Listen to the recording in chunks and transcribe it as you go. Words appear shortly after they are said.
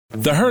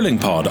The Hurling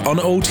Pod on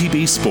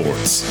OTB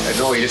Sports. I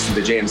know you listened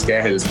to James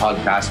Gahill's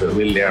podcast with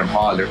Will there and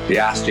Paul. They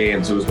asked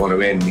James who was going to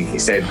win. He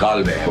said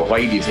Galway. But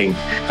why do you think?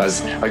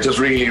 Because I just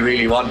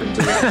really want them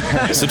to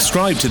win.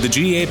 Subscribe to the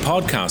GAA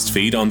podcast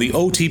feed on the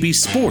OTB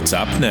Sports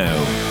app now.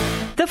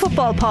 The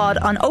Football Pod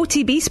on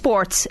OTB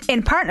Sports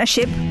in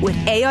partnership with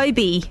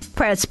AIB,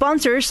 proud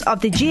sponsors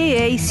of the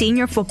GAA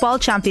Senior Football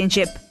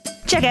Championship.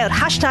 Check out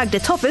 #The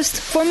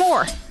Toughest for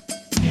more.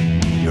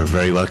 You're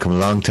very welcome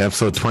along to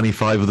episode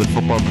 25 of the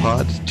Football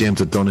Pod.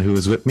 James O'Donoghue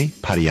is with me.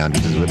 Paddy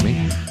Andrews is with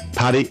me.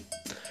 Paddy,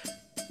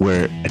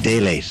 we're a day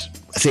late.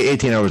 I say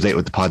 18 hours late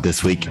with the pod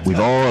this week.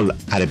 We've all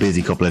had a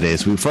busy couple of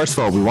days. First of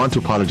all, we want to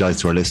apologise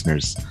to our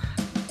listeners.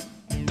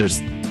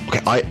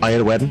 I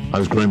had a wedding. I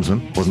was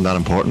groomsman. Wasn't that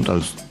important. I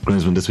was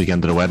groomsman this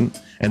weekend at a wedding.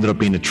 Ended up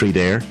being a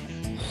 3-dayer.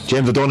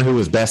 James O'Donoghue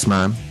was best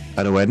man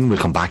at a wedding. We'll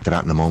come back to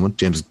that in a moment.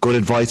 James, good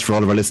advice for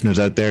all of our listeners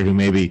out there who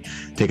may be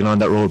taking on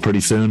that role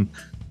pretty soon.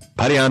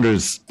 Paddy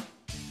Andrews,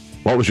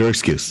 what was your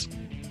excuse?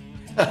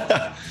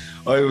 I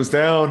was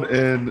down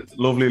in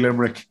lovely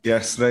Limerick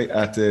yesterday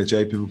at the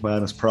JP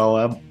McManus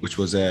Pro-Am, which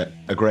was a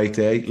great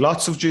day.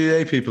 Lots of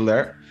GAA people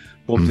there.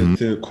 Bumped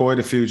into quite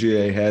a few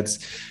GAA heads.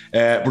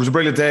 But it was a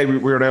brilliant day. We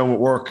were down at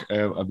work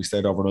and we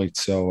stayed overnight.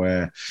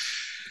 So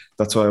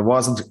that's why I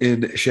wasn't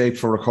in shape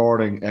for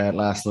recording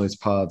last night's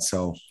pod.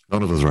 So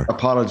none of us were.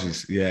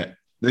 Apologies. Yeah.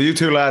 You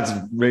two lads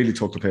really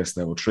took the piss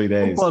now with 3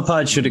 days. Football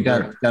Pod should have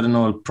got an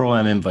old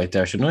Pro-Am invite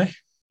there, shouldn't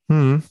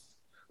we?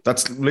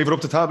 That's leave it up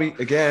to Tommy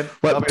again.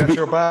 Well, Tommy, that's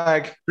your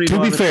bag. To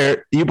be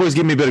fair, you boys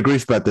give me a bit of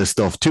grief about this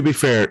stuff. To be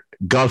fair,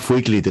 Golf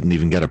Weekly didn't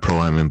even get a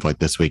Pro-Am invite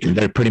this week, and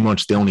they're pretty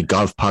much the only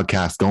golf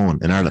podcast going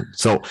in Ireland.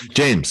 So,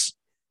 James,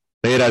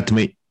 lay it out to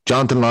me.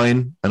 Jonathan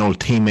Lyon, an old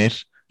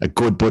teammate, a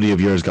good buddy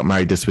of yours, got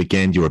married this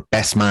weekend. You were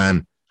best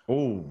man.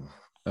 Oh,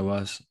 I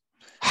was.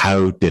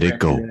 How did it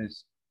go?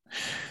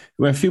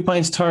 We went a few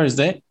pints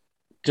Thursday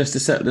just to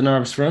settle the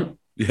nerves for him.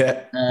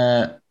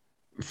 yeah.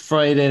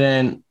 Friday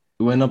then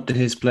we went up to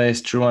his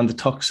place, threw on the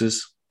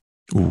tuxes,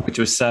 which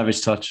was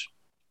savage touch.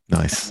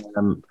 Nice.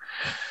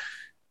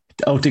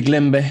 Out to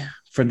Glimby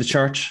for the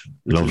church.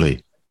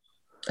 Lovely.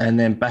 And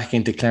then back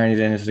into Clarny,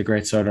 then into the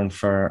Great Southern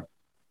for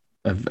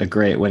a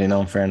great wedding,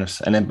 in fairness.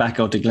 And then back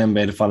out to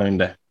Glimby the following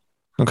day.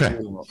 Okay.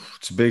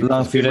 It's a big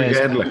long few days.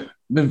 Weekend.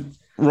 Been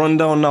run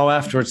down now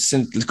afterwards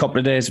since a couple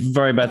of days.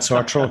 Very bad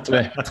sore throat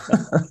today.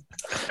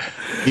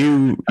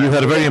 You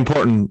had a very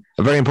important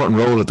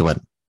role at the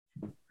wedding.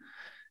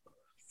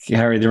 You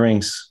carried the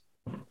rings.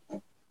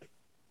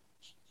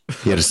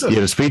 You had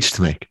a speech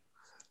to make.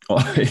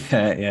 Oh,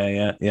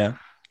 yeah.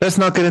 Let's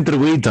not get into the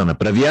weeds on it,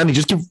 but have you any,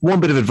 just give one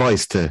bit of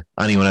advice to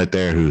anyone out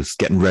there who's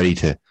getting ready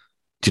to,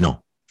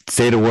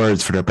 say the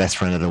words for their best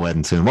friend at a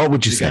wedding soon. What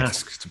would you say?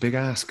 It's a big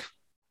ask.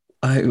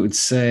 I would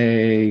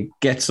say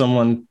get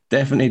someone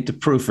definitely to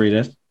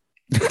proofread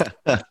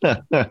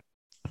it.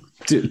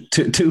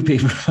 two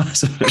people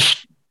possibly.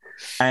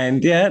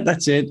 And yeah,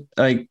 that's it.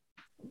 Like,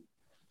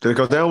 did it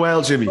go down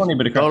well, Jimmy?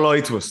 Don't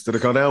lie to us. Did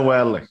it go down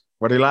well? Like,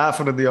 were they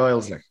laughing in the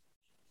aisles? Like,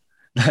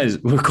 guys,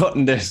 we're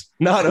cutting this.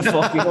 Not a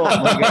fucking up.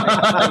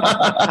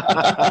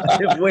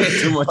 Way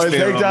too much. I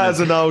think that's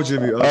a no,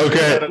 Jimmy.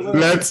 Okay,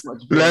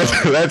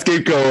 let's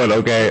keep going.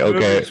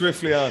 Okay.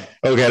 Swiftly on.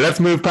 Okay, let's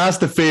move past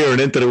the fear and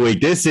into the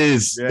week. This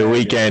is the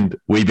weekend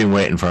we've been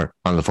waiting for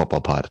on the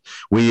Football Pod.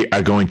 We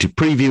are going to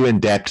preview in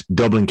depth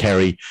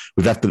Dublin-Kerry.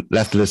 We've left the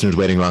listeners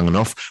waiting long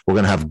enough. We're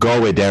going to have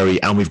Galway,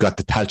 Derry, and we've got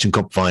the Tailteann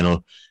Cup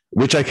final,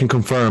 which I can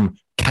confirm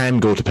can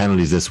go to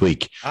penalties this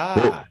week.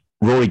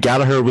 Rory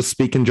Gallagher was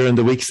speaking during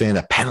the week saying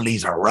that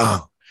penalties are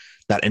wrong,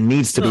 that it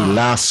needs to be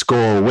last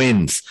score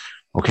wins.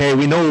 Okay,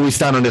 we know where we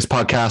stand on this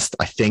podcast.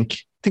 I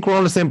think we're all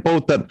in the same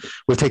boat that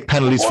we'll take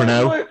penalties for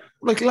now.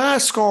 Like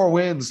last score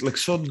wins, like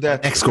sudden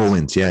death. Next score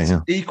wins, yeah.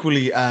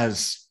 Equally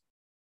as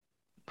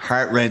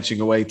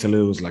heart-wrenching a way to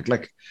lose. Like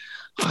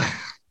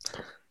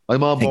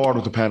I'm on board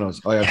with the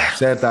penalties. I have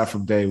said that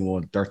from day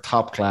one. They're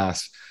top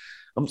class.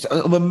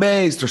 I'm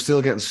amazed they're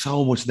still getting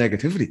so much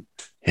negativity.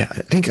 Yeah,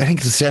 I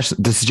think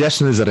the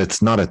suggestion is that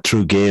it's not a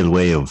true Gael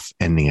way of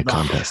ending a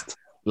contest.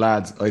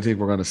 Lads, I think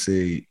we're going to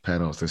see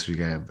penalties this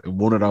weekend in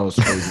one of those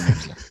 3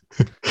 games.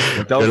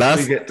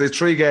 The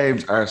 3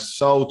 games are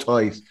so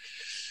tight.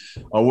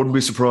 I wouldn't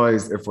be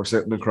surprised if we're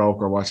sitting in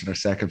Croker watching our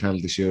second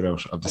penalty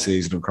shootout of the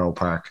season in Croke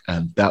Park,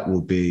 and that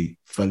will be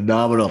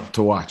phenomenal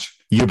to watch.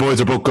 You boys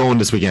are both going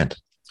this weekend.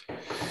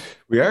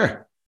 We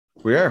are.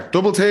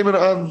 Double teaming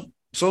on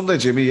Sunday,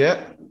 Jimmy.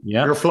 Yeah.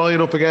 You're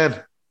flying up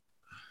again.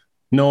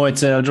 No,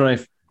 it's I'll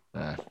drive.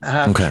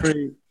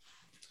 Okay.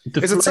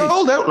 Is it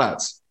sold out,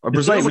 lads? I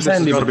presume this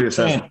is going to be a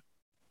session.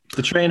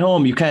 The train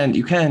home, you can't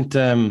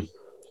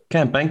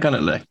bank on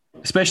it, like,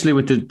 especially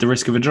with the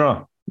risk of a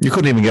draw. You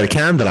couldn't even get a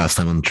can the last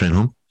time on the train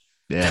home.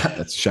 Yeah,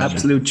 that's a shame.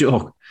 Absolute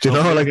joke. Do you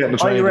know, like getting the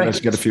train, I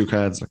should get a few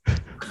cans.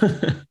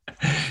 Do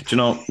you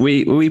know,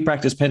 we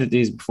practiced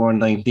penalties before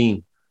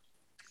 19.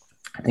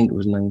 I think it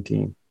was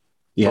 19.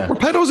 Yeah. Were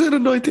pedos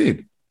in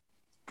 19?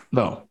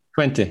 No.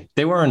 20.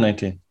 They were in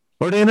 19.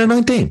 Were they in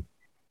 19?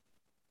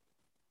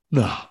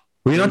 No.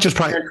 Were you not just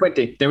They were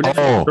practicing? in 20. They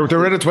were They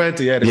were in a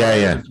 20, yeah.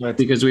 Yeah.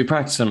 because we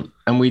practiced them,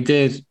 and we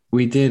did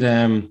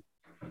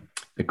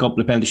a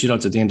couple of penalty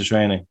shootouts at the end of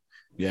training,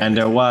 and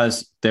there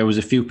was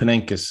a few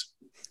Panenkas.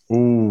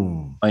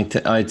 Ooh.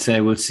 I'd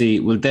say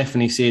we'll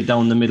definitely see it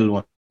down the middle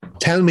one.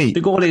 Tell me,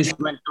 The goalies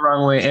went the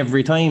wrong way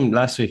every time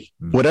last week.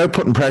 without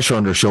putting pressure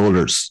on their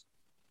shoulders,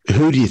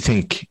 who do you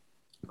think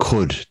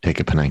could take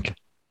a Panenka?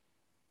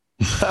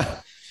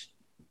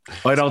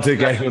 I don't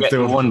think anyone's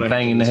doing one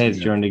bang in the head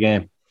during the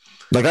game.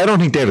 Like, I don't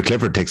think David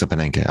Clifford takes a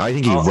Panenka. I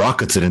think he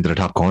rockets it into the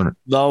top corner.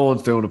 No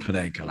one's doing a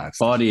Panenka, lads.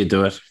 How do you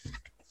do it?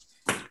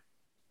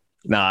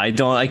 No, I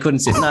don't. I couldn't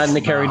see it. Not in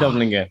the Kerry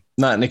Dublin game.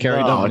 Not in the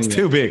Kerry Dublin it's game.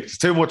 too big. It's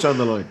too much on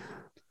the line.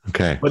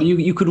 Okay. But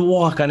you could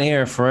walk on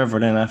air forever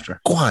then after.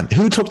 Go on.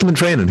 Who took them in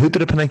training? Who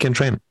did a Panenka in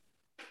training?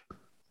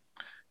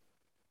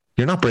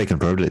 You're not breaking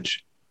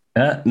privilege.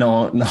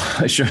 No,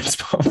 sure, it's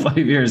about 5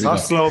 years ago.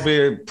 Costello would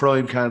be a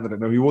prime candidate.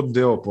 No, he wouldn't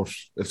do it, but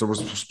if there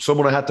was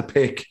someone I had to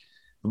pick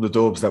from the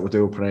Dubs that would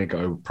do a Panenka,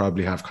 I would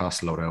probably have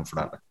Costello down for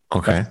that.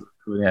 Okay.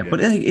 Yeah, but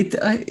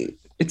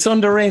it's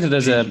underrated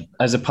as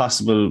a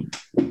possible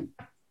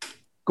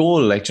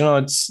goal. Like,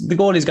 it's the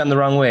goalie's gone the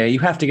wrong way. You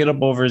have to get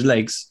up over his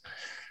legs.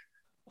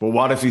 But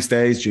what if he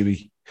stays,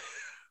 Jimmy?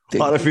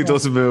 What if he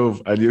doesn't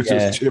move and you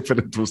just chip it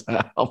into his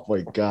hand? Oh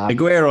my God.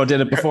 Aguero did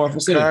it before for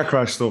City. Car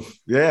crash stuff.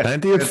 Yeah.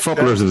 Plenty of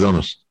footballers have done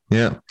it.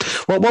 Yeah.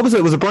 Well, what was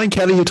it? Was it Brian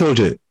Kelly who told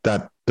you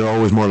that they're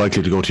always more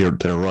likely to go to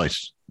their right?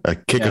 A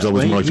kicker's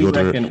always more likely to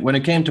go to their... When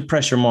it came to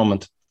pressure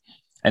moment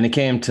and it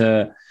came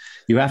to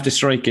you have to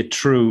strike it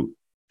true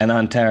and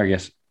on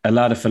target, a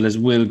lot of fellas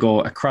will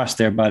go across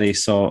their body,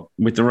 so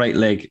with the right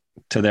leg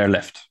to their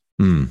left.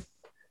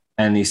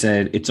 And he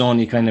said it's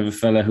only kind of a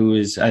fella who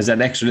has that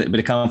extra little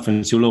bit of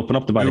confidence who'll open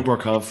up the body. Super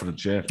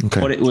confident, yeah.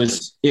 Okay. But it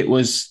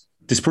was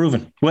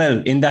disproven.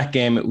 Well, in that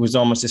game, it was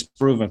almost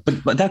disproven.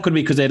 But that could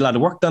be because they had a lot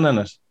of work done on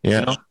it. Yeah.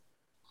 You know?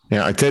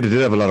 Yeah, I'd say they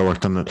did have a lot of work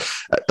done on it.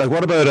 Like,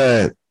 what about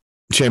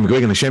Shane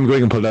McGuigan? Shane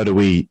McGuigan pulled out a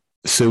wee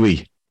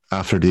suey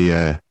after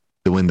the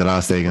win the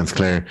last day against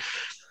Clare.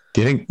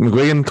 Do you think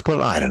McGuigan could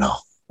pull it? I don't know.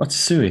 What's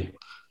suey?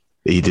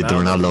 He did the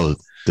Ronaldo,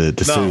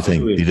 the Sue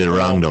thing. He did it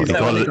wrong, though.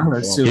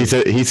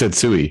 He said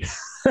Suey.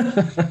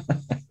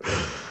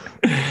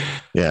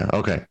 Yeah,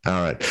 okay.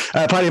 All right.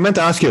 Paddy, I meant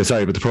to ask you,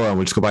 sorry, about the program.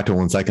 We'll just go back to it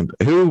 1 second.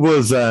 Who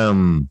was,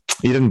 you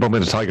didn't bump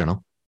into Tiger,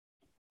 no?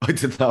 I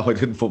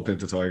didn't bump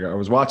into Tiger. I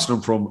was watching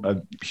him from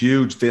a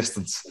huge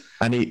distance.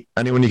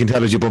 Anyone you can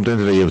tell as you bumped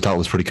into that you thought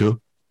was pretty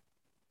cool?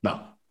 No.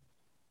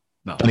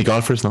 Any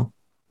golfers, no?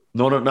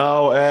 No.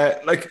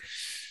 Like,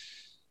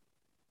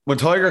 when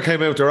Tiger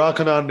came out, they were all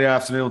kind of on in the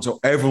afternoon, so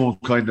everyone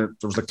there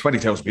was like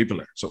 20,000 people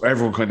there, so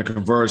everyone kind of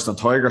converged on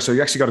Tiger, so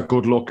you actually got a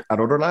good look at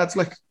other lads,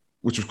 like,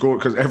 which was good,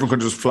 because everyone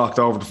kind of just flocked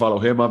over to follow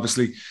him,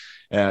 obviously,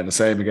 and the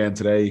same again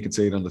today, you can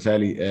see it on the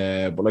telly,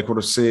 but like, would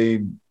have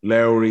seen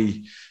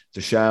Lowry,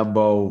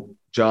 DeChambeau,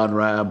 John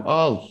Ram,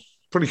 all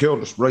pretty cool,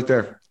 just right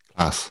there.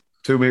 Pass.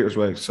 2 meters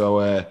away, so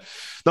it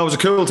was a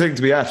cool thing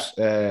to be at,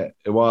 it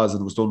was,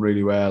 and it was done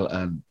really well,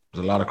 and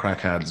there was a lot of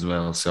crackheads as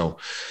well, so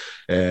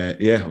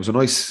it was a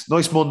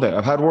nice Monday.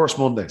 I've had worse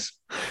Mondays.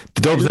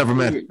 The Dubs never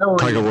met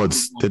Tiger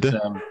Woods, did they? Say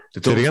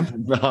it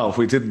again? No,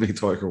 we didn't meet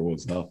Tiger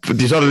Woods, no.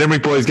 But you saw the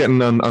Limerick boys getting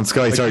on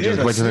Sky. I've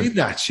seen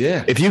that,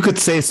 yeah. If you could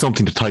say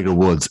something to Tiger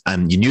Woods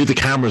and you knew the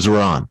cameras were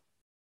on,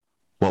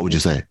 what would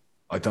you say?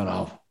 I don't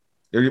know.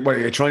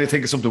 You're trying to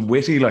think of something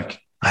witty, like?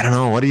 I don't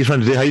know. What are you trying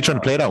to do? How are you trying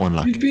to play that one,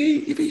 like? You'd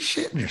be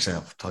shitting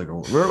yourself, Tiger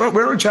Woods. We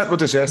were chatting about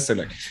this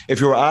yesterday. Like, if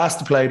you were asked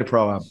to play the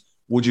pro-am,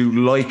 would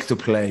you like to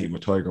play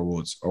with Tiger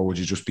Woods, or would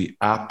you just be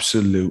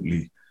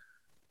absolutely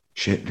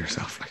shitting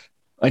yourself? Like,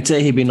 I'd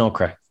say he'd be no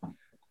crack.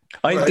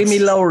 I'd give me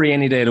Lowry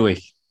any day of the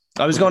week.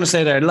 I was going to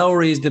say there,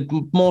 Lowry is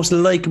the most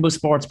likable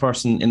sports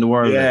person in the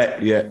world.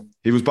 Yeah.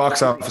 He was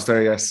box office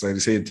there yesterday. You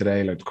see it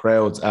today. Like, the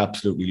crowds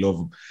absolutely love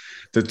him.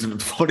 The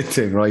funny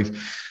thing, right?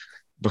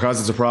 Because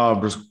it's a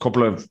problem, there's a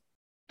couple of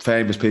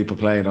famous people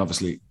playing,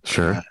 obviously.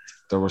 Sure.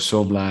 There were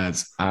some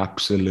lads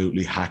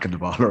absolutely hacking the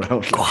ball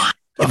around. Go on.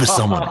 Give us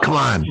someone. Come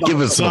on. Give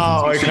us someone.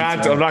 No, I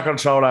can't. I'm not going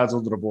to throw lads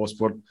under the bus,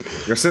 but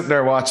you're sitting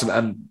there watching,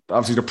 and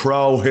obviously the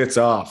pro hits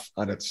off,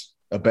 and it's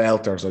a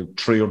belter, so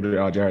 300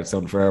 odd yards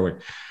down the fairway.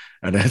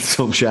 And then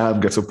some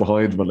sham gets up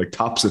behind him and like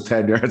tops it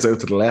 10 yards out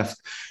to the left.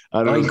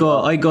 And I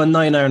go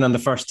 9-iron on the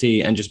first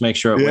tee and just make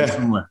sure it went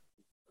somewhere.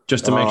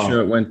 Just to make sure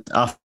it went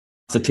off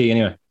the tee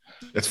anyway.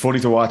 It's funny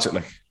to watch it,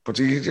 like, but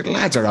the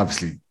lads are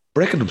obviously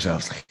breaking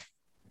themselves, like.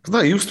 I'm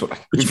not used to it.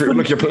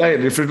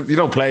 If you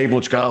don't play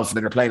much golf and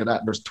then you're playing that,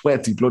 and there's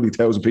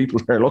 20,000 people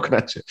there looking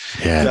at you.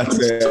 Yeah,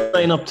 that's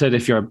sign up to it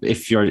if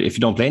you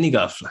don't play any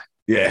golf. Like.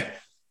 Yeah,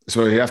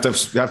 so you have to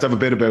have a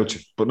bit about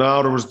you. But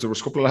no, there was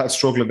a couple of lads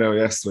struggling now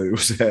yesterday.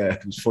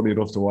 It was funny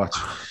enough to watch.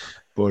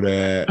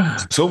 But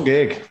some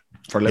gig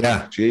for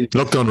Liverpool. Yeah,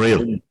 looked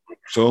unreal.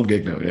 Some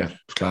gig now, yeah,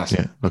 it's class.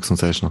 Yeah, looks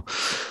sensational.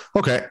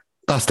 Okay,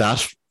 that's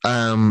that.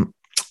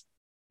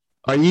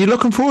 Are you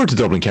looking forward to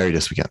Dublin-Kerry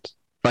this weekend?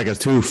 Like, as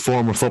two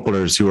former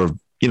footballers who are,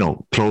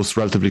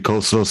 relatively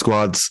close to those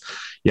squads,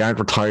 you aren't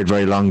retired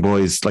very long,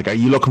 boys. Like, are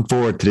you looking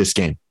forward to this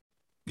game?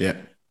 Yeah.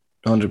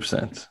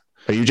 100%.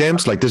 Are you,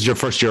 James? Like, this is your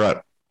first year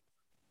out?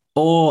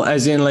 Oh,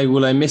 as in, like,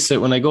 will I miss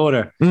it when I go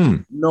there?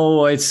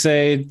 No, I'd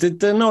say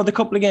the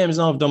couple of games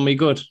now have done me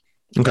good.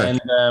 Okay.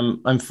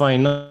 And I'm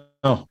fine now.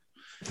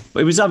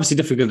 But it was obviously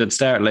difficult at the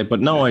start, like, but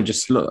now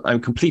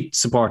I'm complete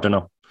supporter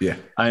now. Yeah.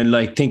 I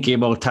like thinking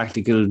about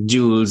tactical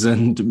duels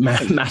and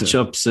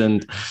matchups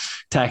and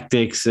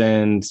tactics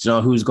and, you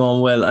know, who's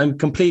going well. I'm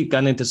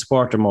gone into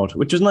supporter mode,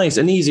 which was nice.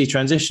 An easy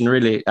transition,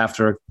 really,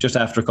 after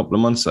a couple of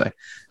months.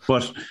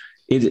 But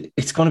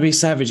it's going to be a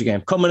savage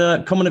game. Coming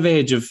of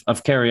age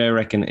of Kerry, I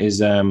reckon, is,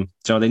 you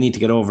know, they need to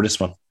get over this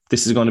one.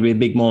 This is going to be a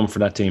big moment for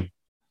that team.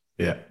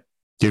 Yeah.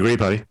 Do you agree,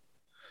 Paddy?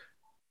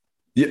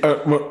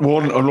 Yeah.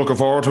 One, I'm looking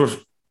forward to it.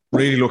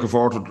 Really looking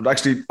forward to it.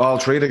 Actually, all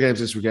three of the games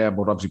this weekend,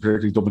 but obviously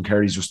particularly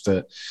Dublin-Kerry is just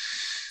the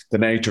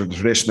nature and the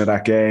tradition of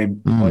that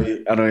game.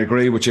 I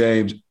agree with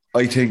James.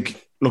 I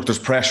think, look, there's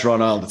pressure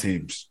on all the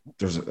teams.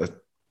 There's a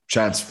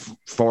chance,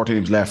 4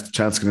 teams left,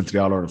 chance to get into the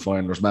All-Ireland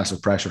final. There's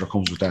massive pressure that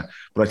comes with that.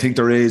 But I think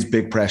there is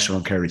big pressure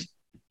on Kerry.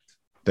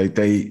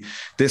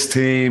 This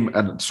team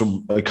and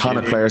some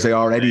iconic players they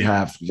already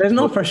have. There's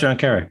no pressure on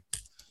Kerry.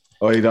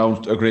 I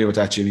don't agree with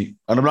that, Jimmy.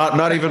 And I'm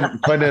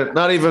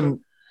not even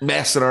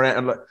messing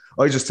around.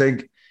 I just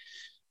think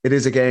it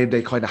is a game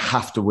they kind of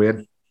have to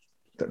win.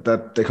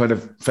 That they kind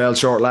of fell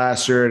short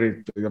last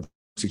year. They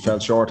obviously fell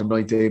short in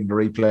 19. The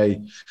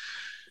replay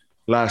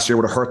last year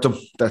would have hurt them.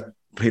 That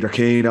Peter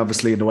Keane,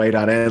 obviously, in the way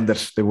that ended,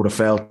 they would have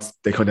felt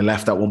they kind of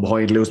left that one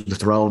behind, losing the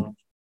throne.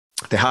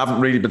 They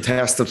haven't really been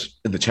tested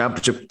in the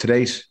championship to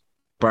date,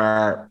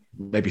 bar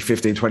maybe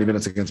 15, 20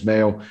 minutes against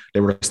Mayo. They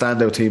were a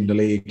standout team in the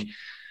league.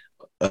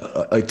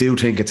 I do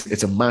think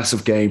it's a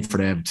massive game for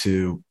them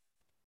to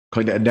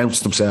kind of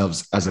announce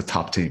themselves as a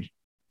top team.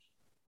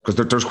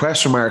 Because there's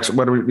question marks,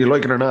 whether you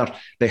like it or not.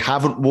 They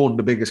haven't won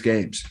the biggest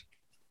games.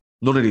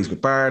 None of these.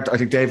 But Bard, I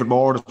think David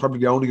Moore is probably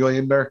the only guy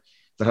in there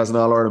that has an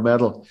All-Ireland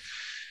medal.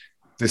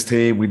 This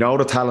team, we know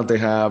the talent they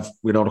have.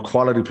 We know the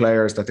quality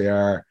players that they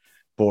are.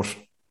 But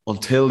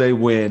until they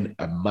win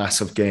a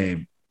massive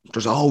game,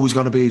 there's always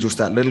going to be just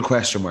that little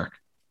question mark.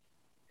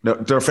 Now,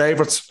 they're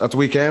favourites at the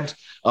weekend.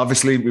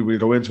 Obviously, we will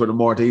go into it in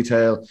more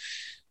detail,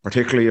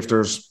 particularly if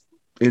there's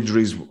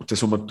injuries to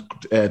some of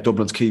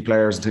Dublin's key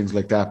players and things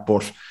like that.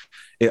 But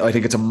I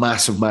think it's a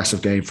massive,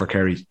 massive game for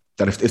Kerry.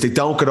 That if they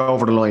don't get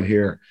over the line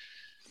here,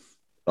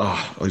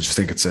 I just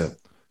think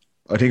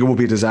I think it will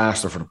be a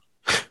disaster for them.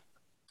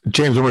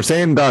 James, when we're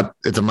saying that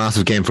it's a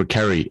massive game for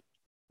Kerry,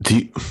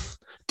 do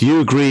you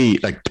agree,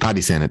 like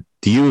Paddy's saying it,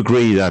 do you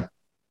agree that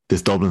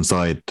this Dublin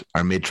side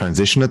are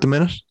mid-transition at the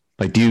minute?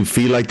 Like, do you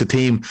feel like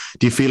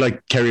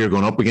Kerry are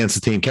going up against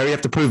a team? Kerry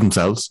have to prove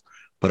themselves,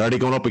 but are they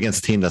going up against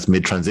a team that's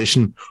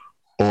mid-transition,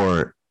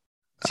 or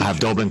have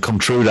Dublin come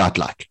through that?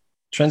 Like,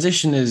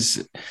 transition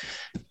is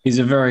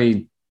a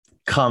very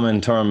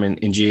common term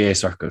in GA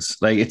circles.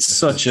 Like, it's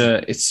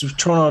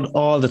thrown out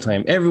all the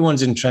time.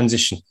 Everyone's in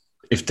transition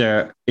if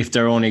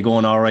they're only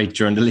going all right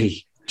during the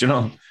league. Do you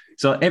know?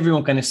 So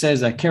everyone kind of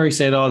says that. Kerry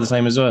say it all the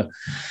time as well.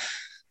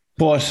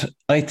 But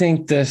I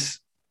think that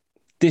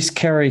this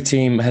Kerry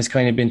team has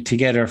kind of been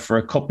together for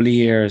a couple of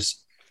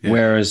years,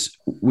 whereas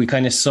we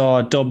kind of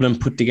saw Dublin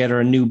put together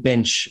a new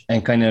bench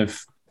and kind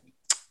of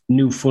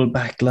new full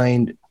back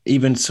line,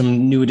 even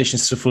some new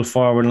additions to the full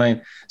forward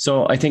line.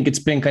 So I think it's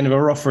been kind of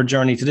a rougher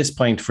journey to this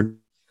point for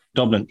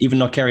Dublin, even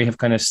though Kerry have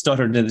kind of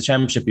stuttered in the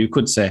championship, you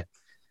could say.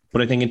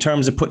 But I think in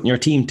terms of putting your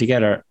team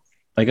together,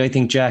 like, I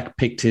think Jack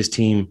picked his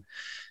team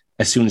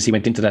as soon as he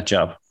went into that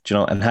job, you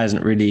know, and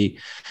hasn't really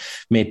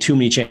made too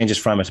many changes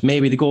from it.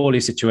 Maybe the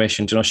goalie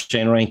situation, you know,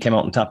 Shane Ryan came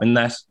out on top in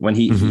that when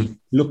he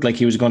looked like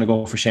he was going to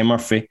go for Shane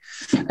Murphy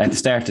at the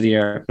start of the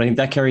year. But I think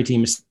that Kerry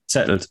team is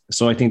settled.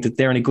 So I think that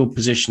they're in a good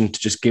position to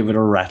just give it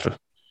a rattle,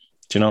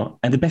 you know.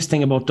 And the best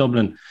thing about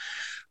Dublin,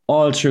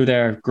 all through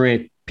their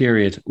great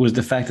period, was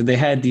the fact that they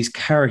had these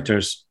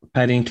characters,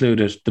 Paddy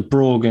included, the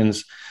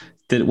Brogans,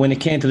 that when it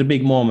came to the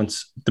big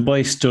moments, the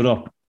boys stood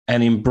up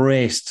and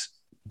embraced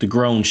the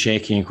ground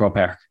shaking in Croke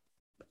Park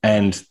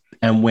and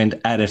went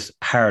at it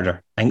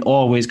harder and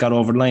always got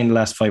over the line the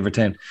last 5 or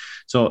 10.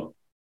 So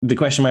the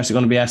question marks are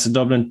going to be asked of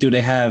Dublin, do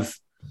they have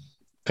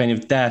kind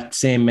of that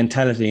same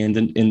mentality in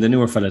the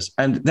newer fellas?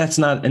 And that's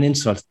not an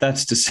insult.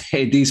 That's to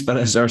say these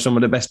fellas are some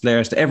of the best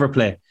players to ever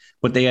play,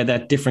 but they had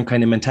that different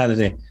kind of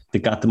mentality that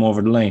got them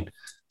over the line.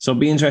 So it'll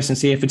be interesting to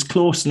see if it's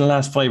close in the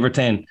last 5 or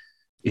 10.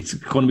 It's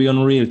going to be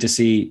unreal to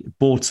see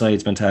both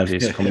sides'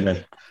 mentalities coming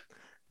in.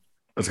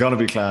 It's going to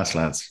be class,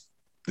 lads.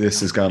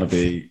 This is going to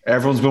be...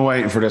 Everyone's been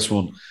waiting for this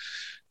one.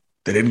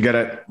 They didn't get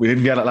it. We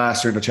didn't get it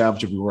last year in the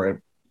championship. We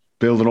were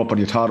building up and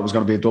you thought it was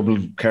going to be a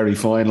Dublin-Kerry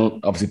final.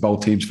 Obviously,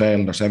 both teams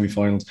failed in their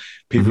semi-finals.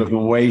 People have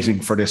been waiting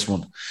for this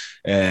one.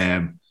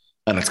 And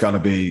it's going to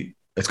be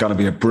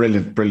a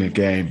brilliant, brilliant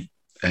game.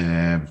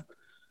 And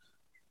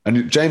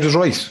James is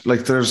right.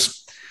 Like,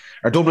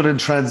 are Dublin in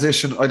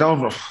transition? I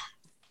don't know.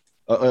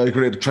 I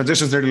agree.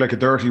 Transition is nearly like a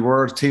dirty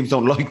word. Teams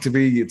don't like to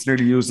be. It's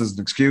nearly used as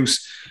an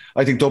excuse.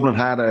 I think Dublin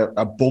had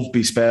a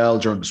bumpy spell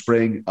during the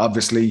spring.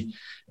 Obviously,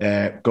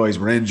 guys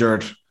were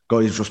injured.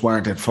 Guys just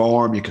weren't in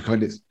form. You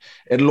could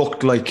it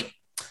looked like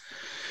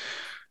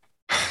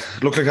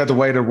looked like they had the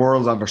weight of the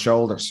world on their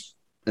shoulders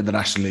in the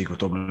National League with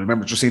Dublin. I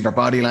remember just seeing their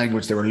body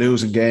language. They were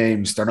losing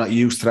games. They're not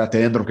used to that.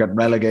 They ended up getting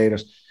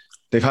relegated.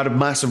 They've had a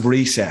massive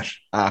reset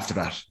after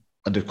that.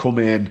 And they've come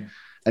in.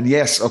 And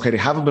yes, okay, they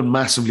haven't been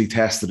massively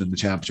tested in the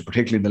Championship,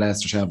 particularly in the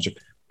Leinster Championship.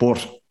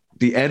 But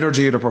the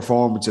energy of the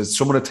performances,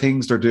 some of the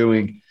things they're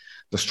doing,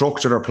 the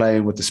structure they're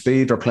playing with, the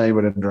speed they're playing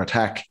with in their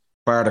attack,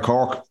 bar the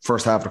Cork,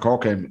 first half of the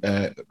Cork game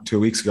 2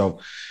 weeks ago,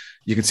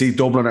 you can see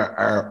Dublin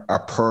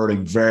are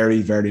purring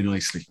very, very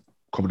nicely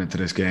coming into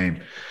this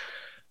game.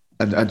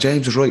 And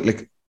James was right.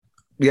 Like,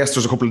 yes,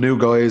 there's a couple of new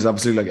guys,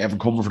 obviously, like Evan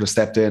Comerford has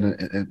stepped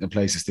in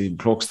place of Stephen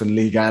Cluxton.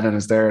 Lee Gannon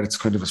is there. It's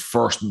kind of his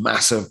first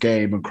massive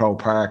game in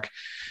Croke Park.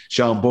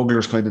 Sean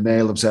Bugler's kind of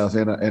nailed himself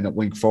in at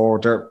wing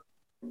forward.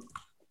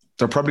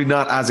 They're probably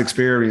not as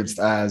experienced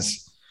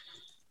as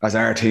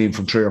our team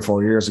from 3 or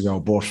 4 years ago,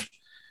 but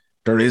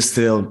there is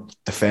still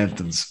the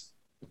Fentons,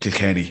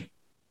 Kilkenny,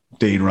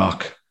 Dean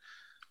Rock,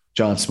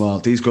 John Small.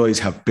 These guys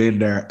have been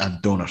there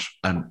and done it.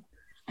 And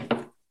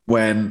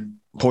when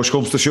push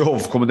comes to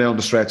shove, coming down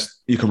the stretch,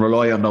 you can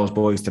rely on those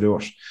boys to do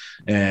it.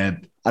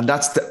 And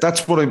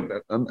that's what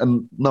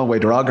I'm no way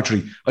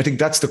derogatory. I think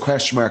that's the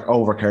question mark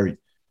over Kerry.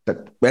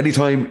 That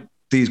anytime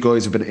these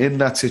guys have been in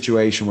that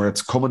situation where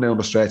it's coming down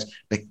the stretch,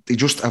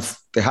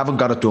 they haven't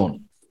got it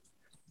done.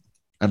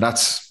 And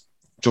that's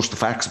just the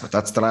facts of it.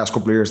 That's the last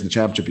couple of years in the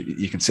Championship.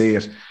 You can see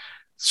it.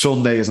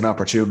 Sunday is an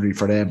opportunity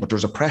for them, but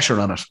there's a pressure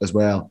on it as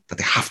well that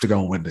they have to go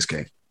and win this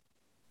game.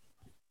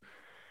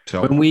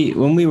 So when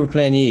we were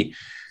playing you,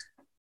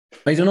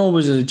 I don't know, it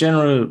was a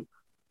general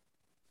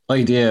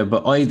idea,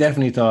 but I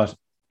definitely thought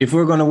if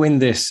we're going to win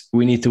this,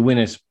 we need to win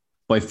it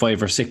by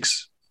 5 or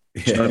 6.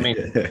 Do you know what I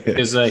mean?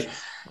 Because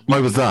why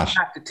was that? You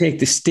have to take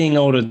the sting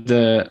out of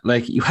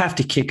you have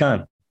to kick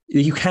on.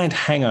 You can't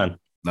hang on.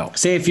 No.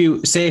 Say if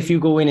you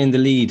go in the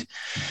lead,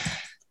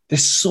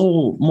 there's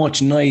so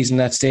much noise in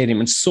that stadium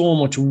and so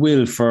much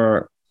will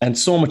and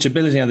so much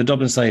ability on the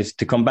Dublin side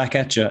to come back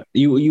at you.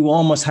 You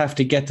almost have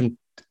to get them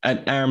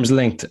at arm's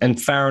length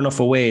and far enough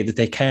away that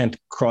they can't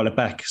crawl it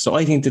back. So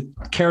I think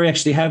that Kerry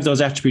actually have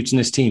those attributes in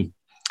this team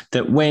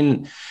that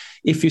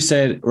if you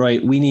said,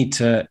 right, we need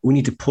to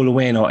pull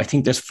away now, I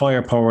think there's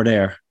firepower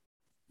there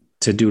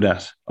to do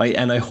that.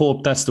 I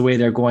hope that's the way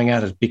they're going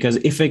at it, because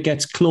if it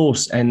gets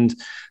close and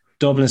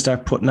Dublin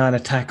start putting on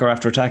attacker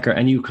after attacker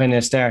and you kind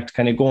of start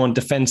going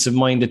defensive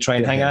mind to try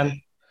and hang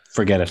on,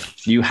 forget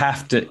it. You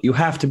have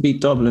to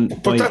beat Dublin.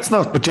 But that's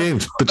not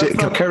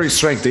Kerry's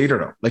strength either,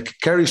 though. Like,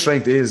 Kerry's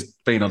strength is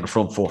being on the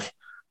front foot,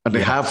 and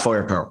they have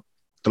firepower.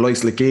 The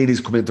likes of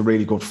Legati's come into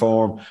really good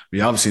form.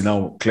 We obviously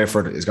know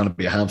Clifford is going to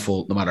be a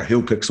handful no matter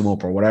who picks him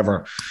up or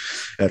whatever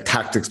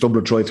tactics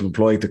Dublin try to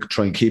employ to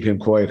try and keep him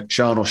quiet.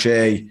 Sean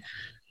O'Shea,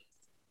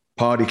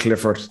 Paddy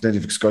Clifford, then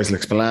you've guys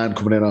like Spillane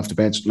coming in off the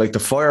bench. Like, the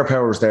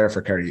firepower is there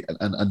for Kerry.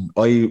 And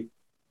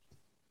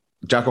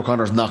Jack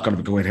O'Connor's not going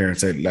to go in here and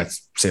say,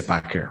 let's sit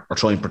back here or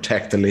try and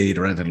protect the lead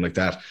or anything like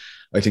that.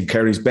 I think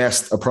Kerry's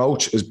best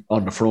approach is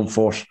on the front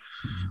foot,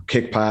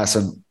 kick pass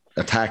and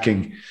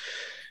attacking.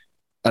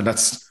 And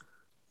that's,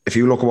 if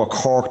you look at what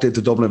Cork did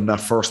to Dublin in that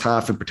first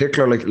half in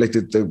particular, like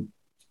the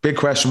big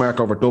question mark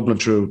over Dublin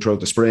throughout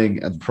the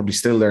spring, and probably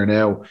still there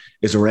now,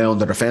 is around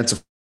the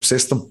defensive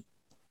system.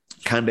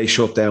 Can they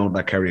shut down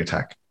that Kerry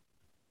attack?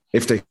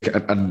 If they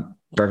can, and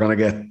they're going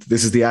to get,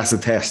 this is the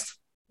acid test.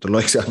 The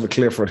likes of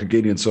Clifford and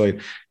Gideon side,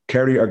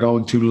 Kerry are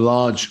going to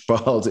launch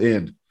balls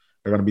in.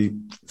 They're going to be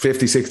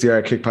 50, 60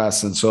 yard kick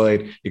passes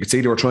inside. You can see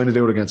they were trying to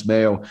do it against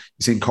Mayo. You've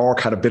seen Cork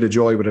had a bit of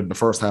joy with it in the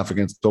first half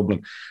against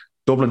Dublin.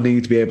 Dublin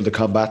need to be able to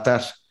combat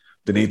that.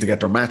 They need to get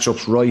their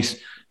matchups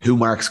right. Who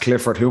marks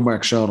Clifford? Who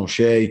marks Sean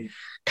O'Shea?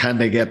 Can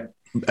they get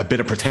a bit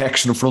of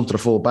protection in front of the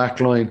full back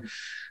line?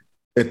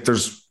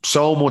 There's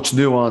so much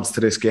nuance to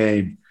this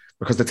game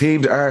because the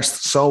teams are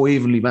so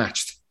evenly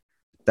matched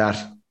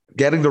that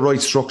getting the right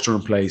structure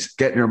in place,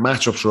 getting your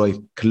matchups right,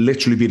 can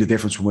literally be the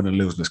difference from winning and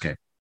losing this game.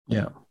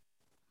 Yeah.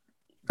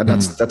 And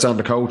that's on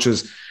the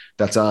coaches,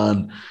 that's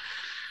on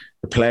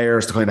the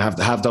players to kind of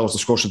have those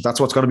discussions. That's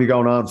what's going to be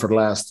going on for the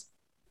last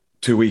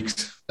 2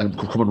 weeks and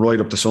coming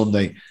right up to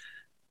Sunday.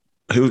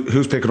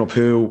 Who's picking up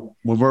who?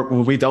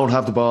 When we don't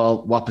have the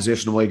ball, what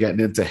position am I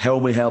getting into? How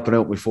am I helping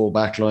out my full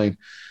back line?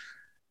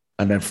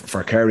 And then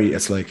for Kerry,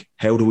 it's like,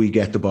 how do we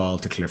get the ball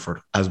to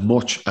Clifford as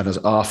much and as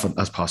often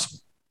as possible?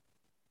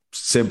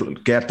 Simple.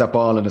 Get that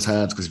ball in his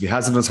hands, because if he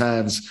has it in his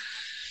hands,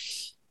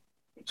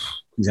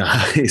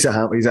 he's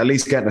at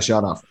least getting a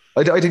shot off.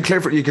 I think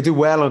Clifford, you could do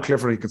well on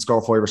Clifford. He could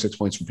score 5 or 6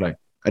 points from play,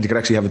 and you could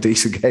actually have a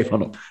decent game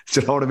on him.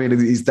 Do you know what I mean?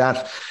 He's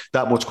that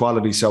much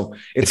quality. So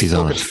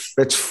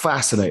it's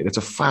fascinating. It's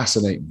a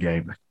fascinating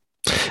game.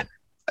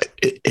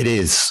 It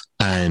is,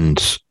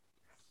 and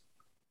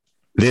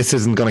this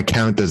isn't going to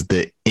count as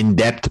the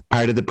in-depth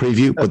part of the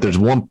preview, but there's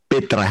one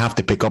bit that I have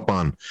to pick up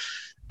on.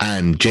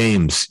 And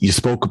James, you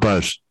spoke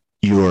about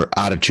your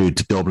attitude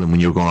to Dublin when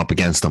you were going up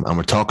against them, and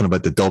we're talking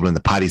about the Dublin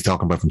that Paddy's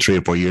talking about from 3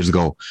 or 4 years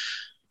ago.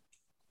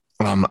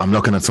 I'm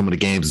looking at some of the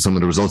games and some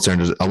of the results there,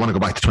 and I want to go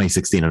back to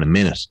 2016 in a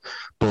minute,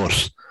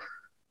 but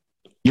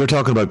you're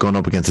talking about going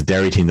up against a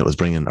Derry team that was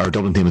bringing, or a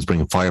Dublin team was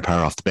bringing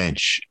firepower off the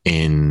bench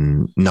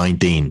in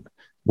 19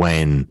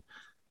 when,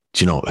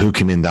 who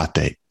came in that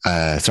day?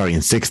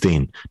 In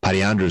 16,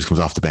 Paddy Andrews comes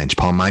off the bench,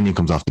 Paul Mannion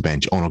comes off the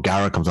bench, Owen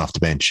O'Gara comes off the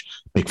bench,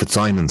 Mick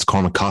Fitzsimons,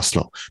 Cormac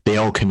Costello, they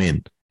all come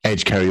in,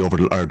 edge Kerry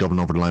Dublin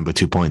over the line by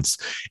 2 points.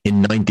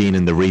 In 19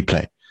 in the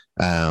replay,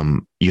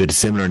 you had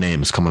similar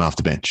names coming off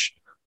the bench.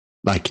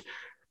 Like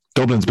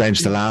Dublin's bench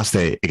the last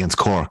day against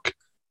Cork.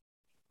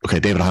 Okay,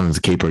 David Hanlon's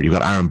the keeper. You've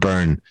got Aaron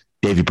Byrne,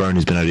 Davy Byrne,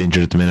 who's been out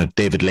injured at the minute,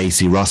 David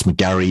Lacey, Ross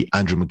McGarry,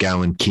 Andrew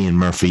McGowan, Cian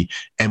Murphy,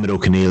 Emmett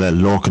O'Keneela,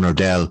 Lorcan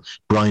Ordell,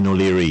 Brian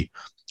O'Leary,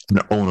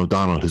 and Owen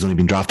O'Donnell, who's only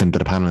been drafted into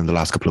the panel in the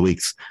last couple of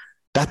weeks.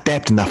 That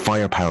depth and that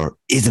firepower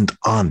isn't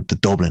on the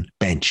Dublin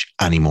bench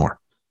anymore.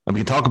 And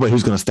we can talk about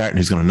who's going to start and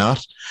who's going to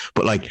not,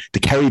 but like the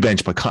Kerry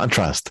bench, by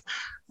contrast,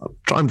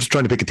 I'm just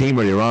trying to pick a team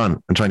earlier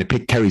on and trying to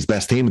pick Kerry's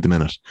best team at the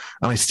minute.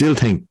 And I still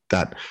think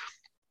that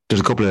there's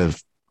a couple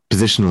of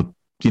positional,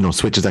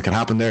 switches that could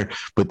happen there.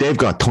 But they've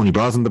got Tony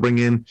Brosnan to bring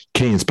in,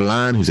 Killian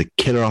Spillane, who's a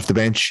killer off the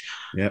bench.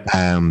 Yep.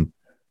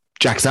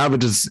 Jack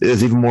Savage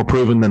is even more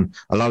proven than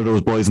a lot of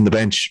those boys on the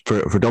bench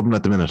for Dublin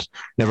at the minute.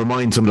 Never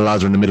mind some of the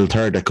lads are in the middle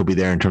third that could be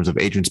there in terms of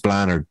Adrian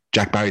Spillane or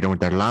Jack Barry that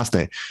weren't there the last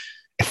day.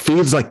 It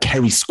feels like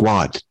Kerry's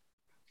squad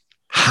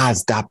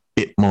has that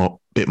bit more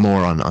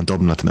on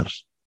Dublin at the minute.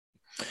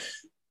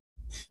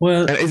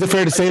 Well, is it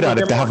fair to say that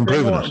if they haven't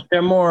proven it?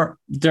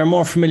 They're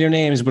more familiar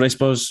names, but I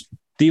suppose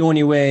the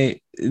only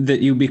way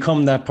that you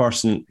become that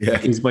person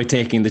is by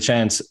taking the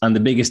chance on the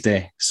biggest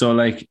day. So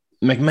like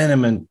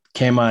McMenamin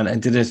came on and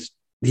did it.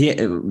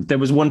 There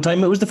was one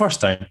time, it was the first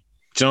time.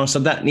 So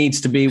that needs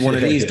to be one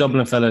of these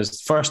Dublin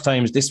fellas, first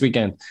times this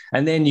weekend.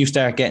 And then you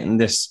start getting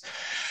this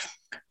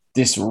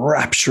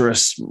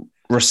rapturous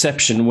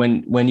reception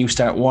when you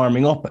start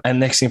warming up, and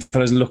next thing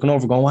fellas looking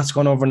over going, what's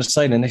going over on the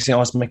side, and next thing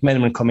it's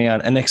McMenamin coming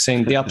on, and next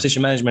thing the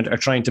opposition management are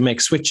trying to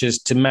make switches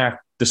to mark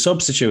the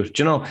substitute.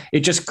 It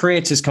just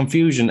creates this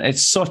confusion.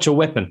 It's such a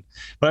weapon.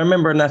 But I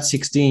remember in that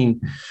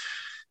 16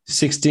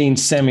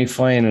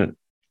 semi-final,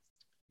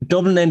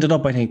 Dublin ended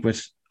up, I think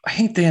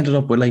they ended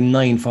up with like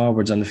 9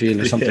 forwards on the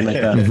field or something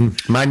like that.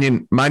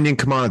 Mm-hmm. Mannion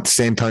come on at the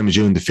same time as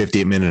you in the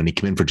 58th minute, and he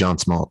came in for John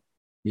Small.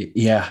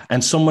 Yeah,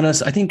 and someone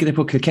else, I think they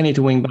put Kilkenny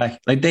to wing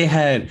back. Like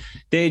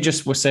they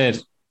just were said,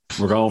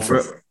 we're going for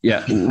it.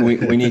 Yeah,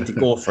 we need to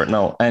go for it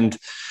now. And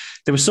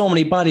there were so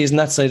many bodies on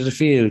that side of the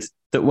field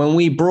that when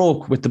we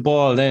broke with the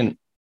ball, then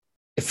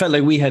it felt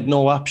like we had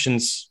no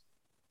options.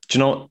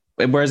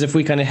 Whereas if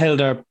we kind of held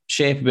our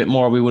shape a bit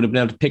more, we would have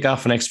been able to pick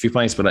off an extra few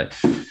points. But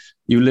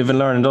you live and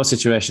learn in those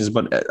situations.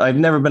 But I've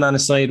never been on a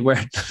side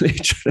where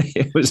literally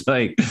it was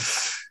like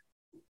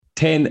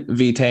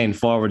 10v10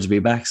 forwards v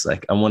backs,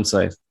 like on one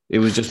side. It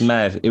was just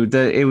mad.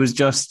 It was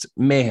just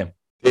mayhem.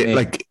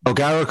 Like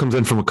O'Gara comes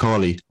in from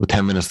Macaulay with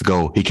 10 minutes to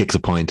go. He kicks a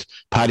point.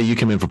 Paddy, you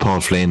come in for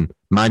Paul Flynn.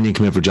 Mannion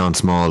come in for John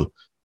Small.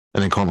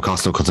 And then Cormac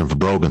Costello comes in for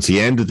Brogan. So he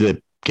ended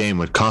the game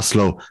with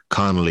Costello,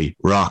 Connolly,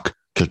 Rock,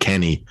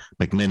 Kilkenny,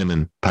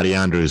 McMenamin, Paddy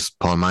Andrews,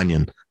 Paul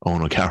Mannion,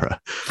 Owen O'Gara.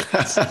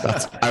 That's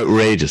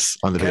outrageous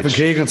on the pitch. Kevin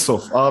Keegan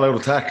stuff, all out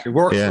attack. It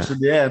worked in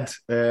the end.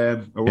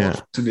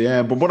 In the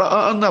end. But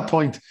on that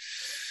point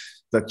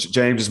that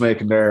James is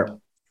making there,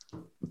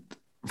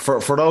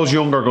 for those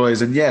younger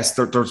guys, and yes,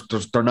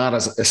 they're not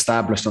as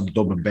established on the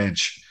Dublin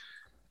bench,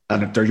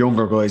 and if they're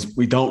younger guys,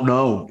 we don't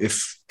know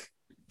if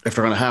they're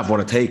going to have what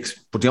it takes.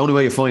 But the only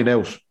way you find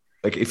out,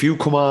 like if you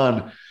come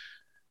on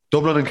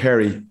Dublin and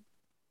Kerry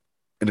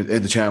in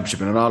the championship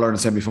in an All-Ireland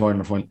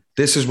semi-final or final,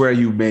 this is where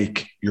you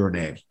make your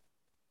name.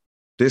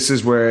 This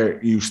is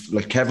where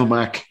like Kevin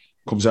Mack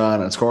comes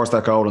on and scores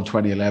that goal in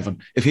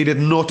 2011. If he did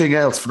nothing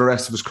else for the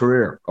rest of his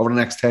career over the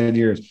next 10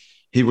 years,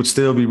 he would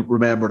still be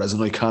remembered as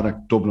an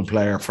iconic Dublin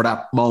player for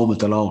that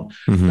moment alone.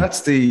 Mm-hmm.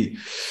 That's the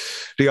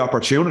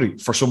opportunity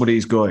for some of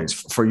these guys,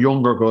 for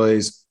younger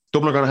guys.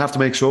 Dublin are going to have to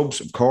make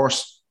subs, of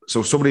course.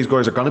 So some of these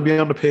guys are going to be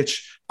on the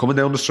pitch, coming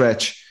down the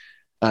stretch,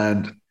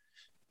 and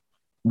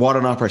what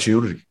an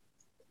opportunity.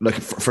 Like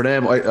for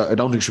them, I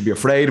don't think you should be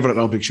afraid of it. I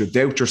don't think you should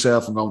doubt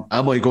yourself and go,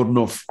 am I good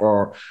enough?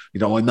 Or,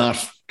 I'm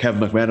not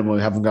Kevin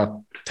McMenamin. I haven't got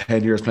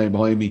 10 years playing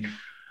behind me.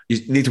 You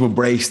need to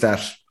embrace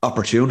that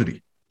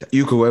opportunity. That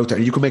you go out there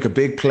and you can make a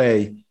big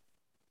play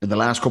in the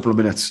last couple of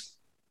minutes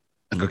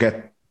and go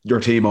get your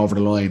team over the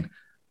line.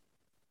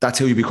 That's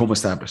how you become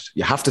established.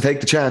 You have to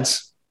take the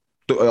chance.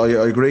 I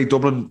agree,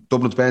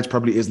 Dublin's bench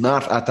probably is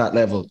not at that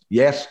level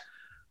yet,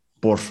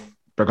 but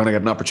they're going to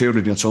get an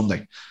opportunity on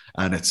Sunday,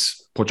 and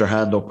it's put your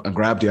hand up and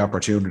grab the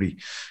opportunity,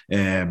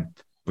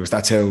 because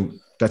that's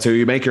how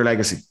you make your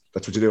legacy.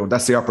 That's what you do, and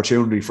that's the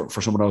opportunity for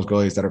some of those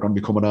guys that are going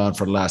to be coming on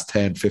for the last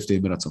 10,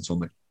 15 minutes on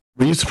Sunday.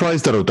 Were you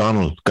surprised that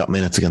O'Donnell got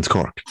minutes against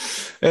Cork?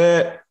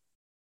 To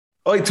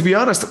be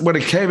honest, when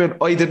it came in,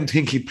 I didn't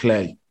think he'd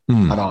play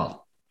at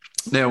all.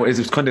 Now, it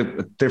was kind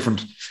of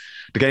different.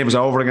 The game was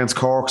over against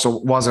Cork, so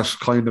was it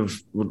kind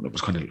of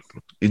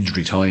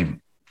injury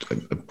time? I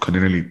kind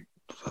of really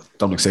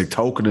don't like to say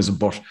tokenism,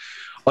 but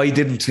I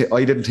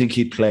didn't think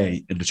he'd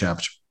play in the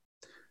championship.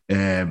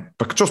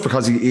 But just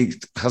because he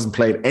hasn't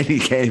played any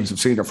games of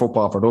senior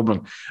football for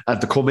Dublin,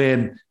 and to come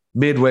in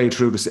midway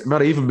through the,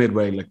 not even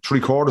midway, like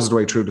 3/4 of the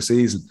way through the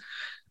season,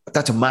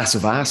 that's a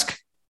massive ask.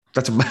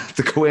 That's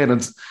to go in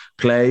and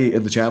play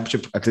in the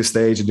championship at this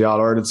stage in the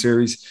All-Ireland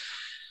series.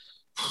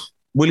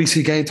 Will he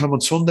see game time on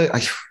Sunday?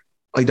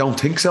 I don't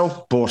think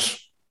so, but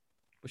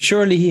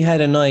surely he had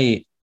an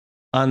eye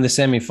on the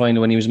semi-final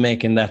when he was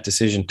making that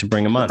decision to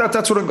bring him on.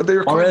 That's what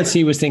or else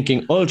he was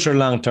thinking ultra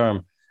long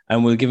term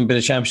and we'll give him a bit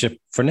of championship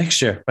for next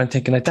year. I'm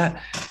thinking like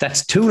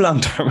that's too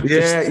long term.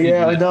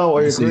 Yeah, I know,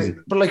 I agree.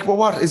 But like, well,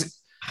 what is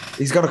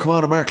he's got to come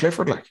on to Mark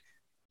Clifford? Like,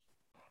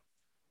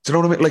 do you know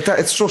what I mean? Like that,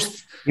 it's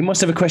just he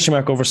must have a question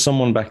mark over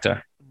someone back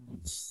there.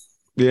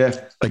 Yeah,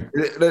 like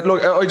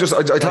look, I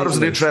thought it was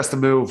an interesting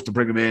move to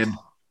bring him in.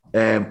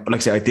 Like I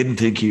say, I didn't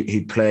think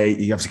he'd play.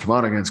 He obviously come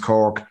on against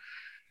Cork,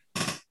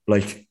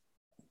 like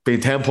being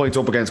 10 points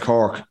up against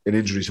Cork in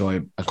injury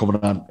time and coming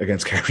on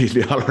against Kerry in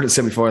the All-Ireland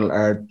semi-final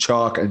are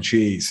chalk and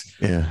cheese.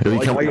 Yeah,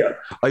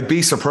 I'd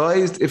be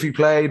surprised if he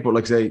played, but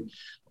like I say,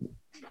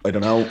 I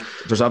don't know.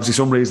 There's obviously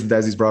some reason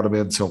Desi's brought him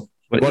in. So,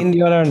 but in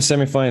the All-Ireland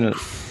semi-final,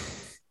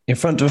 in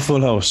front of a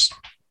full house,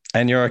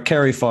 and you're a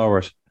Kerry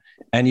forward,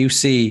 and you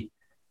see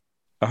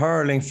a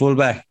hurling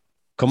fullback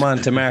come on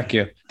to mark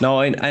you.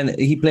 No, and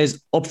he plays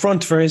up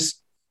front for his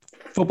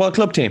football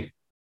club team.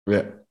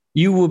 Yeah.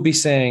 You would be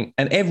saying,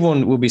 and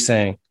everyone would be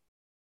saying,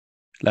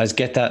 lads,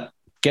 get that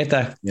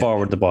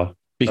forward the ball.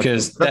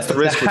 Because that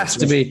has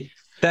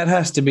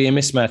to be a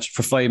mismatch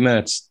for 5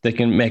 minutes. They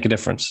can make a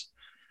difference.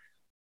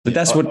 But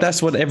that's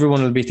what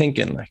everyone will be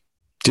thinking. Like,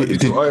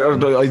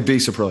 I'd be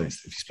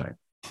surprised if he's playing.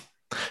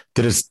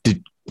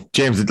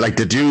 James, like,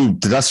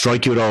 did that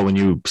strike you at all when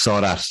you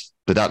saw that?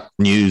 Did that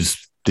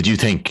news? Did you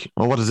think,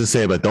 what does this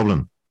say about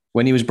Dublin?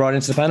 When he was brought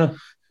into the panel?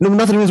 No,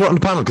 nothing was brought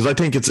into the panel, because I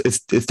think it's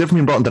different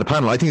being brought into the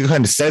panel. I think it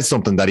kind of says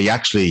something that he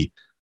actually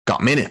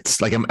got minutes.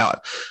 Like,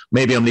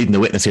 maybe I'm leading the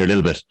witness here a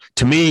little bit.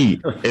 To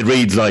me, it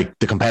reads like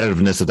the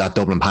competitiveness of that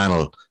Dublin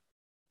panel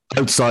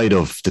outside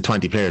of the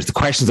 20 players. The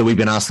questions that we've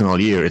been asking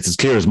all year, it's as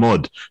clear as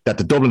mud that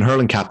the Dublin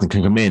hurling captain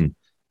can come in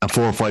and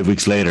 4 or 5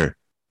 weeks later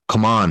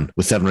come on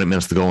with 7 or 8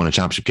 minutes to go in a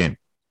championship game.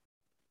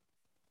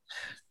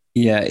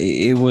 Yeah,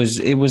 it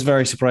was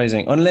very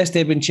surprising. Unless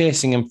they've been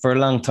chasing him for a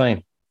long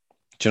time,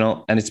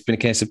 and it's been a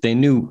case of they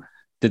knew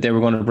that they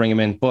were going to bring him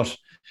in, but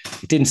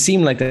it didn't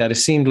seem like that. It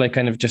seemed like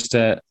kind of just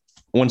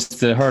once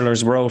the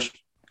hurlers were out,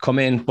 come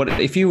in.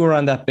 But if you were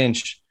on that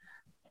bench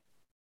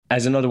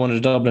as another one of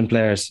the Dublin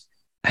players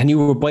and you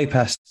were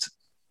bypassed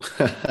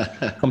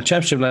come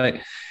championship,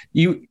 like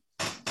you'd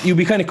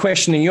be kind of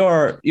questioning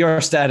your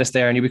status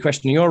there, and you'd be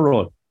questioning your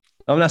role.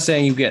 I'm not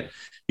saying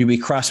you'd be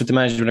cross with the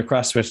management or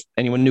cross with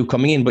anyone new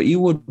coming in, but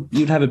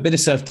you'd have a bit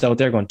of self-doubt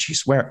there going,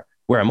 geez, where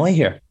am I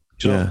here?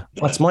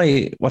 What's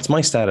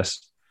my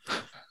status?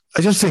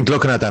 I just think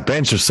looking at that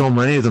bench, there's so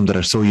many of them that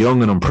are so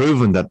young and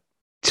unproven that,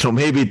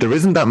 maybe there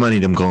isn't that many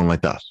of them going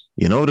like that.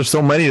 There's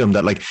so many of them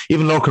that, like,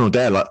 even Lorcan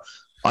O'Dell,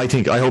 I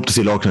hope to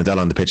see Lorcan O'Dell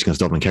on the pitch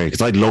against Dublin-Kerry,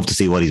 because I'd love to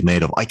see what he's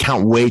made of. I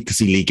can't wait to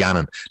see Lee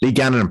Gannon. Lee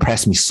Gannon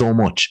impressed me so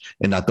much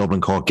in that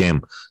Dublin-Cork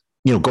game.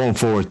 Going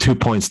forward, 2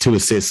 points, 2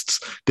 assists,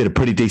 did a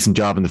pretty decent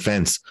job in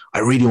defence. I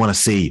really want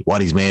to see what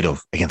he's made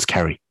of against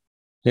Kerry.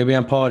 He'll be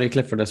on Paddy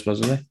Clifford, I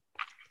suppose, isn't he?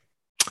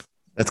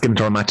 Let's get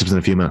into our matchups in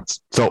a few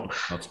minutes. So,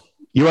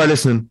 you are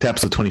listening to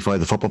episode 25 of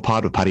the Football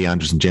Pod with Paddy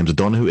Andrews and James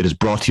O'Donoghue. It is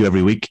brought to you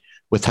every week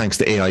with thanks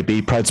to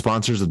AIB, proud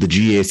sponsors of the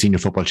GAA Senior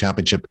Football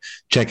Championship.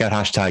 Check out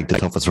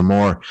 #TheToughest for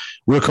more.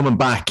 We're coming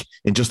back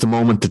in just a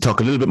moment to talk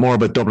a little bit more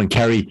about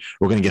Dublin-Kerry.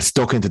 We're going to get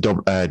stuck into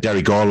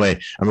Derry, Galway,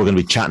 and we're going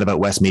to be chatting about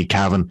Westmeath,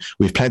 Cavan.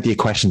 We have plenty of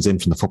questions in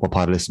from the Football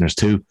Pod listeners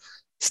too.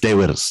 Stay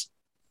with us.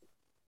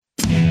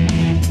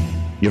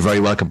 You're very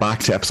welcome back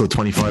to episode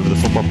 25 of the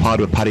Football Pod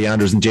with Paddy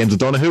Andrews and James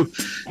O'Donoghue.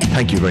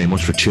 Thank you very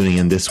much for tuning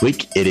in this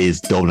week. It is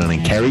Dublin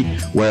and Kerry.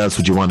 Where else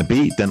would you want to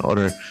be than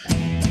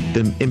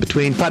in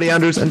between Paddy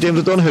Andrews and James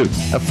O'Donoghue,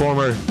 a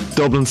former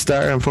Dublin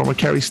star and former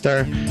Kerry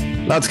star.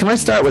 Lads, can I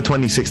start with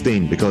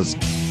 2016? Because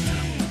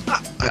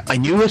I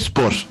knew it,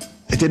 but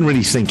it didn't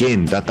really sink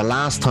in that the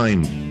last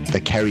time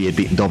that Kerry had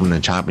beaten Dublin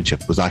in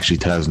Championship was actually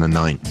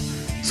 2009.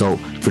 So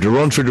for the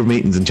run through the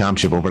meetings in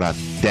Championship over that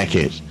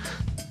decade,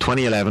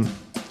 2011,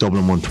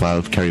 Dublin won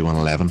 12, Kerry won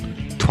 11.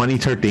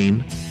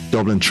 2013,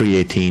 Dublin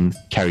 318,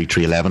 Kerry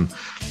 311.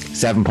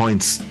 7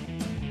 points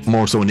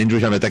more so in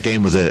injury time. That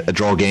game was a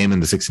draw game in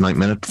the 69th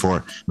minute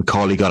before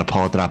McCauley got a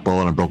paw to that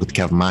ball and broke it to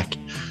Kevin Mack.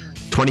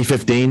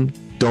 2015,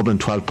 Dublin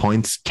 12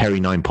 points, Kerry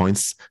 9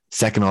 points.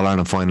 Second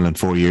All-Ireland final in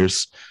 4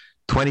 years.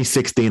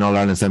 2016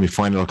 All-Ireland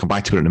semi-final, I'll come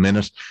back to it in a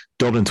minute.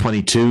 Dublin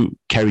 22,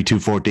 Kerry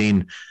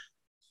 214.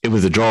 It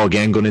was a draw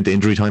again going into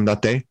injury time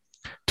that day.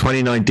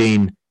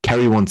 2019,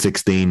 Kerry won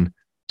 16,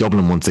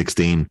 Dublin won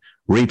 16.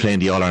 Replaying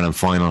the All-Ireland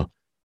final,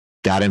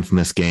 that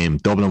infamous game,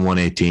 Dublin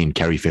 118,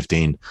 Kerry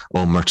 15.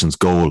 Owen Merchant's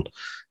goal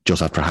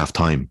just after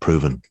half-time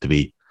proven to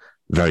be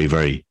very,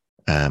 very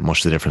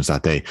much the difference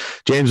that day.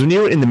 James, when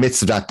you were in the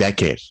midst of that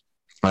decade,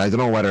 and I don't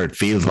know whether it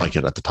feels like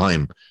it at the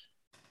time,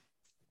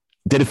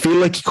 did it feel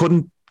like you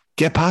couldn't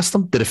get past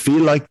them? Did it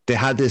feel like they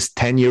had this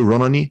 10-year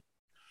run on you?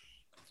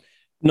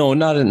 No,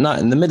 not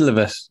in the middle of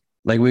it.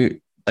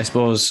 I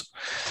suppose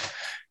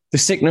the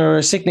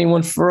sickening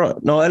one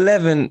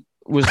 11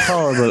 was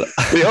horrible.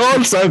 They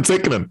all sound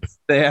sickening.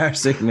 They are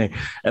sickening.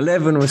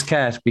 11 was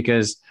cat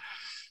because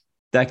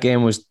that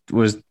game was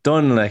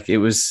done. Like it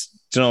was,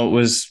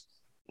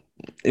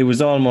 it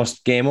was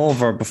almost game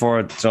over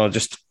before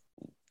just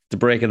the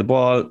break of the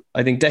ball.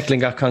 I think Declan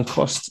got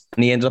concussed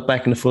and he ended up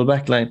back in the full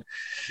back line.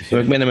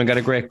 So McMiniman got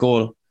a great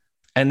goal.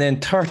 And then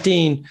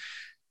 13,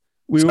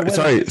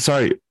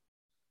 Sorry.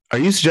 Are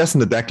you suggesting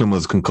that Declan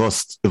was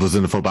concussed? It was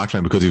in the full back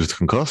line because he was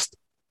concussed?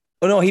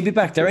 Oh no, he'd be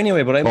back there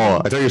anyway. But I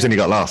thought you were saying he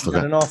got lost. He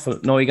got an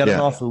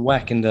awful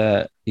whack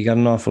he got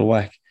an awful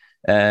whack.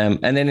 And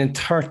then in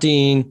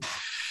 13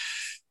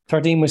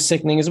 was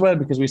sickening as well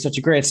because we had such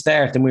a great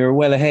start and we were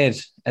well ahead.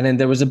 And then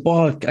there was a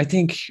ball. I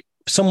think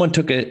someone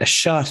took a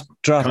shot,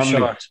 dropped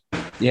short.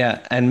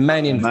 Yeah, and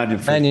Mannion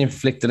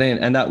flicked it in,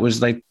 and that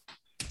was like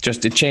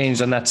just it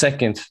changed on that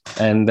second.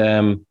 And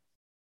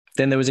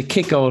then there was a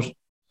kick out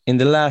in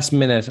the last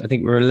minute. I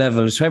think we were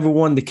level. So whoever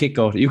won the kick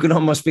out, you can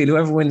almost feel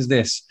whoever wins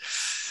this,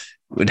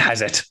 it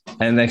has it.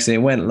 And next thing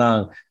it went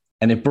long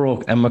and it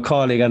broke, and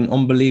Macaulay got an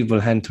unbelievable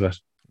hand to it.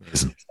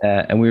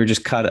 And we were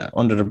just caught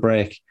under the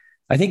break.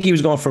 I think he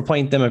was going for a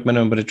point then,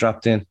 McMiniman, but it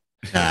dropped in.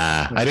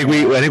 I think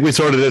we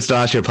sorted this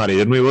last year, Paddy,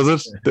 didn't we? Was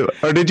it?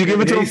 Or did you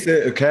give it to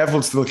him?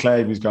 Careful still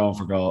claim he's going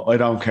for goal. I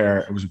don't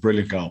care. It was a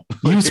brilliant goal.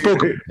 You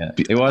spoke.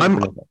 It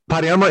was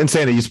Paddy, I'm right in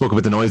saying that you spoke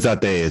about the noise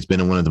that day. It's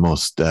been one of the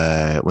most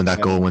when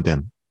that goal went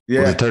in.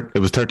 Yeah, it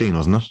was 13,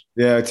 wasn't it?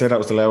 Yeah, I'd say that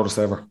was the loudest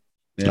ever.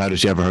 Yeah.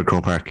 Loudest you ever heard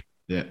Croke Park.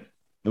 Yeah,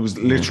 it was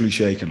literally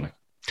shaking. Like,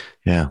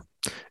 yeah,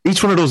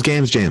 each one of those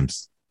games,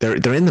 James,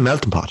 they're in the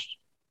melting pot.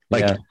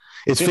 Like. Yeah.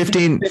 It's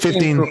 15.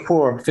 We were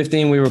poor.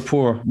 15, we were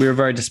poor. We were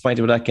very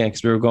disappointed with that game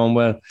because we were going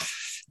well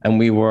and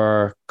we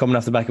were coming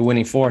off the back of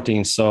winning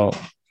 14. So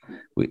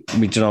we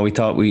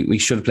thought we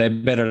should have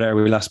played better there.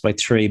 We lost by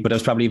 3, but it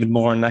was probably even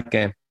more in that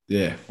game.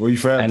 Yeah. We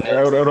felt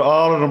out of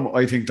all of them,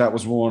 I think that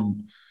was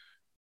one.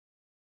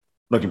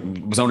 Like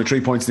it was only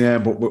 3 points in the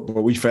end,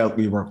 but we felt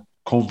we were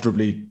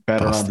comfortably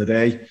better on the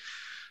day.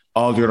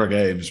 All the other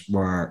games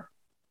were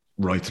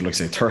right to, like,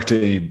 say,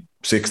 13,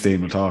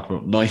 16 we'll talk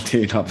about.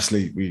 19,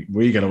 obviously,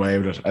 we get away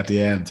with it at the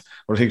end.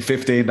 But I think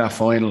 15, that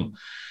final,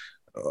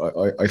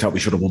 I thought we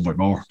should have won by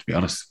more, to be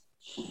honest.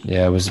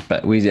 Yeah, it was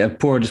a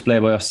poor display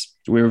by us.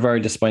 We were very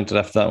disappointed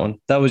after that one.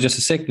 That was just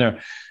a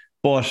sickener.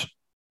 But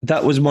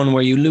that was one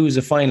where you lose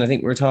a final. I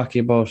think we were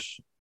talking about,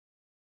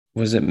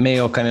 was it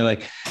Mayo, kind of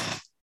like,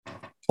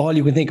 all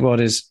you can think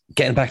about is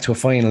getting back to a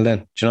final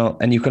then,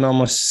 and you can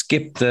almost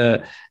skip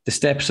the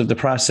steps of the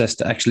process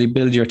to actually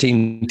build your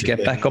team to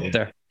get back up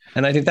there.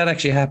 And I think that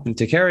actually happened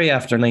to Kerry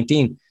after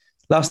 19.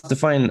 Lost the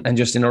final and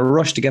just in a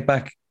rush to get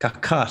back,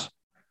 got caught.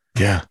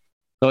 Yeah.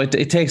 So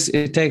it takes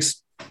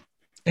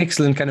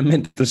excellent kind of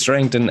mental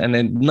strength and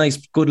a nice,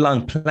 good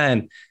long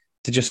plan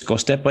to just go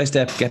step by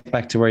step, get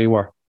back to where you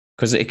were.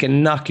 Because it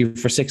can knock you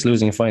for 6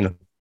 losing a final.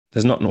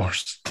 There's nothing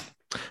worse.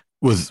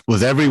 Was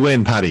every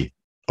win, Paddy,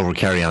 over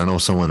Kerry? And I know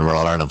someone were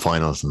All-Ireland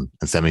finals and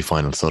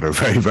semi-finals, so they're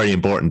very, very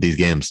important, these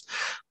games.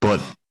 But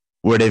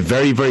were they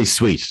very, very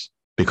sweet?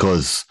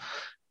 Because,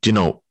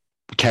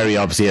 Kerry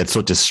obviously had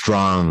such a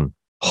strong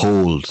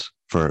hold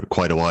for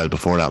quite a while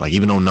before that. Like,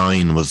 even though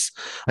 9 was,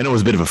 I know it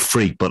was a bit of a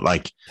freak, but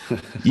like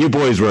you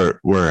boys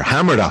were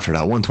hammered after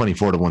that,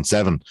 124 to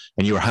 1-7,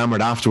 and you were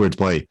hammered afterwards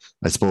by,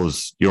 I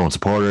suppose, your own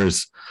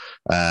supporters,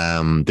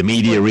 the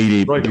media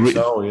really.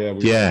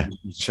 Yeah.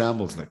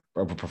 Shambles, like,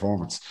 our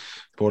performance.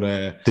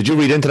 But did you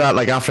read into that?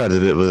 Like, after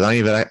that, was any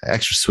of it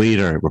extra sweet,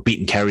 or we're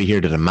beating Kerry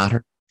here? Did it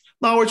matter?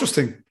 No, I just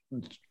think,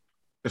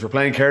 if you're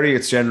playing Kerry,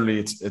 it's generally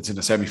it's in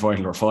a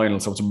semi-final or final,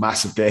 so it's a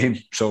massive game.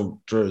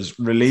 So there's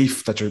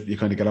relief that you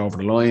kind of get over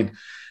the line.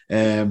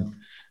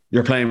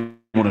 You're playing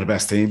one of the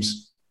best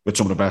teams with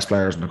some of the best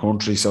players in the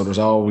country, so there's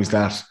always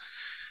that.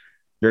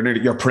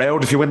 You're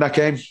proud if you win that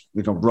game.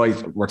 You go,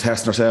 right, we're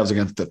testing ourselves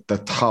against the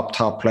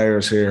top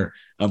players here,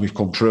 and we've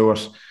come through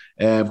it.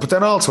 But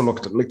then also,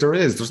 look, like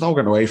there's no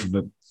getting away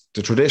from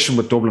the tradition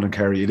with Dublin and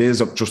Kerry. It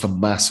is just a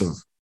massive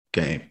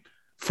game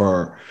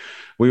for.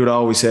 We would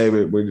always say,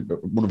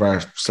 one of our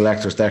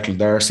selectors, Declan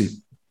Darcy,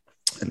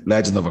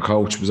 legend of a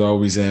coach, was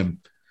always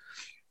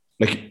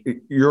like,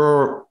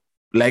 your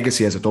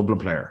legacy as a Dublin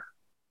player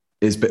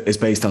is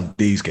based on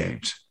these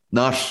games,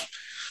 not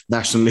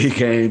National League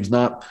games,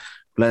 not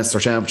Leinster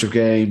Championship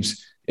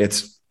games.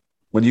 It's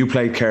when you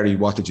played Kerry,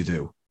 what did you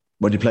do?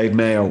 When you played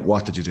Mayo,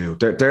 what did you do?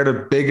 They're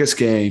the biggest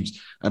games,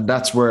 and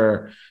that's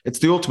where it's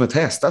the ultimate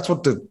test. That's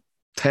what the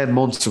 10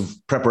 months of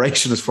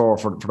preparation is for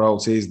the whole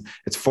season.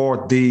 It's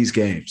for these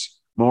games.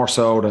 More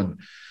so than,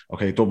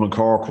 okay, Dublin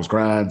Cork was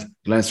grand.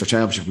 Leinster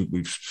Championship,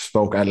 we've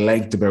spoke at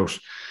length about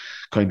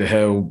kind of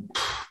how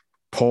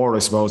poor, I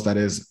suppose, that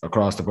is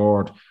across the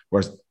board.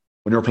 Whereas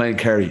when you're playing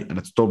Kerry and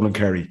it's Dublin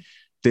Kerry,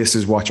 this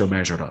is what you're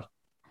measured on.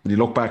 When you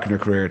look back in your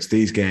career, it's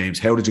these games.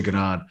 How did you get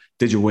on?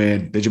 Did you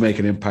win? Did you make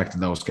an impact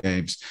in those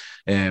games?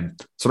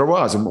 So there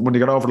was. And when you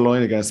got over the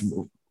line against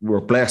them, we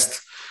were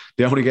blessed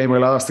The only game I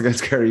lost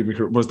against Kerry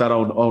was that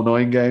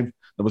 09 game.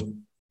 There was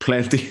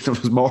plenty. There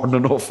was more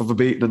than enough of a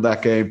beating in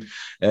that game.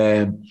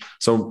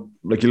 So,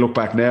 like, you look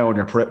back now and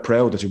you're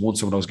proud that you won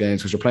some of those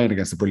games because you're playing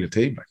against a brilliant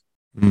team.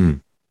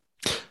 Can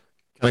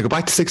I go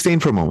back to 16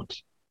 for a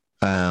moment?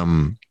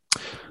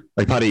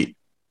 Like, Paddy,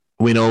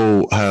 we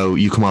know how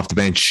you come off the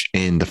bench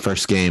in the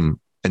first game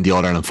in the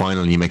All-Ireland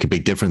final and you make a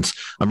big difference.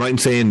 I'm right in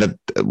saying that,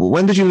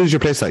 when did you lose your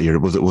place that year?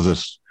 Was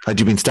it had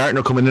you been starting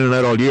or coming in and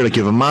out all year? Like,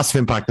 you have a massive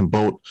impact in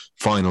both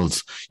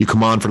finals. You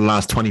come on for the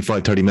last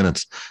 25, 30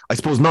 minutes. I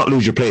suppose not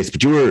lose your place,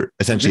 but you were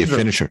essentially a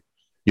finisher.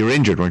 You were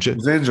injured, weren't you? I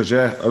was injured,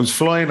 yeah. I was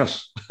flying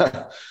it. It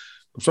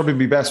was probably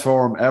my best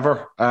form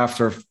ever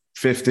after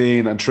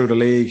 15 and through the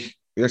league.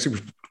 We actually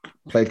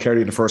played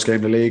Kerry in the first game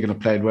of the league and I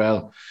played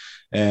well.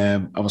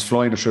 I was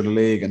flying it through the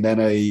league and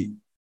then I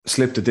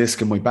slipped a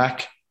disc in my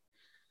back.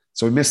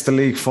 So we missed the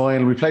league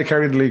final. We played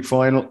Kerry in the league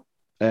final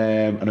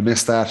and I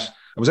missed that.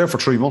 I was out for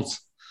 3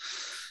 months.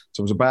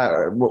 So it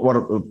was what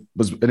it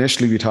was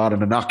initially we thought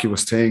an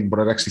innocuous thing, but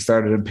it actually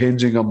started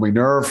impinging on my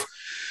nerve.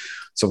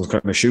 So it was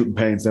kind of shooting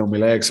pains down my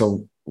leg.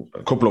 So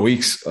a couple of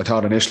weeks, I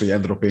thought initially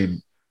ended up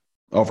being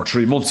over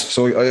 3 months.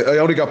 So I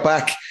only got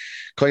back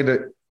kind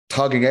of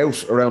togging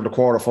out around the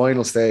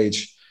quarter-final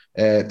stage.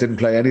 Didn't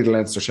play any of the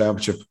Leinster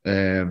Championship.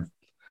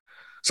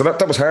 So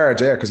that was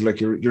hard, yeah, because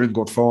like you're in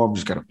good form,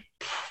 just get a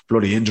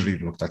bloody injury.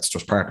 Look, that's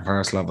just part and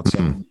parcel of it.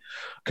 So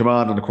come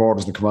on in the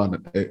quarters and come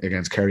on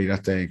against Kerry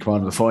that day, come on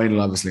in the final,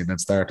 obviously, and then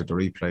started the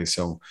replay.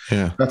 So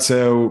that's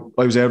how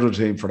I was out of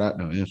the team for that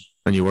now, yeah.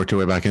 And you worked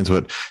your way back into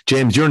it.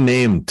 James, you're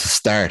named to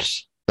start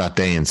that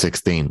day in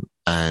 16,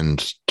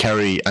 and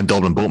Kerry and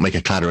Dublin both make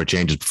a clatter of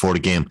changes before the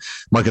game.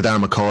 Michael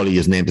Darragh Macaulay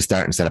is named to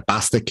start instead of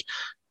Bastick,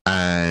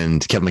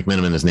 and Kevin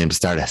McMiniman is named to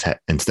start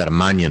instead of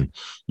Mannion.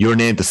 You're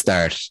named to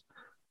start.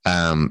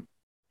 I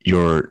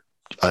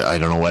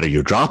don't know whether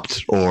you're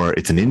dropped or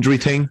it's an injury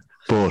thing,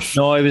 but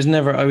no, I was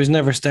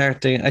never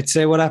starting. I'd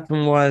say what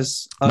happened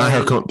was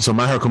Maher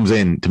comes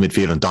in to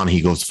midfield and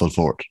Donaghy goes to full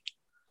forward.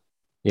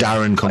 Yeah.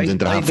 Darren comes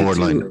into the half forward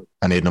line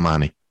and Aidan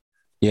O'Mahony.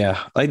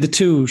 Yeah, I had the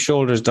 2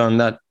 shoulders done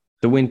that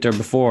the winter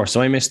before,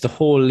 so I missed the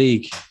whole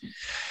league.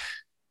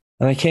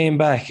 And I came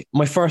back.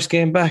 My first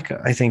game back,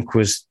 I think,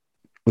 was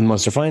with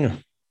Munster final,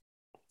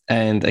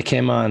 and I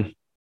came on,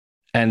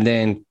 and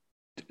then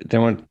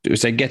it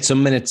was like get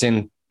some minutes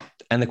in,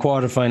 and the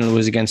quarterfinal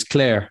was against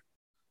Clare.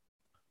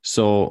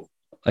 So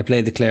I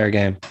played the Clare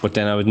game, but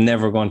then I was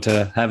never going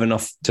to have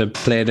enough to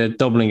play the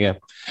Dublin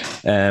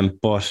game.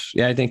 But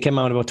yeah, I think it came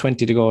out about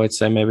 20 to go, I'd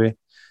say maybe.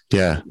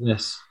 Yeah.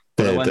 Yes.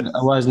 But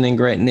I wasn't in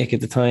great nick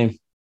at the time,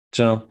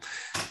 you know.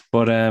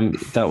 But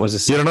that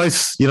was you had a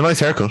nice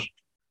haircut.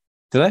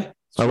 Did I?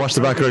 I watched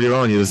the back earlier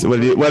on. It was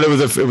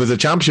a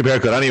championship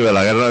haircut anyway.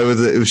 Like, I don't know,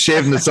 it was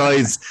shaving the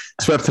sides,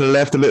 swept to the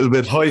left a little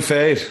bit. High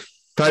fade.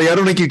 Paddy, I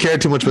don't think you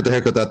cared too much about the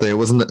haircut that day. It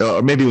wasn't,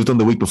 or maybe it was done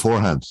the week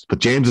beforehand. But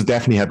James has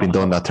definitely had been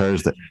done that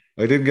Thursday.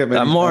 I didn't get many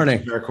that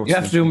morning. You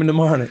have to do them in the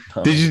morning.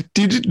 Oh. Did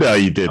you? No,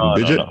 you didn't.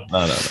 Did you?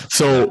 No.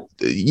 So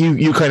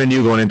you kind of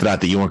knew going into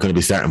that you weren't going to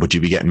be starting, but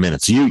you'd be getting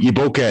minutes. So you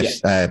both get.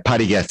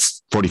 Paddy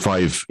gets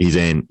 45. He's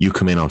in. You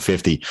come in on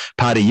 50.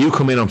 Paddy, you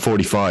come in on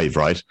 45,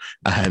 right?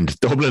 And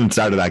Dublin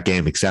started that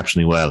game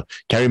exceptionally well.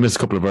 Kerry missed a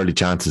couple of early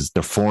chances.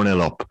 They're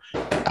 4-0 up.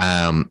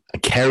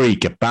 Kerry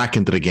get back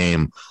into the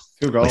game.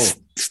 2 goals.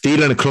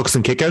 Stealing a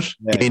Cluxton kick out.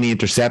 Yeah. Gainey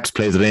intercepts,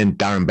 plays it in.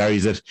 Darren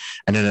buries it.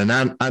 And then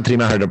an Anthony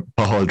Maher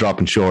ball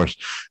dropping short.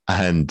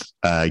 And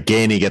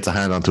Gainey gets a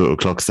hand onto it with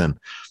Cluxton.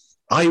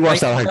 I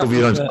watched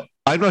that.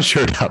 I'm not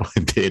sure that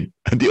went in.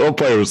 And the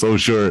umpire was so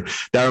sure.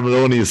 Darren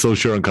Maloney is so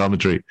sure on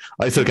commentary.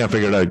 I still can't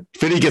figure it out.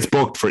 Finney gets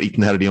booked for eating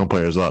the head of the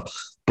umpire as well.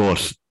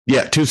 But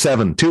yeah,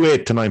 2-7,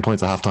 2-8 to 9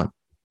 points at half time.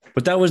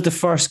 But that was the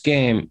first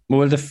game.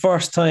 Well, the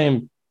first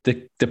time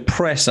the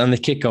press and the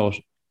kick out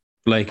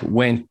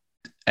went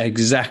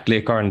exactly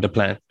according to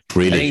plan.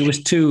 Really? I think it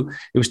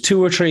was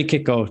two or three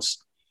kickouts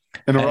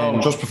in a row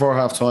just before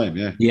half time.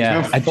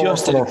 Yeah. At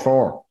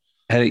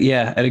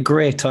a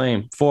great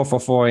time.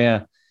 4-4-4,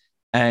 yeah.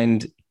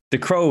 And the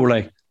crowd were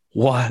like,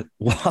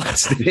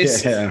 what's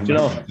this? Yeah, you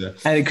know? Yeah.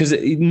 And because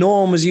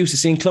no one was used to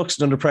seeing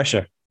Cluxton under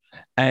pressure.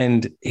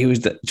 And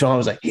John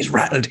was like, he's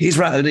rattled. He's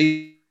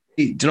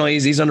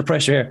under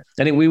pressure here.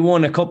 I think we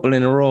won a couple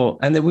in a row.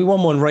 And then we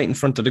won one right in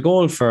front of the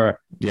goal was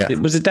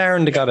it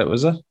Darren that got it,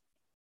 was it?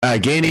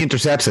 Gainey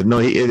intercepts it. No,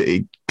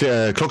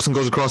 Cluxton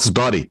goes across his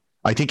body.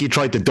 I think he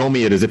tried to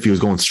dummy it as if he was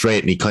going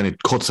straight, and he kind of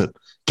cuts it.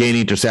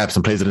 Gainey intercepts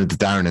and plays it into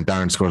Darren, and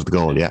Darren scores the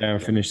goal. Yeah,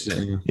 Darren finishes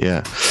it.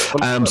 Yeah.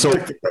 So,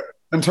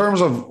 in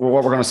terms of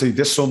what we're going to see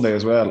this Sunday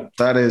as well,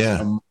 that is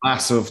a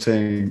massive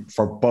thing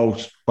for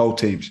both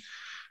teams.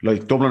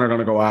 Like Dublin are going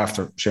to go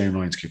after Shane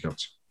Ryan's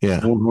kickouts. Yeah,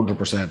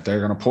 100%.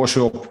 They're going to push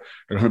up.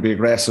 They're going to be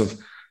aggressive,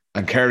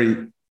 and Kerry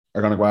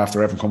are going to go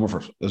after Evan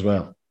Comerford as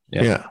well.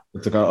 Yeah.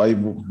 I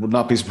would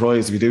not be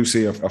surprised if you do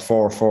see a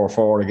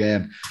 4-4-4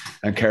 again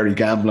and Kerry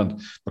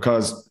gambling,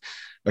 because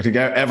I think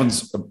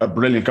Evan's a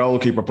brilliant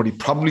goalkeeper, but he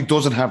probably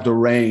doesn't have the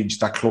range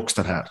that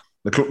Cluxton had.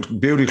 The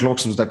beauty of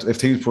Cluxton was that if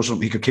teams push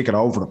him, he could kick it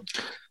over them.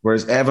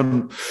 Whereas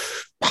Evan,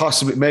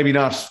 possibly, maybe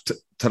not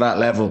to that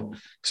level.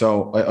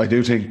 So I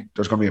do think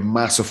there's going to be a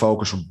massive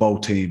focus from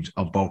both teams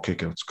on both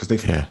kickouts because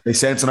they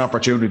sense an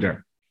opportunity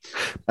there.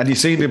 And you've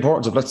seen the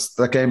importance of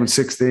that game in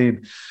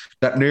 16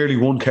 that nearly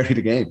won Kerry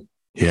the game.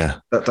 Yeah.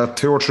 That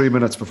 2 or 3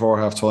 minutes before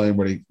half time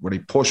where they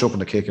push up in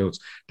the kickouts,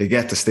 they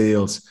get the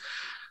steals,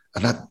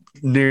 and that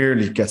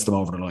nearly gets them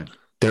over the line.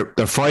 They're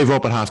 5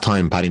 up at half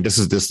time, Paddy. This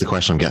is the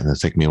question I'm getting. It's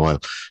taking me a while.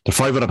 They're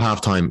 5 up at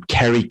half time.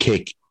 Kerry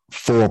kick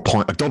 4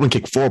 points. Dublin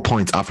kick 4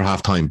 points after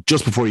half time,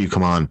 just before you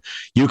come on.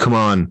 You come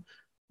on,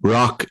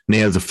 Rock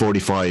nails a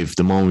 45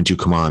 the moment you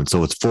come on.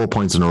 So it's 4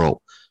 points in a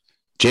row.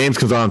 James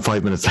comes on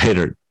 5 minutes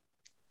later.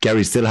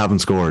 Kerry still haven't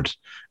scored,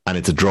 and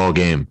it's a draw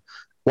game.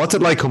 What's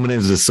it like coming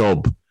into the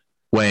sub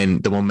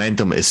when the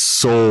momentum is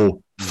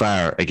so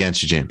far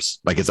against you, James?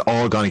 Like it's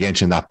all gone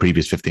against you in that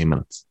previous 15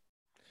 minutes.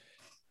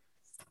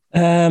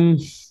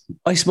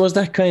 I suppose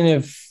that kind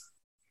of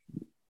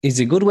is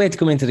a good way to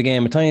come into the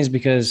game at times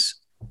because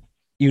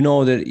you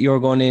know that you're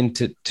going in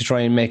to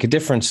try and make a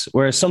difference.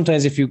 Whereas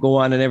sometimes if you go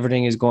on and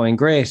everything is going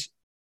great,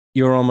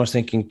 you're almost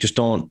thinking, just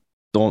don't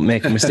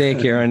make a mistake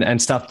here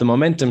and stop the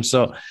momentum.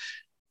 So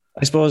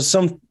I suppose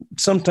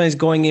sometimes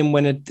going in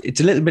when it's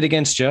a little bit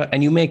against you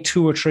and you make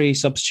 2 or 3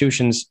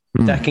 substitutions,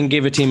 that can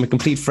give a team a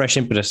complete fresh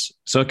impetus.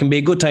 So it can be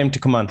a good time to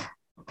come on.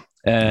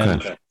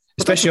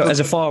 Especially as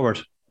a forward.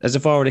 As a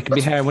forward, it can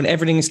be hard. When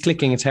everything is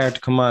clicking, it's hard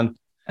to come on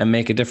and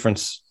make a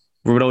difference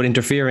without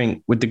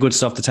interfering with the good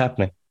stuff that's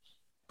happening.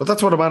 But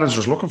that's what a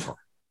manager's looking for,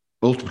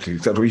 ultimately.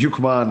 That when you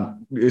come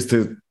on is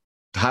to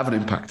have an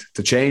impact,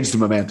 to change the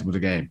momentum of the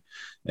game.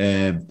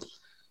 And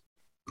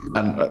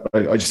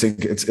I just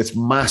think it's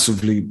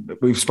massively...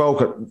 We've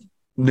spoken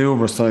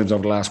numerous times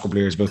over the last couple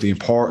of years about the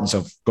importance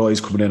of guys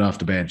coming in off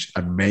the bench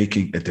and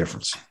making a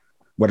difference.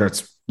 Whether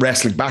it's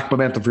wrestling back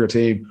momentum for your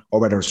team or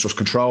whether it's just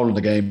controlling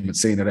the game and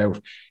seeing it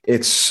out.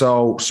 It's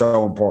so,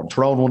 so important.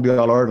 Tyrone won the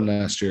All-Ireland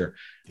last year.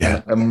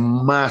 Yeah. A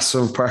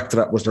massive part of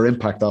that was their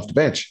impact off the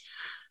bench.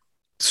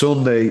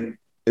 Sunday,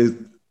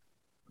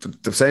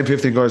 the same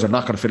 15 guys are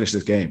not going to finish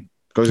this game.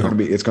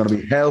 It's going to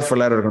be hell for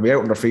leather. They're going to be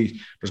out on their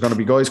feet. There's going to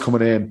be guys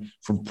coming in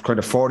from kind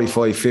of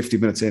 45, 50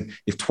 minutes in.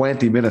 If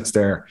 20 minutes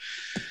there,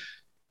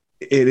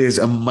 it is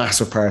a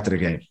massive part of the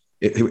game.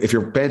 If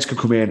your bench can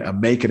come in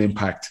and make an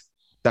impact,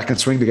 that can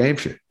swing the game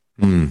for you.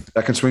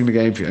 That can swing the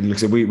game for you. And like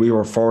I said, we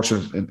were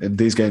fortunate in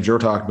these games you're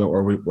talking about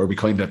where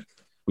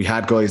we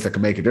had guys that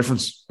can make a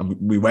difference and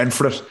we went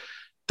for it.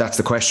 That's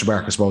the question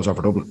mark, I suppose,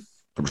 over Dublin.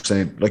 I'm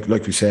saying, like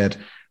we said,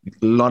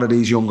 a lot of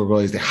these younger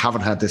guys, they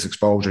haven't had this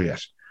exposure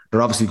yet.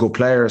 They're obviously good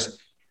players,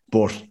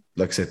 but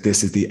like I said,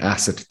 this is the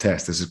acid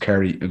test. This is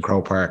Kerry and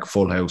Croke Park,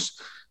 full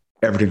house.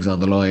 Everything's on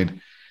the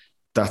line.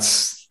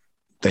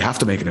 They have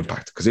to make an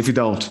impact because if you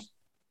don't,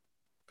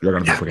 you're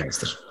going to be up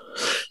against it.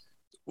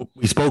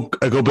 We spoke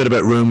a good bit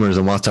about rumours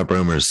and WhatsApp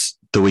rumours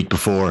the week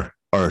before,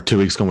 or 2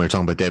 weeks ago. We were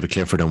talking about David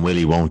Clifford and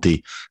Willie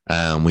Won'ty.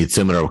 We had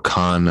similar with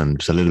Con and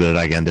just a little bit of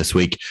that again this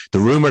week. The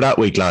rumour that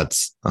week,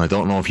 lads, and I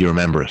don't know if you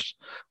remember it,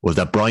 was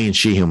that Brian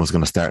Sheehan was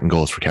going to start in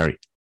goals for Kerry.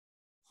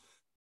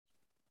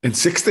 In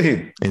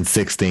 16? In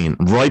 16.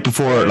 Right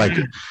before, like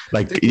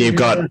you've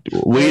got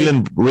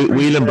Whelan,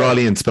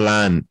 Brawley and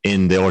Spillane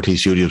in the RT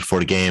studios before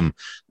the game.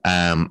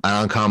 And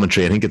on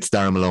commentary, I think it's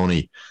Darren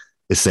Maloney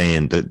is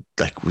saying that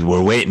like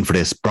we're waiting for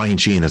this. Brian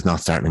Sheehan is not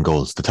starting in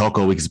goals. The talk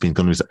all week has been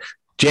going to be...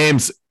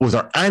 James, was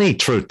there any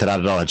truth to that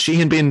at all? Had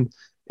Sheehan been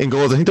in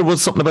goals? I think there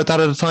was something about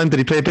that at the time. Did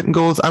he play a bit in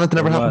goals? Anything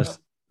ever happened?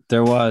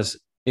 There was.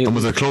 And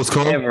was it a close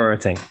call? Never a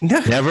thing.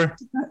 Never?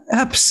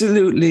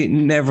 Absolutely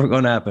never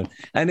going to happen.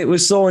 And it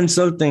was so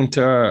insulting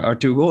to our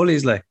 2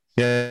 goalies, like,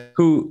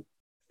 who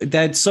they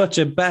had such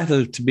a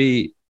battle to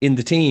be in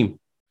the team.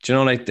 Do you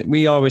know, like,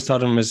 we always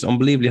thought of them as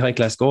unbelievably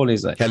high-class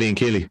goalies. Like Kelly and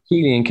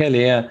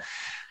Keely, yeah.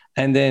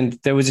 And then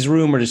there was this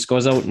rumour that just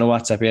goes out in the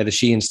WhatsApp, the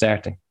Sheehan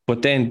starting.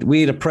 But then we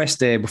had a press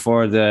day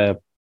before the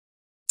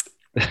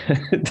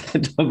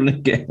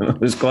Dublin game. It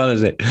was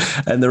quality.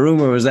 And the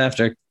rumour was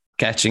after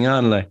catching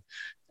on, like.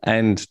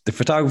 And the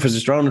photographers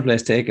just around the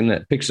place taking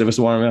pictures of us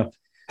warming up.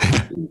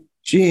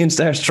 Sheehan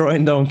starts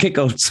throwing down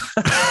kickouts.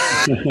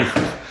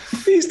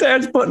 He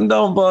starts putting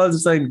down balls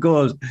inside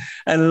goals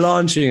and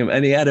launching him.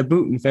 And he had a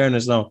boot, in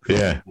fairness now.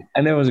 Yeah.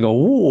 And everyone's go,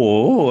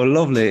 whoa,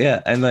 lovely.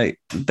 Yeah. And like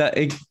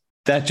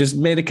that just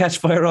made a catch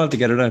fire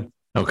altogether then.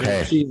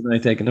 Okay. Sheehan and I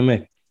taking him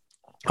in.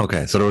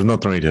 Okay. So there was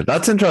nothing really.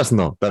 That's interesting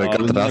though, that it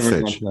got to that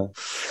stage.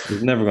 It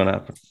was never going to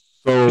happen.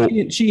 So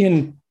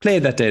Sheehan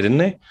played that day, didn't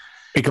he?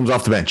 He comes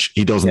off the bench.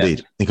 He does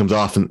indeed. He comes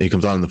off and he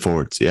comes on in the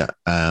forwards. Yeah.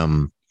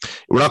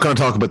 We're not going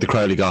to talk about the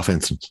Crowley Goff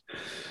incident.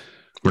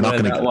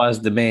 That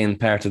was the main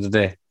part of the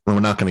day. We're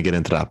not going to get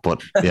into that,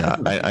 but yeah,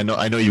 I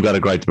know you got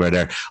a gripe to bear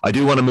there. I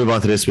do want to move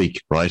on to this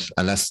week, right?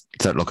 And let's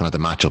start looking at the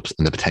matchups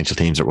and the potential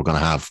teams that we're going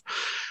to have.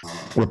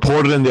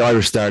 Reported in the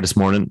Irish Star this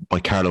morning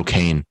by Carl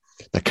O'Kane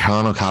that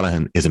Conor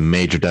O'Callaghan is a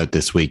major doubt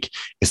this week.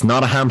 It's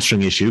not a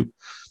hamstring issue.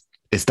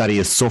 It's that he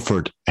has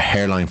suffered a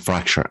hairline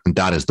fracture, and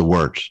that is the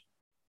word.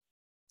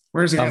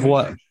 Where's he? Of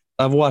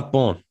what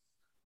bone?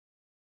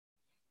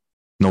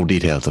 No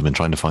details. I've been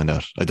trying to find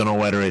out. I don't know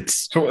whether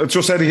it's... So it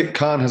just said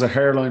Khan has a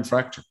hairline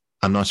fracture.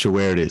 I'm not sure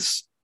where it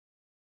is.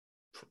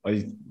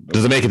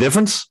 Does it make a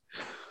difference?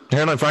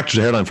 Hairline fracture is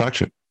a hairline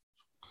fracture.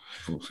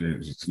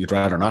 You'd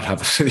rather not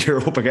have it.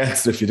 You're up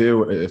against it if you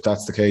do, if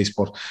that's the case.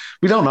 But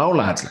we don't know,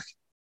 lads. Like,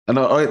 and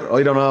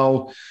I don't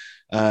know.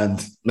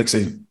 And like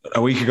say,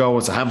 a week ago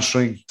it's a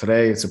hamstring.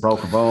 Today it's a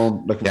broken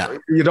bone. Like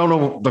you don't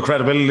know the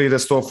credibility of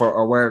this stuff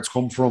or where it's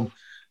come from.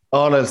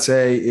 All I'll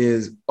say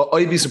is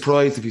I'd be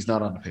surprised if he's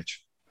not on the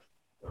pitch.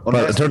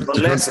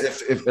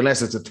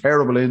 Unless it's a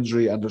terrible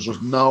injury and there's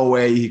just no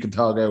way he can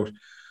tog out.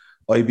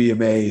 I'd be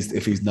amazed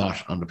if he's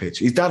not on the pitch.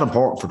 He's that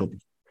important for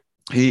Dublin.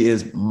 He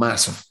is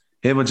massive.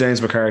 Him and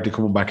James McCarthy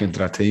coming back into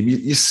that team.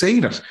 You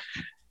seen it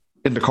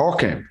in the Cork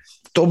game.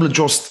 Dublin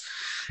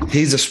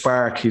he's a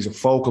spark. He's a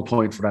focal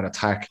point for that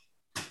attack.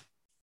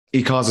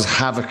 He causes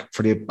havoc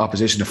for the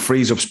opposition. It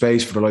frees up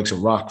space for the likes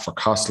of Rock, for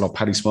Costello,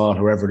 Paddy Small,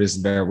 whoever it is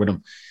in there with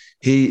him.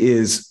 He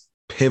is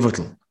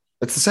pivotal.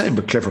 It's the same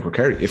with Clifford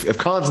McCarry. If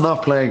Con's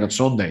not playing on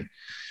Sunday,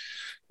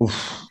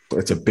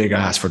 it's a big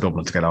ask for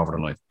Dublin to get over the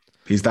line.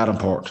 He's that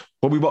important.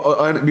 But we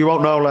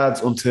won't know,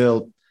 lads,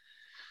 until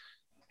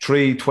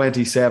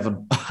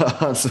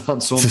 3:27 on Sunday.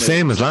 It's the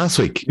same as last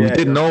week. We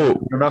didn't know.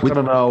 You're not going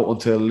to know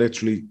until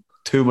literally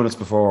 2 minutes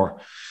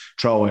before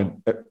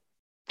throw-in.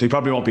 He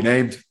probably won't be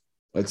named,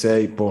 I'd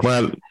say. But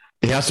well,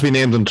 he has to be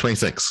named on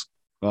 26.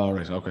 Oh,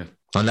 right, okay.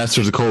 Unless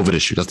there's a COVID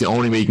issue. That's the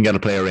only way you can get a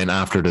player in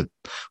after the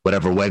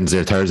whatever Wednesday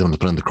or Thursday when they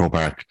put in the Crow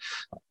Park.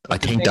 I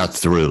think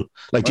that's the rule.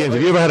 Like, James,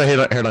 have you ever had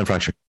a hairline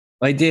fracture?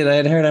 I did. I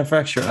had a hairline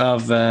fracture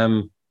of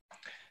the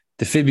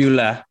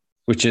fibula,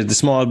 which is the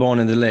small bone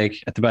in the leg,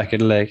 at the back of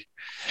the leg.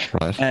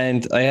 Right.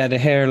 And I had a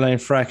hairline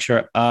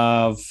fracture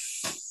of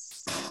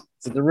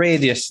the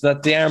radius,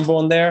 that the arm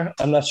bone there.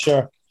 I'm not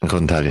sure. I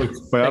couldn't tell you.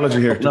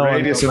 Biology here. The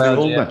radius of the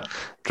ulna.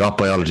 Drop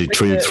biology,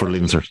 3 weeks for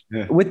leaving cert.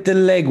 Yeah. With the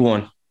leg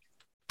one,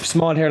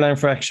 small hairline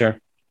fracture.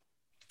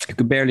 You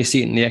could barely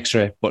see it in the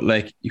x-ray, but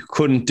like you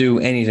couldn't do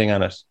anything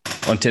on it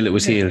until it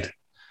was healed.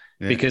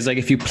 Yeah. Because like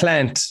if you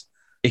plant,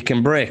 it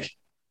can break.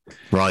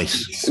 Right.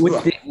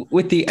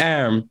 With the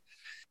arm,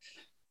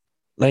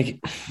 like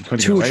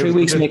 2 or 3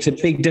 weeks makes a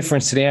big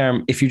difference to the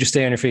arm if you just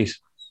stay on your feet.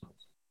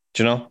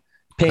 Do you know?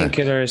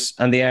 Painkillers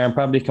and the arm,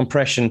 probably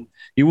compression.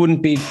 You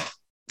wouldn't be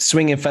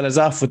swinging fellas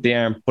off with the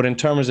arm, but in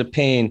terms of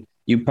pain,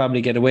 you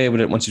probably get away with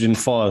it once you didn't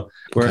fall.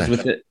 Whereas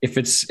with it, if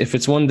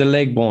it's one of the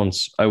leg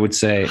bones, I would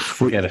say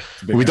forget it.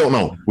 We don't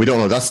know.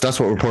 That's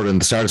what we reported in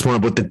the start this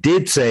morning. But they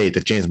did say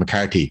that James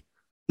McCarthy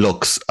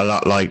looks a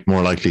lot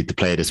more likely to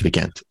play this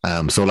weekend.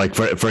 So like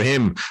for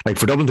him, like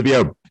for Dublin to be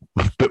out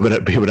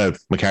without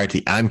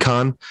McCarthy and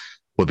Con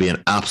would be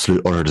an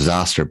absolute utter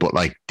disaster. But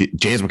like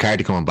James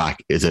McCarthy coming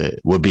back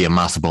would be a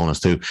massive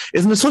bonus too.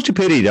 Isn't it such a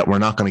pity that we're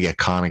not going to get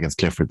Con against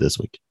Clifford this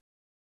week?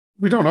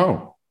 We don't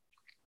know.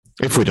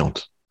 If we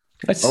don't.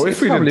 If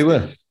we probably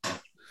will.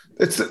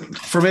 It's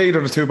for me,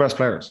 they're the two best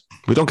players.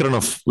 We don't get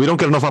enough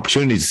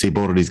opportunities to see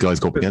both of these guys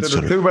go up against each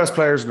other. They're the two best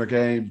players in the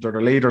game. They're the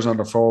leaders on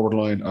the forward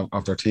line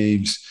of their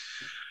teams.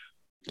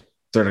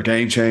 They're the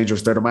game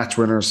changers. They're the match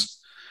winners.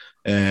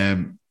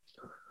 I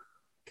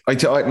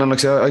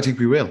think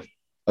we will.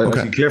 I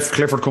think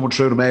Clifford coming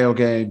through the Mayo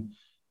game.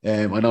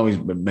 I know he's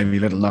maybe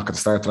a little knock at the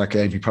start of that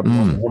game. He probably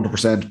wasn't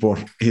 100%,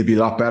 but he'll be a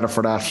lot better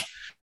for that.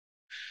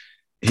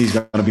 He's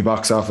going to be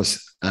box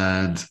office,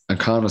 and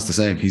Connor's the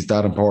same. He's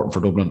that important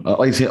for Dublin.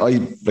 I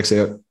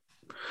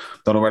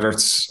don't know whether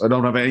I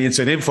don't have any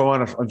inside info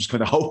on it. I'm just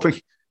kind of hoping,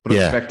 but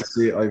I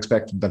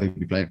expect that he'll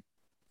be playing.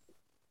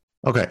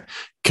 Okay.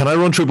 Can I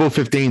run through both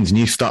 15s and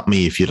you stop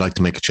me if you'd like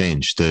to make a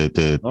change?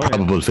 The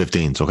probable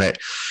 15s. Okay.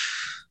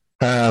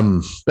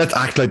 Let's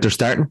act like they're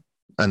starting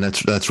and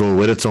let's roll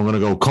with it. So I'm going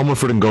to go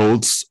Comerford in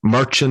goals,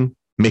 Merchant,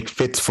 Mick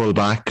Fitz full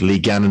back, Lee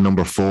Gannon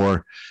number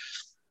 4.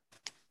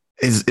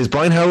 Is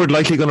Brian Howard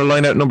likely going to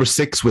line out number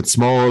 6 with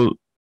Small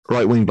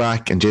right wing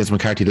back and James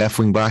McCarthy left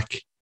wing back?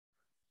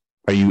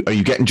 Are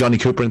you getting Johnny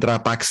Cooper into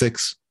that back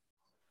 6?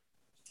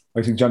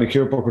 I think Johnny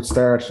Cooper could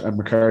start and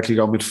McCarthy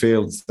go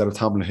midfield instead of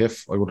Tomlin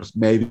Hiff. I would have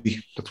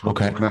maybe. That's what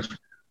I'm looking at.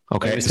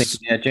 Okay.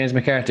 James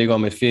McCarthy go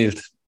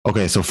midfield.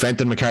 Okay, so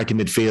Fenton McCarthy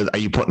midfield. Are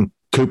you putting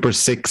Cooper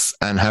 6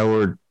 and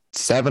Howard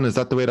 7? Is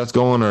that the way that's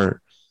going,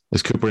 or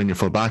is Cooper in your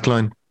full back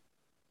line?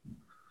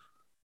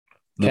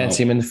 Can't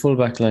see him in the full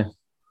back line.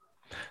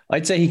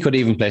 I'd say he could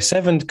even play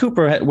 7.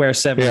 Cooper wears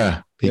 7.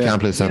 Yeah, he can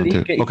play 7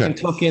 too. He can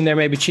tuck in there,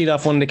 maybe cheat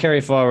off one of the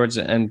carry forwards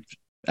and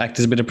act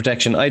as a bit of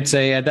protection. I'd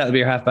say that'll be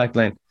your half back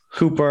line.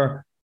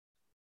 Cooper,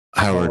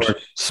 Howard,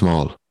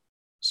 Small.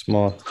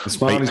 John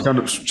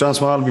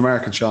Small will be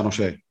marking Sean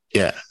O'Shea.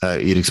 Yeah,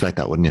 you'd expect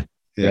that, wouldn't you?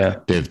 Yeah.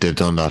 They've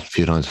done that a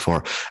few times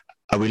before.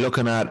 Are we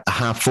looking at a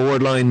half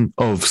forward line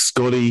of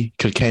Scully,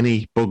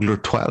 Kilkenny, Bugler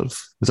 12?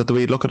 Is that the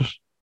way you'd look at it?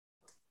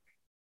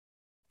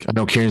 I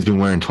know Kieran's been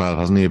wearing 12,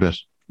 hasn't he, a bit?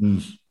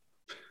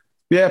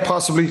 Yeah,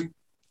 possibly.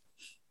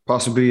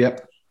 Yeah.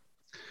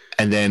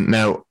 And then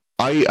now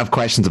I have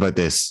questions about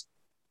this.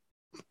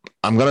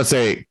 I'm going to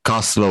say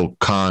Costello,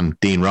 Con,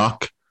 Dean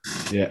Rock.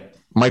 Yeah.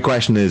 My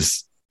question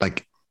is,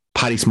 like,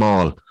 Paddy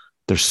Small,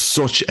 there's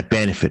such a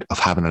benefit of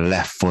having a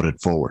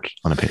left-footed forward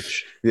on a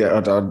pitch. Yeah,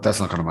 that's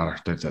not going to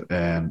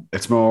matter.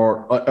 It's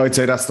more, I'd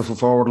say that's the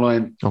forward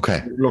line.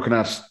 Okay. Looking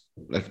at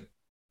like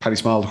Paddy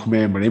Small to come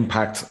in with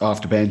impact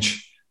off the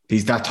bench.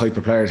 He's that type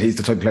of player. He's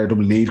the type of player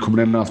Dublin need coming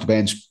in off the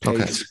bench.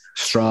 Pace,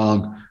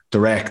 strong,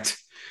 direct.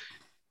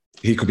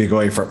 He could be a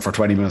guy for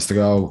 20 minutes to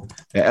go.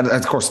 And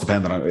of course,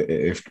 depending on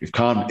if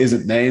Con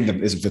isn't named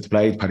and isn't fit to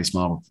play, Paddy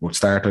Small would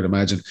start, I'd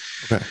imagine.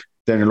 Okay.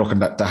 Then you're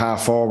looking at the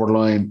half forward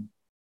line.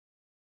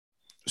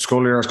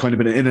 Scullier has kind of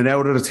been in and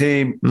out of the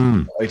team.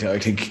 I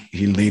think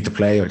he'll need to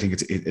play. I think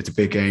it's a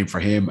big game for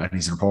him, and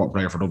he's an important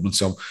player for Dublin.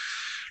 So,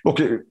 look,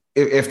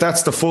 if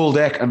that's the full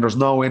deck and there's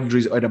no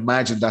injuries, I'd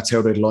imagine that's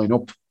how they'd line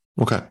up.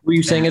 Okay. Were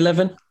you saying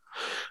 11?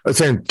 I'm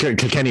saying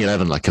Kilkenny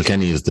 11. Like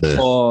Kilkenny is the.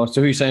 Oh,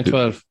 so who's saying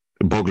 12?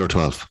 Bugler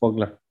 12.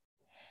 Bugler.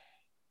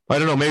 I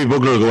don't know. Maybe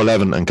Bugler will go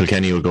 11 and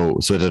Kilkenny will go.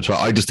 So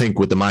I just think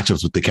with the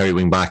matchups with the Kerry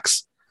wing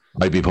backs,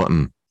 I'd be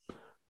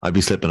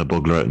slipping a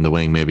Bugler out in the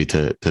wing maybe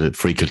to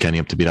free Kilkenny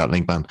up to be that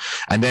link man.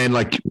 And then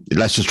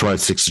let's just try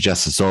 6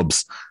 suggested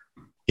subs.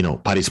 You know,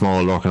 Paddy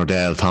Small, Lorcan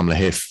O'Dell, Tom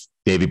Lahiff,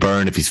 Davy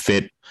Byrne if he's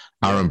fit,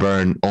 Aaron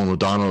Byrne, Owen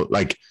O'Donnell.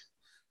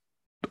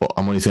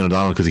 I'm only saying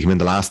O'Donnell because he came in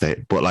the last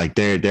day, but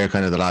they're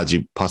kind of the lads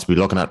you possibly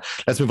looking at.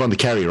 Let's move on to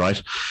Kerry,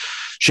 right?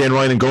 Shane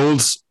Ryan in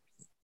goals.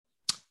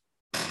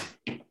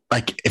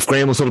 If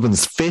Graham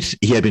O'Sullivan's fit,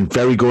 he had been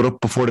very good up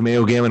before the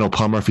Mayo game. I know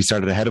Paul Murphy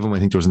started ahead of him. I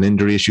think there was an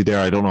injury issue there.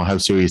 I don't know how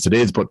serious it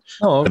is, but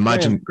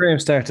imagine Graham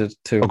started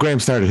too. Oh,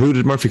 Graham started. Who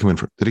did Murphy come in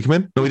for? Did he come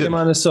in? No, he didn't. He came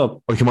on as a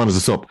sub. Oh, he came on as a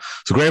sub.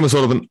 So Graham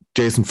O'Sullivan,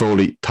 Jason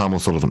Foley, Tom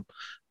O'Sullivan,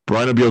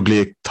 Brian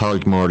O'Buglia,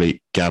 Tadhg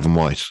Morley, Gavin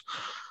White.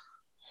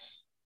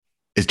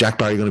 Is Jack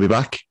Barry going to be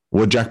back?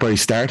 Would Jack Barry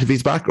start if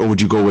he's back, or would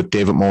you go with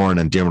David Moran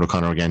and Diarmuid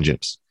O'Connor again,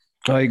 James?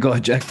 I go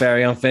Jack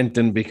Barry on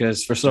Fenton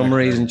because for some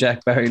reason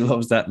Jack Barry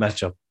loves that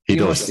matchup. He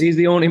does. He's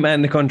the only man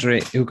in the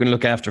country who can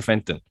look after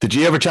Fenton. Did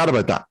you ever chat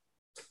about that?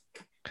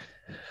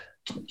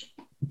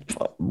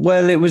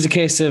 Well, it was a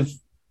case of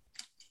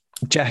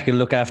Jack will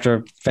look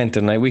after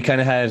Fenton. We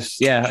kind of had,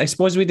 I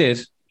suppose we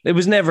did. It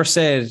was never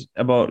said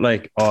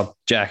about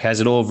Jack has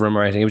it over him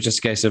or anything. It was just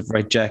a case of,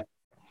 right, Jack,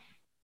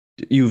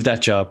 you've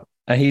that job.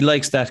 And he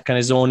likes that kind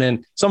of zone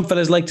in. Some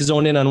fellas like to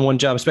zone in on one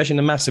job, especially in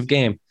a massive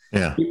game.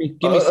 Yeah.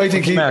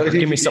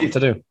 Give me something to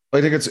do.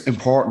 I think it's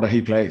important that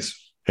he plays.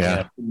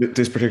 Yeah.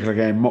 This particular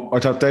game. I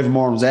thought David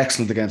Moran was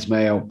excellent against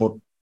Mayo, but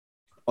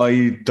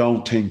I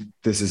don't think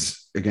this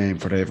is a game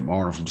for David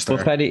Moran from the start.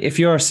 But Paddy, if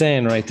you're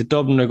saying, right, the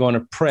Dublin are going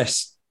to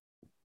press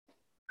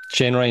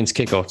Shane Ryan's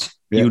kickouts,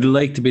 you'd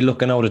like to be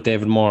looking out at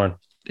David Moran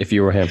if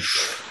you were him.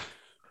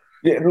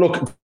 Yeah,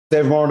 look,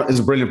 David Moran is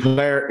a brilliant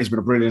player. He's been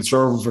a brilliant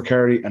servant for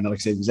Kerry, and like I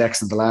say, he was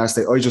excellent the last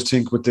day. I just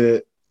think with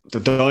the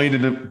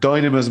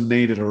dynamism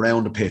needed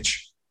around the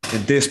pitch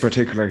in this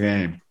particular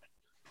game,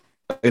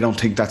 I don't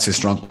think that's his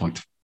strong point.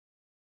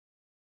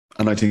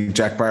 And I think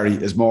Jack Barry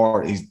is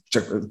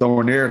he's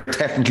nowhere near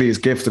technically as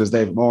gifted as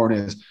David Moran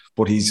is,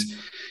 but he's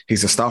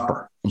a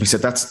stopper. And we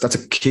said that's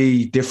a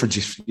key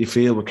difference you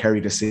feel with Kerry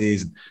this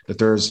season, that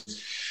there's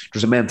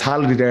a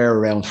mentality there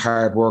around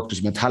hard work,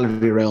 there's a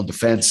mentality around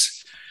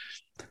defence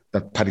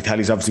that Paddy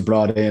Tally's obviously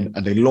brought in,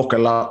 and they look a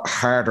lot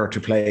harder to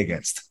play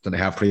against than they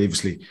have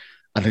previously.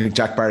 And I think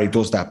Jack Barry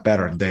does that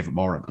better than David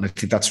Moran. And I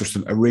think that's just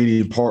a really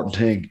important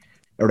thing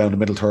around the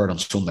middle third on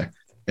Sunday.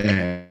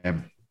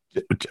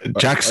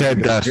 Jack said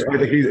that. I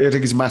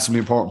think he's a massively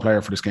important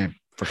player for this game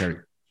for Kerry.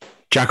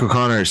 Jack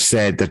O'Connor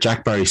said that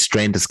Jack Barry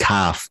strained his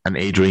calf and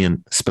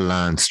Adrian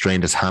Spillane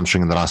strained his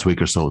hamstring in the last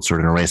week or so,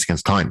 sort of in a race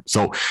against time.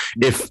 So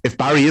if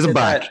Barry isn't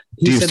back,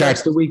 do you start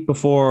the week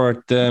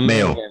before the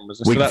Mayo game?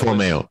 Week before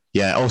Mayo.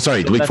 Yeah. Oh,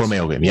 sorry, the week before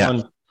Mayo game.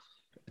 Yeah.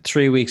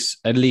 3 weeks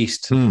at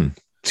least. So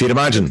you'd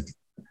imagine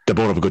they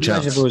both have a good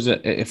chance. If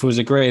it was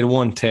a grade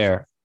 1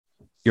 tear,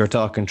 you're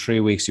talking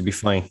 3 weeks, you'd be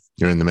fine.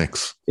 You're in the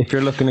mix. If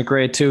you're looking at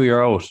grade 2,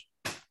 you're out.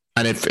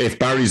 And if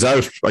Barry's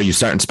out, are you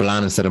starting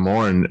Spillane instead of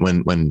Moran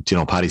when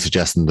Paddy's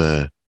suggesting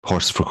the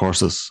horses for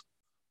courses?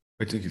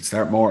 I think he'd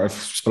start more.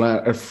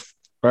 If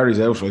Barry's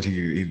out, I think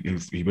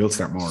he will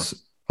start more.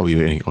 Oh,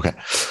 you okay?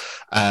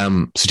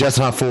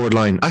 Suggested half forward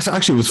line.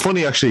 Actually, it was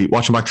funny. Actually,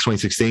 watching back the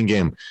 2016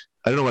 game,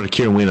 I don't know whether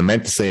Kieran Whelan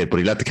meant to say it, but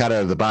he let the cat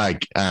out of the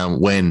bag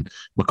when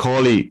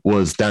Macaulay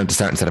was down to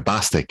start instead of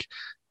Bastick.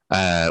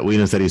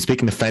 Whelan said he was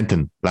speaking to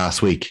Fenton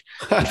last week,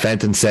 and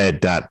Fenton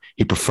said that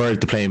he preferred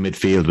to play in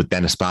midfield with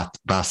Dennis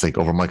Bastick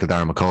over Michael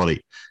Darragh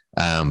Macaulay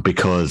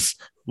because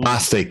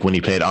Bastick, when he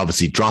played,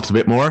 obviously dropped a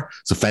bit more,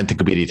 so Fenton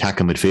could be the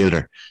attacking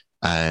midfielder.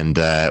 And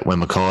when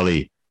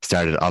Macaulay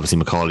started, obviously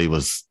Macaulay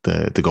was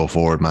the go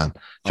forward man.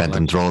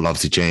 Fenton's role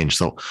obviously changed,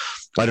 so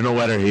I don't know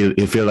whether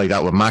he'll feel like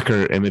that with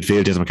Macker in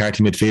midfield. Is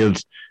McCarthy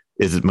midfield?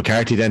 Is it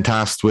McCarthy then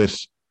tasked with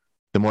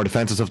the more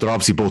defensive stuff? They're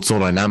obviously both so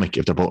dynamic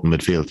if they're both in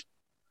midfield.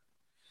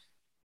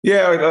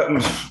 Yeah,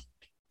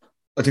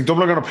 I think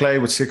Dublin are going to play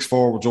with 6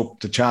 forwards up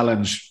to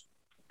challenge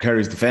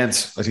Kerry's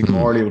defence. I think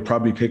Morley will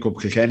probably pick up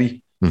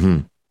Kilkenny.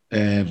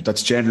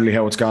 That's generally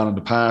how it's gone in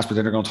the past. But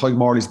then they're going to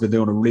Morley's been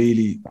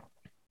doing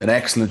an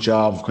excellent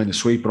job of kind of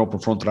sweeping up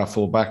in front of that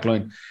full back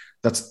line.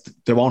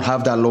 they won't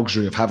have that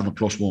luxury of having a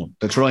 +1.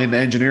 They'll try and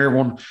engineer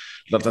one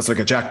that's like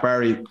a Jack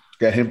Barry,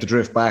 get him to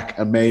drift back,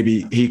 and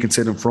maybe he can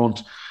sit in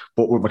front.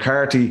 But with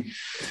McCarthy,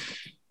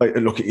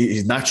 look,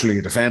 he's naturally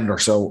a defender,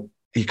 so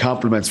he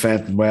complements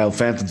Fenton well.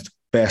 Fenton's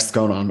best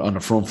going on the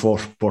front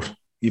foot, but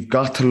you've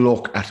got to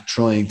look at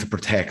trying to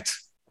protect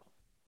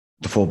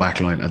the full back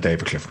line and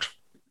David Clifford.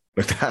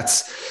 Like,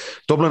 that's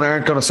Dublin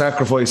aren't going to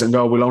sacrifice and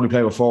go, we'll only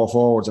play with 4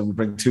 forwards and we'll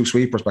bring 2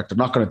 sweepers back. They're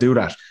not going to do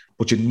that.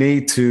 But you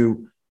need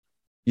to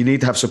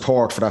have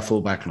support for that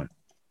full back line.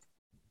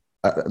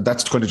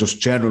 That's kind of just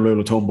general rule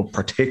of thumb, but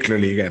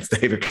particularly against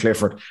David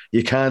Clifford.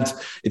 You can't,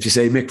 if you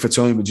say Mick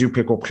Fitzsimons, you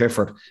pick up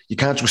Clifford, you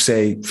can't just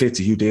say,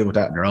 Fitzy, you deal with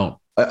that on your own.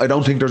 I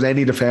don't think there's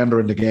any defender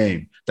in the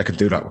game that can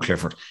do that with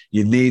Clifford.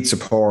 You need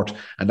support,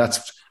 and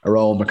that's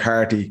around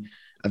McCarthy.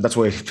 And that's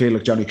why I feel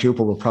like Johnny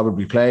Cooper will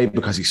probably play,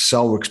 because he's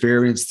so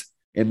experienced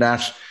in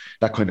that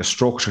kind of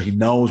structure. He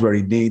knows where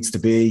he needs to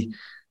be,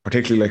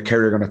 particularly like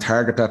Kerry are going to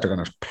target that. They're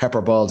going to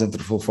pepper balls into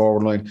the full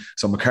forward line.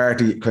 So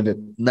McCarthy kind of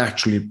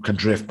naturally can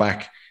drift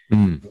back,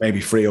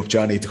 maybe free up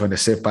Johnny to kind of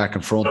sit back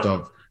in front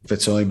of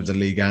Fitzsimons and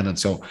Lee Gannon.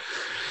 So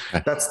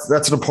that's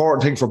an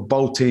important thing for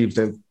both teams.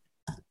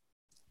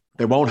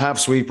 They won't have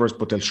sweepers,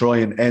 but they'll try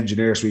and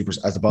engineer sweepers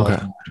as the ball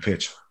comes to the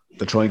pitch.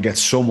 They'll try and get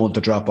someone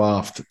to drop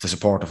off to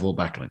support the full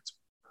back lines.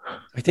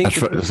 I think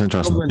that's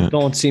interesting.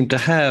 Don't seem to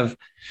have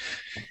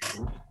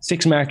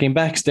 6 marking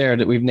backs there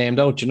that we've named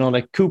out. You know,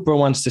 like Cooper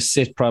wants to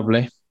sit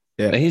probably.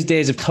 Yeah. His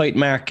days of tight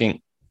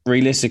marking,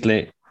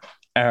 realistically,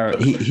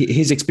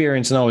 his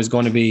experience now is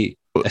going to be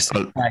a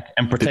sit back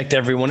and protect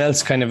everyone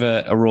else, kind of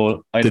a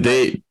role. Did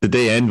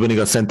they end when he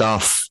got sent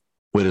off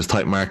with his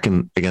tight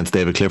marking against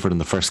David Clifford in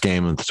the first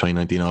game of the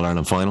 2019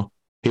 All-Ireland final?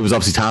 He was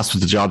obviously tasked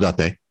with the job that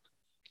day.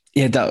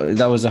 Yeah,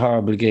 that was a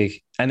horrible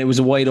gig. And it was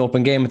a wide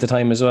open game at the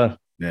time as well.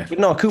 Yeah. But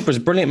no, Cooper's a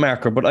brilliant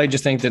marker, but I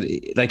just think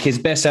that like his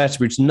best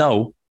attributes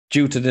now,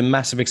 due to the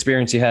massive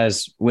experience he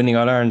has winning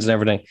All-Irelands and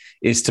everything,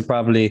 is to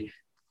probably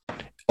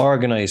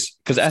organise.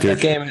 Because at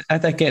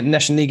that game,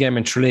 National League game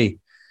in Tralee,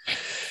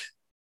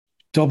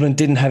 Dublin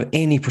didn't have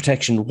any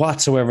protection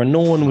whatsoever.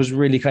 No one was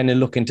really kind of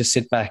looking to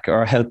sit back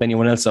or help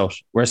anyone else out.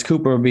 Whereas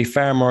Cooper would be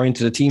far more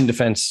into the team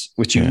defence,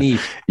 which you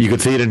need. You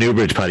could see it in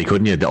Newbridge, Paddy,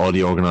 couldn't you? All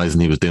the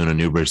organising he was doing in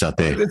Newbridge that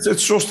day.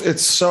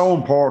 It's so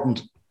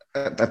important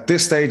at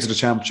this stage of the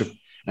championship,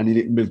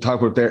 and we'll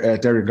talk about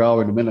Derry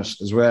Galway in a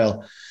minute as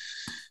well.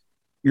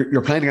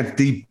 You're playing against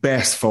the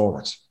best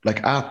forwards,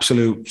 like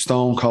absolute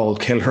stone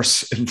cold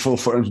killers in full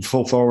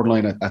forward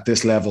line at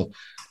this level.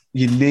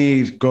 You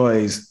need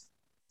guys.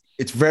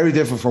 It's very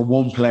difficult for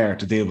one player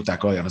to deal with that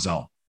guy on his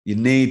own. You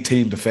need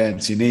team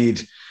defence. You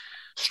need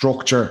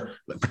structure,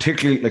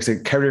 particularly, like I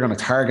said, Kerry are going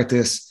to target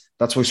this.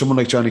 That's why someone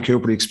like Johnny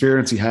Cooper, the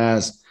experience he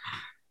has,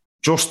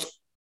 just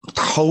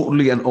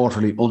totally and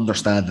utterly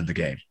understanding the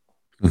game.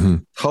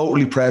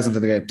 Totally present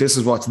in the game. This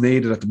is what's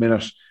needed at the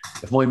minute.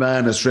 If my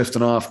man is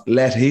drifting off,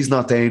 he's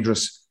not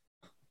dangerous.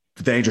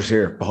 The danger's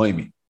here behind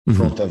me, in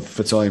front of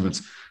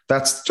Fitzsimons.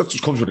 That's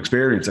just comes with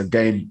experience and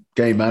game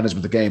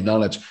management, the game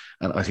knowledge.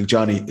 And I think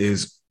Johnny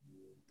is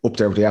up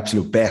there with the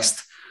absolute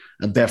best,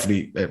 and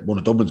definitely one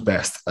of Dublin's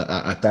best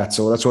at that.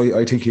 So that's why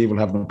I think he will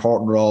have an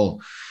important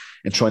role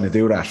in trying to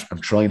do that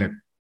and trying to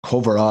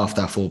cover off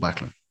that full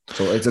back line.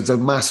 So it's a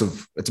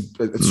massive,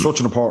 it's such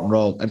an important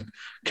role. And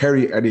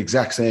Kerry are the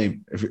exact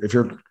same. If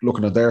you're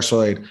looking at their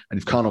side, and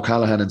you've Con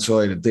O'Callaghan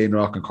inside and Dean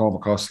Rock and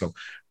Cormac Costello,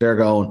 they're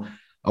going,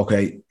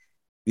 okay,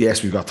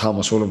 yes, we've got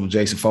Thomas Sullivan and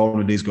Jason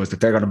Fowler and these guys, that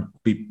they're going to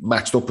be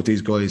matched up with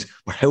these guys.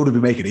 But how do we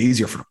make it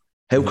easier for them?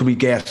 How can we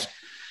get,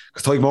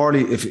 because Tyke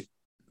Morley, if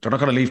they're not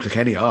going to leave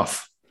Kilkenny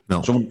off.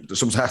 No.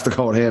 Someone's have to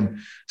go at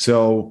him.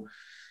 So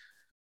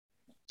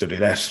do they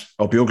let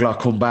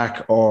O'Buglock come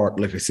back, or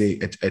like I say,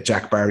 a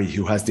Jack Barry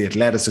who has the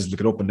athleticism to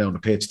get up and down the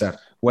pitch, that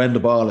when the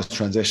ball is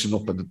transitioning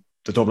up in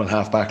the Dublin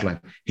half back line,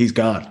 he's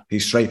gone.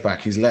 He's straight back.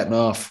 He's letting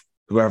off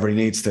whoever he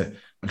needs to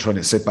and trying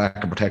to sit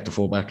back and protect the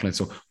full back line.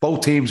 So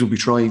both teams will be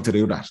trying to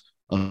do that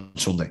on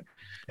Sunday.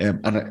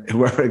 And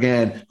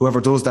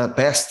whoever does that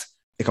best,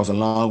 it goes a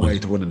long way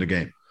to winning the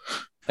game.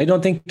 I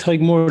don't think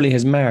Tyke Morley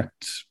has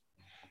marked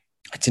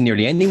to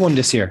nearly anyone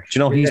this year. Do you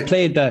know, he's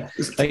played that.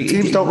 Like,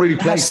 teams don't really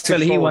play.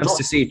 He wants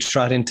to see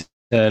trot into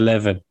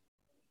 11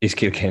 is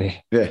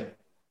Kilkenny. Yeah.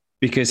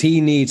 Because he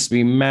needs to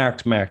be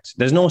marked.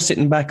 There's no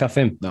sitting back off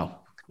him. No.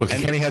 Well,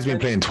 Kilkenny has been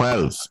playing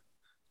 12.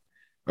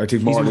 I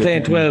think he's been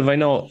playing 12, I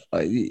know.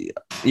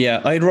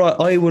 Yeah,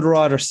 I would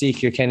rather see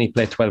Kilkenny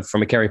play 12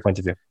 from a Kerry point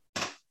of view.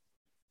 Do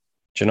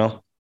you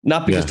know?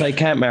 Not because Tyke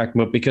can't mark him,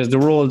 but because the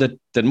role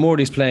that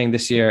Morley's playing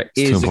this year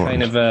is a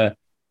kind of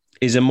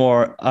is a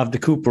more of the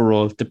Cooper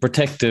role, the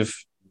protective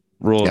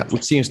role,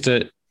 which seems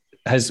to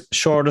has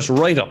shored us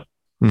right up.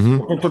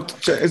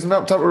 But isn't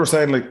that what we're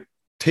saying? Like,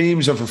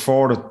 teams have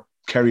afforded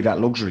Kerry that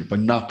luxury by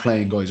not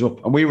playing guys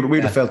up, and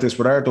we'd have felt this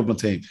with our Dublin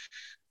team.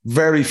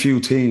 Very few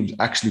teams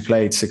actually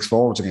played 6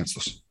 forwards against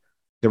us.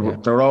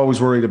 They're always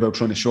worried about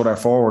trying to shut our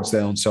forwards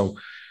down, so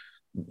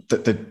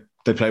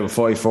they play with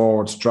 5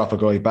 forwards, drop a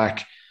guy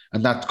back.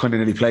 And that kind of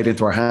nearly played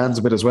into our hands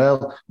a bit as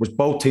well, which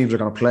both teams are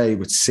going to play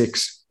with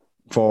 6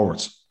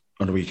 forwards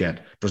on the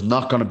weekend. There's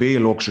not going to be a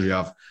luxury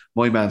of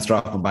my man's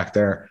dropping back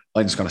there.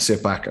 I'm just going to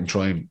sit back and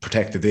try and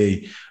protect the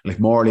D. Like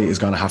Morley is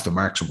going to have to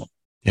mark someone.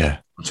 Yeah.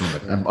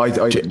 And more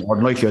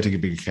than likely, I think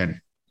it'd be Kenny.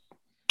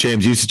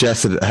 James, you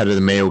suggested ahead of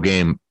the Mayo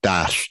game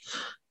that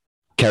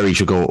Kerry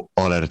should go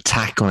all out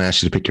attack when I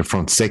asked you to pick your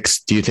front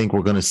six. Do you think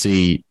we're going to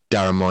see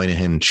Darren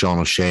Moynihan, Sean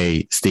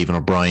O'Shea, Stephen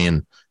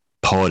O'Brien,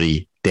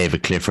 Paddy,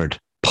 David Clifford,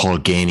 Paul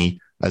Ganey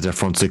as their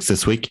front six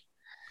this week?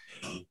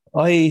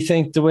 I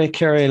think the way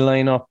Kerry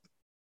line up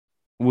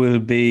will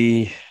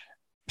be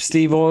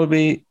Steve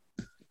Olby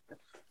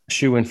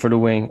shooing for the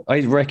wing.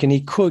 I reckon he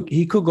could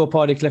go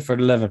Paddy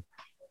Clifford 11.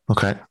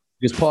 Okay.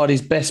 Because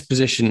Paddy's best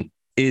position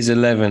is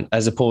 11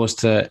 as opposed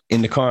to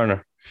in the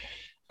corner.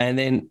 And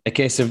then a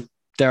case of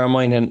Darren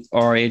Moynihan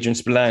or Adrian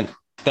Spillane,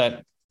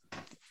 that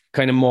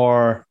kind of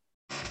more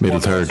middle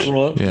third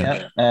role,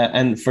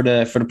 and for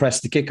the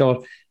press to kick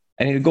out,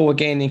 and he'll go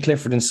again in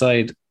Clifford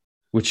inside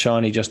with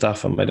Shawnee just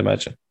off him, I'd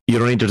imagine. You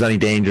don't think there's any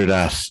danger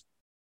that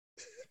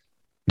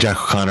Jack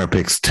O'Connor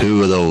picks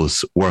two of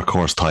those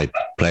workhorse type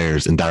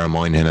players in Darren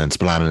Moynihan and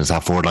Spillane in his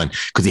half forward line,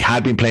 because he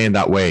had been playing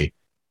that way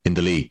in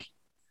the league?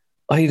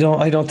 I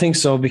don't think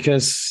so,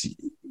 because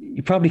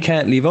you probably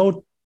can't leave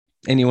out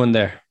anyone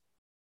there.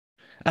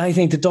 I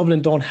think the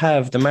Dublin don't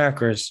have the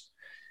markers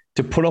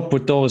to put up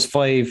with those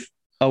 5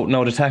 out and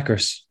out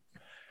attackers.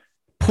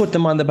 Put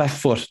them on the back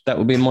foot. That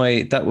would be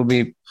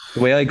the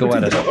way I go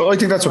at it. I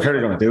think that's what Kerry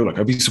are going to do. Like,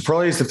 I'd be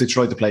surprised if they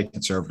tried to play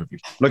conservatively.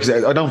 Like I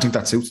said, I don't think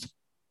that suits them.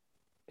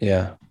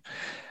 Yeah.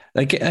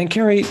 And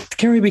Kerry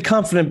be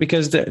confident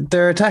because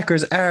their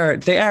attackers are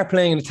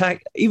playing an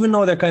attack, even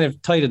though they're kind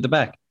of tight at the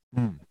back.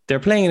 They're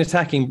playing an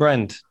attacking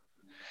brand.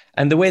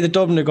 And the way the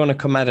Dublin are going to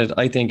come at it,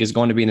 I think, is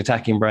going to be an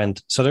attacking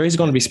brand. So there is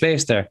going to be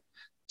space there.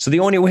 So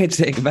the only way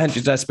to take advantage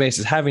of that space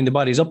is having the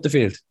bodies up the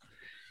field.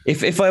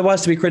 If I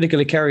was to be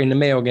critical of Kerry in the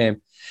Mayo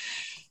game,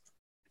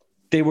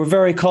 they were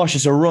very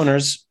cautious of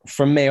runners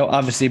from Mayo,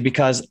 obviously,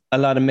 because a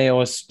lot of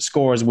Mayo's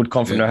scores would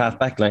come from their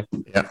half-back line.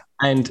 Yeah.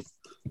 And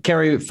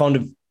Kerry found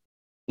it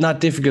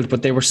not difficult,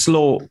 but they were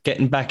slow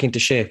getting back into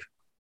shape.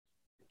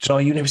 So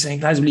you never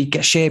saying, lads, will you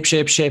get shape,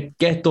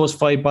 get those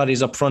 5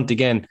 bodies up front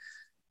again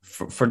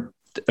for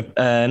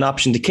an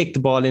option to kick the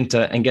ball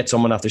into and get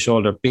someone off the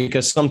shoulder,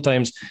 because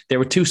sometimes they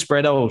were too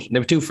spread out. They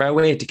were too far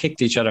away to kick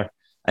to each other,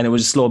 and it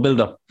was a slow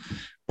build-up.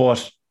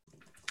 But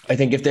I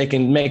think if they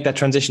can make that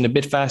transition a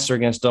bit faster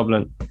against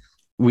Dublin,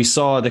 we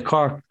saw the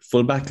Cork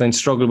full back line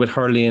struggle with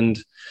Hurley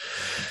and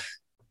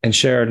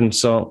Sheridan.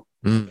 So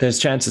there's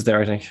chances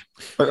there, I think.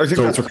 I think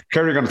that's what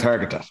Kerry are going to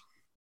target that.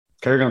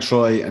 Kerry are going to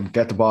try and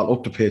get the ball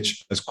up the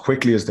pitch as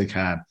quickly as they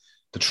can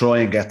to try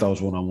and get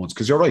those one-on-ones.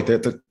 Because you're right,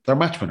 they're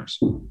match winners.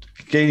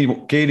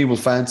 Ganey will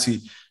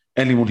fancy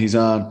anyone he's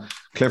on.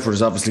 Clifford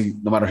is obviously,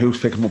 no matter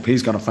who's picking him up,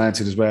 he's going to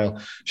fancy it as well.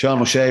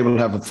 Sean O'Shea will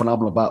have a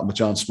phenomenal battle with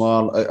John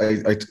Small.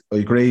 I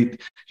agree.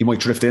 He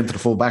might drift into the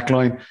full back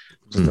line.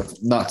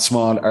 Not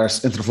Small, or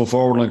into the full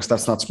forward line, because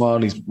that's not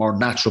Small. He's more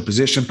natural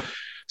position.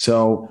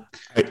 So,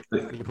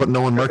 you put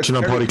no one merchant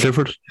on Paddy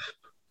Clifford?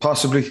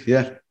 Possibly,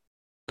 yeah.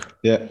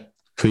 Yeah.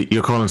 So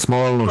you're calling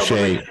Small and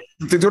O'Shea.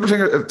 The other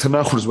thing to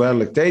note as well,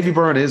 like Davy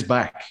Byrne is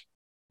back.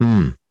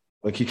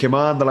 Like he came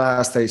on the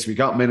last day, so he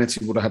got minutes.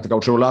 He would have had to go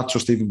through a lot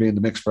just even being in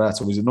the mix for that.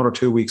 So he's another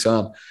 2 weeks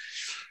on.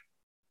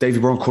 Davy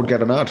Byrne could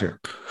get a nod here.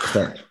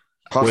 Do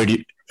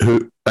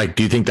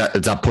you think that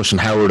is that pushing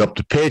Howard up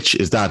the pitch?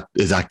 Is that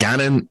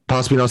Gannon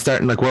possibly not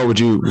starting? Like, what would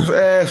you?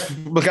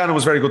 Well, Gannon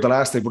was very good the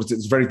last day, but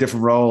it's a very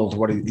different role to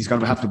what he's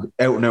going to have to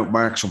out and out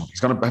mark someone. He's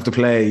going to have to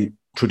play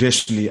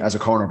traditionally as a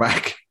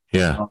cornerback.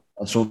 Yeah.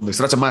 On Sunday,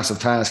 so that's a massive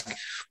task.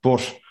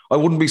 But I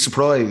wouldn't be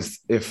surprised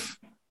if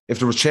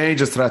there was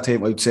changes to that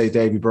team. I'd say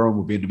Davy Byrne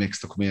would be in the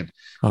mix to come in.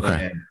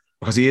 Okay.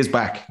 Because he is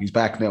back. He's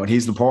back now, and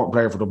he's an important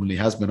player for Dublin. He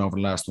has been over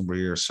the last number of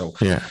years. So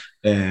yeah,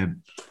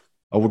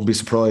 I wouldn't be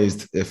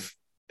surprised if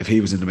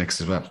he was in the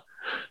mix as well.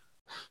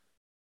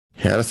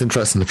 Yeah, that's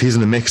interesting. If he's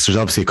in the mix, there's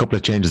obviously a couple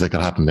of changes that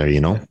could happen there, you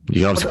know.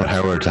 You obviously put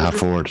Howard to half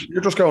forward.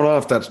 You're just going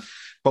off that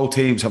both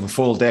teams have a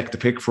full deck to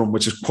pick from,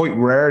 which is quite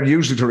rare.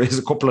 Usually there is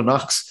a couple of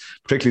knocks,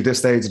 particularly this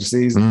stage of the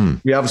season.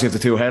 We obviously have the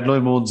 2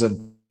 headline ones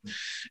and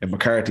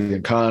McCarthy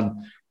and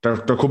Khan. There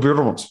could be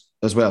other ones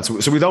as well.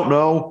 So we don't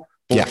know.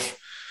 But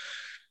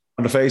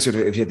on the face of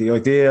it, if you had the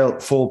ideal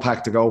full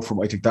pack to go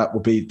from, I think that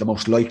would be the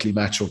most likely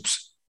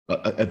matchups.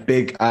 A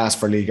big ask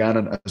for Lee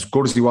Gannon, as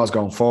good as he was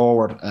going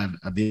forward and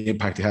the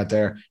impact he had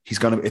there.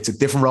 It's a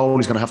different role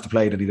he's going to have to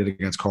play than he did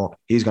against Cork.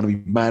 He's going to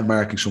be man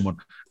marking someone,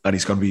 and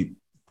he's going to be,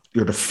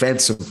 your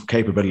defensive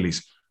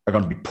capabilities are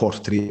going to be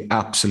put to the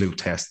absolute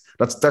test.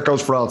 That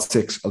goes for all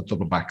 6 of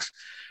Dublin backs.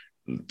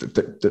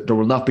 There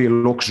will not be a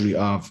luxury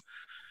of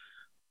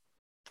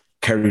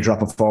Kerry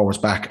dropping forwards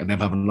back and them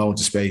having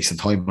loads of space and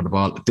time on the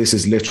ball. This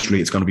is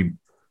literally, it's going to be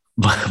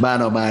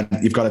man, oh man,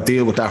 you've got to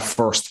deal with that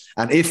first.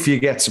 And if you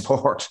get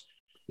support,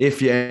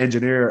 if you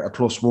engineer a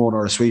 +1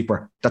 or a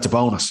sweeper, that's a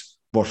bonus.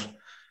 But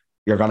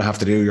you're going to have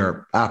to do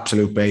your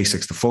absolute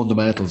basics, the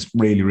fundamentals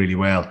really, really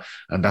well.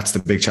 And that's the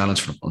big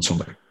challenge for them on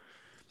Sunday.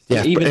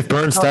 Yeah, even if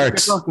Byrne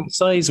starts,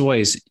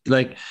 size-wise,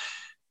 like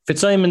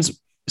Fitzsimons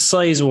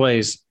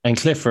size-wise and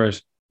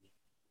Clifford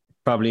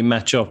probably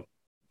match up.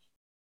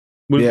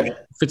 Will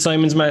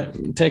Fitzsimons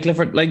take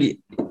Clifford? Like,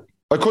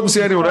 I couldn't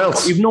see anyone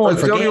else. You've known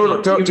for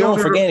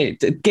Gainey.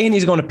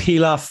 Gainey's going to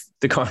peel off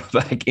the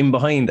cornerback in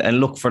behind and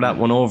look for that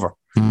one over.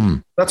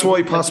 That's why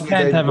he possibly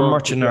can't have a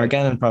Merchant or a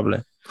Gannon probably.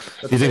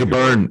 You think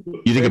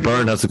a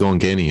Byrne has to go on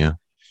Gainey, yeah?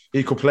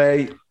 He could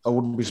play. I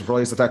wouldn't be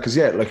surprised at that because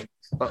like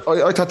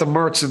I thought the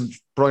Mertz and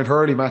Brian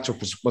Hurley matchup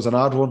was an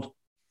odd one.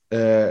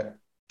 The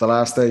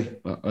last day,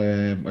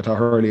 I thought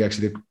Hurley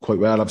actually did quite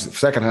well. Obviously, the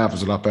second half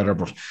was a lot better,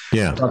 but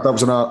I thought that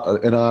was an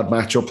odd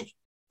matchup.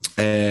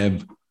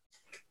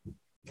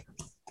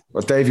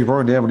 But Davy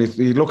Byrne, when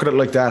you look at it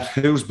like that,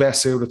 who's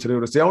best suited to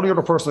do this? The only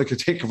other person I could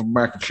think of,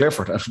 Mark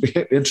Clifford, I'd be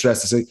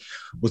interested to see,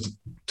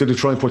 did he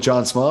try and put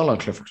John Small on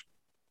Clifford?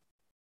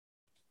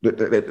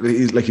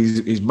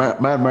 He's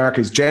man mark.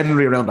 He's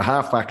generally around the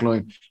half-back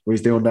line where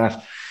he's doing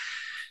that.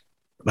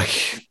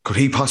 Like, could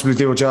he possibly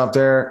do a job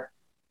there?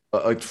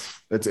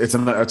 It's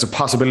a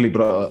possibility,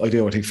 but I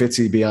think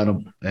Fitzy be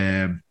on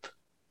him.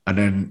 And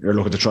then you're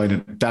looking to try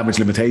and damage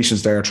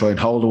limitations there, try and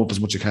hold him up as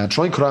much as you can.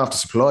 Try and cut off the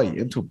supply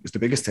into him is the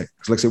biggest thing.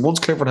 Because, like I say, once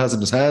Clifford has it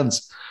in his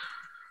hands,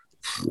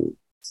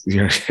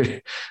 it's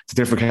a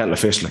different kettle of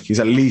fish. Like, he's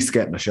at least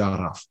getting a shot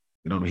off.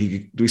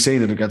 We've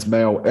seen it against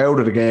Mayo, out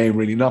of the game,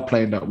 really not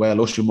playing that well.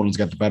 Ushie Mullins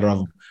get the better of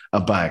him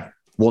and bang,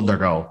 won their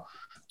goal.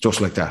 Just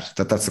like that.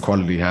 That's the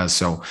quality he has.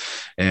 So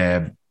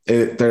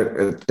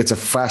it's a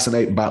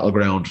fascinating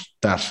battleground,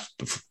 that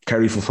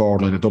Kerry full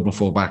forward line, the Dublin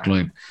full back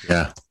line.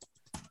 Yeah.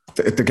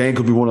 The game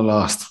could be won and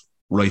lost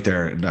right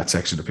there in that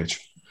section of the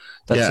pitch.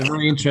 That's a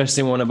very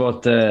interesting one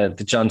about the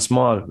John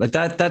Small. Like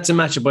that's a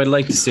matchup I'd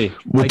like to see.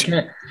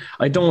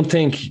 I don't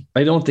think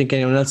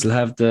anyone else will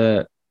have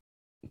the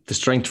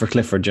strength for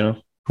Clifford,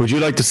 Would you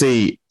like to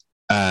see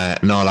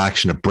an all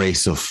action, a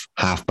brace of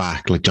half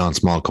back like John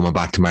Small coming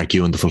back to mark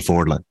you in the full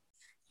forward line?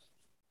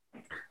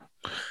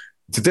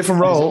 It's a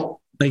different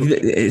role. Like,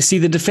 see,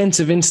 the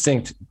defensive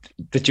instinct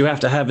that you have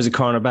to have as a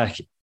cornerback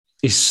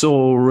is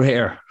so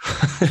rare.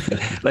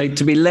 Like,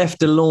 to be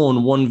left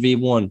alone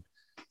 1v1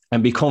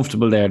 and be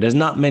comfortable there. There's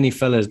not many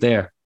fellas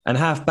there. And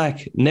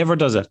halfback never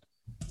does it.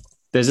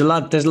 There's a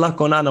lot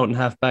going on out in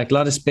halfback, a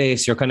lot of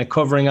space. You're kind of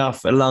covering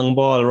off a long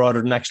ball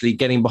rather than actually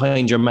getting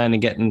behind your man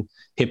and getting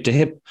hip to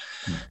hip.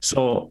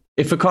 So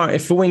if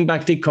a wing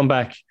back did come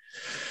back,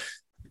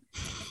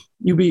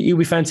 you'd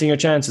be fancying your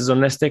chances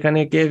unless they kind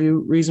of gave you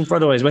reason for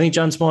otherwise. But I think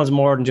John Small is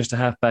more than just a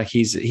halfback.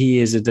 He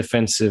is a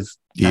defensive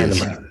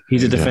animal.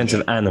 He's a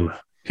defensive animal.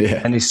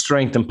 Yeah. And his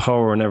strength and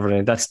power and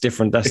everything, that's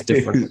different.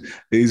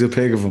 He's a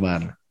pig of a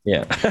man.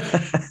 Yeah.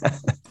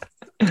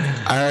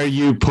 Are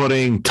you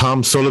putting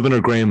Tom Sullivan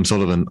or Graham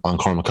Sullivan on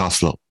Cormac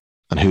Costello?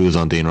 And who is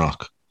on Dean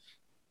Rock?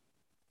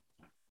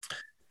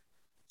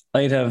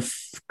 I'd have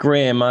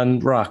Graham on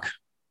Rock.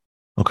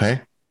 Okay.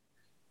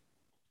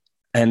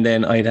 And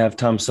then I'd have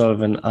Tom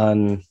Sullivan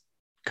on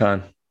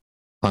Con.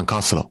 On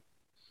Costello?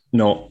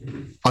 No.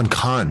 On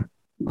Con?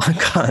 On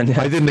Con,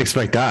 yeah. I didn't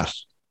expect that.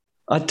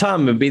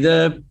 Tom would be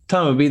the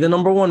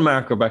number one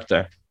marker back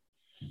there.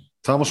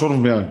 Thomas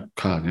wouldn't be on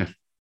Con, yeah.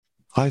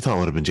 I thought it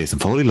would have been Jason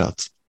Foley,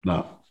 lads.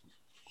 No.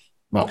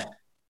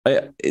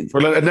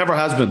 It never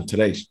has been to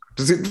date.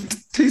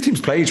 These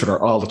teams play each other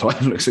all the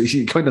time. So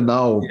you kind of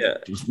know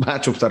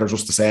matchups that are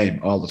just the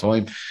same all the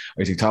time.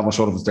 I think Thomas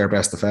Sullivan's their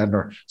best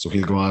defender, so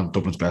he'll go on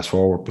Dublin's best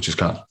forward, which is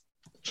Con.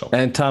 So.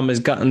 And Tom has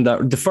gotten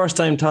that. The first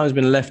time Tom's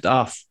been left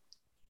off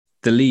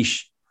the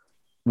leash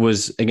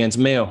was against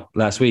Mayo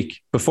last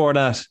week. Before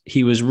that,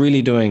 he was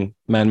really doing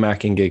man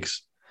marking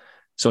gigs.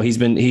 So he's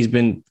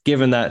been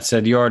given that,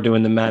 said, you're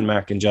doing the man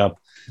marking job,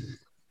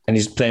 and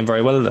he's playing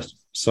very well at it.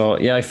 So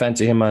yeah, I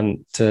fancy him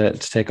on to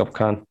take up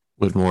Con.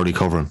 With Morley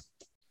covering.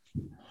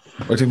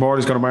 I think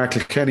Morley's going to mark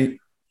Kenny.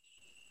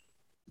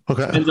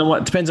 Okay.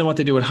 Depends on what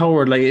they do with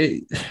Howard.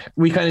 Like,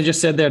 we kind of just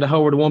said there that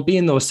Howard won't be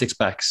in those six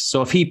backs.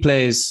 So if he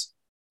plays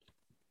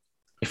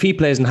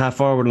in half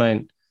forward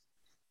line,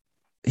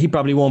 he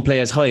probably won't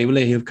play as high, will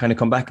he? He'll kind of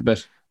come back a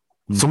bit.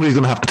 Somebody's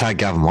going to have to tag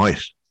Gavin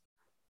White.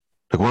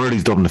 Like, one of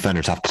these Dublin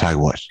defenders have to tag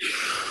White.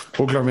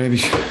 Bugler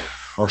maybe.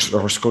 Or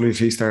Scully if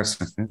he starts.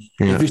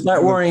 Yeah. If you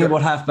start worrying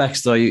about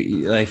halfbacks, though,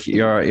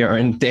 you're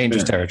in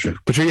dangerous territory.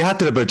 But you had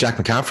to about Jack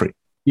McCaffrey.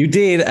 You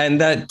did,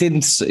 and that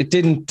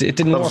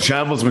didn't work.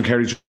 Shambles when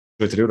Kerry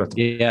tried to do that.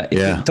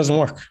 It doesn't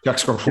work. Jack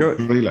scored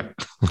really.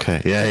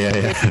 Okay,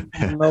 yeah.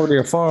 No,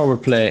 your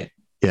forward play.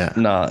 Yeah.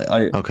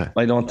 No,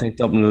 I don't think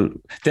Dublin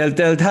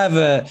they'll have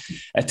a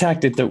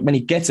tactic that when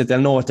he gets it, they'll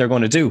know what they're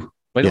going to do.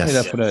 But I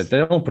don't think they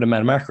don't put a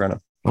man marker on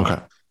him.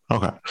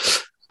 Okay.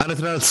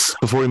 Anything else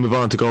before we move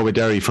on to Galway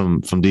Derry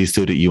from these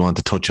two that you want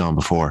to touch on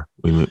before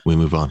we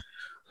move on?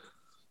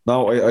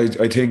 No,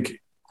 I think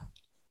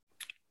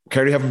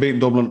Kerry haven't beaten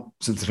Dublin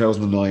since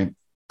 2009.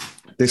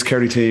 This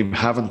Kerry team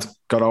haven't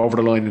got over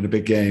the line in a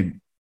big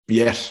game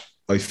yet,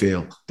 I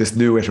feel. This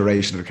new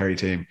iteration of the Kerry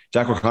team.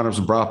 Jack O'Connor's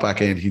been brought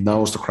back in. He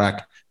knows the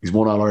crack. He's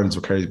won All-Irelands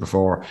with Kerry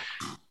before.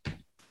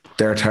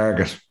 Their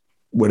target,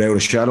 without a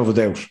shadow of a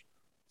doubt,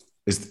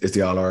 is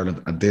the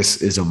All-Ireland. And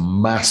this is a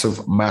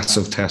massive,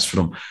 massive test for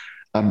them.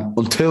 And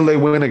until they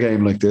win a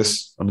game like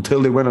this, and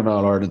until they win an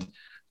All-Ireland,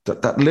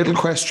 that little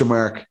question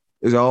mark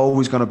is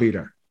always going to be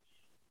there.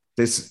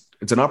 It's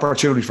an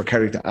opportunity for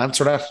Kerry to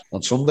answer that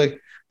on Sunday,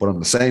 but on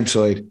the same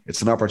side,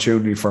 it's an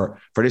opportunity for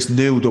this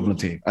new Dublin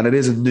team. And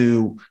this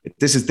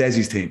is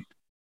Desi's team.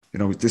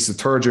 This is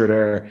the third year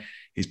there.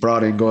 He's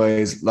brought in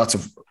guys, lots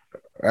of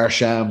our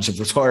shams have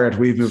retired,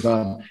 we've moved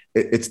on.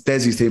 It's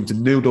Desi's team, it's a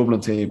new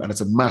Dublin team, and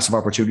it's a massive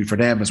opportunity for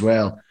them as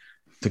well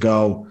to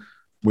go,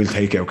 we'll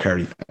take out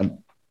Kerry. And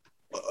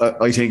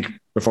I think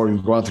before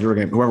you go on to your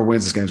game, whoever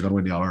wins this game is going to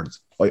win the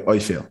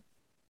All-Ireland.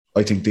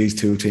 I think these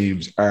two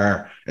teams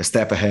are a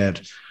step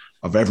ahead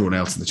of everyone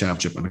else in the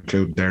championship, and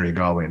including Derry and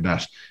Galway in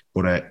that.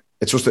 But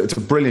it's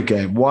a brilliant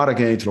game. What a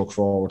game to look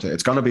forward to.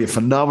 It's going to be a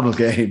phenomenal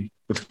game.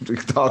 We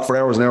can talk for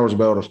hours and hours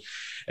about it.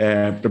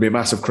 There'll be a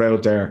massive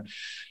crowd there.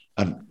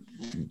 And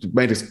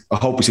I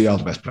hope we see all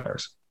the best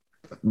players.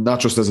 Not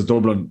just as a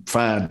Dublin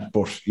fan,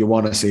 but you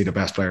want to see the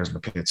best players in the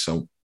pit.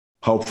 So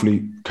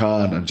hopefully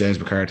Con and James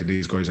McCarthy,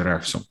 these guys are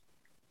there. So,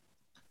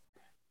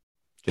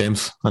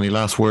 James, any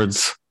last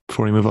words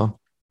before we move on?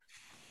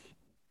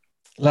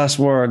 Last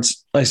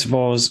words, I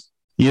suppose.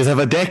 You have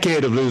a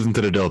decade of losing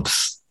to the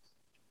Dubs.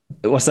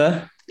 What's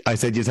that? I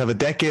said you have a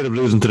decade of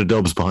losing to the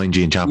Dubs behind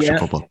you in championship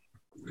football.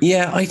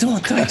 Yeah, I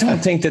don't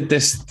think that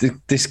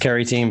this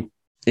Kerry team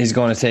is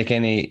going to take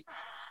any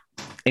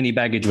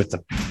baggage with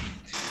them.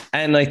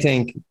 And I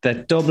think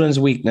that Dublin's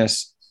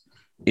weakness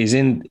is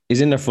in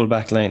their full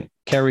back line.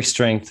 Kerry's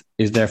strength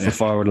is there for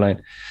forward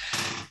line.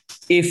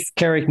 If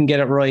Kerry can get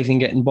it right in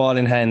getting ball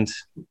in hand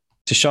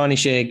to Shawnee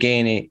Shea,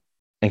 Gainey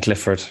and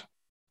Clifford,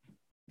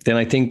 then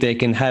I think they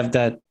can have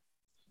that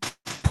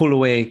pull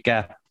away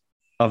gap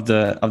of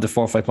the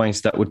 4 or 5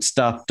 points that would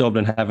stop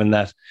Dublin having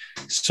that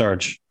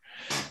surge.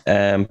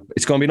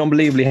 It's going to be an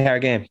unbelievably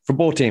hard game for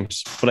both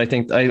teams, but I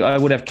think I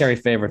would have Kerry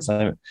favourites.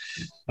 I'm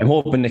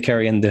hoping to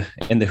Kerry in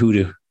the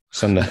hoodoo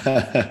Sunday.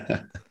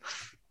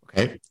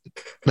 Okay,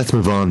 let's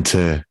move on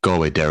to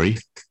Galway Derry.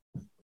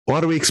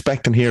 What are we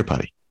expecting here,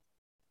 Paddy?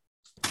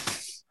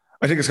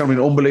 I think it's going to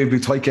be an unbelievably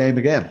tight game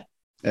again.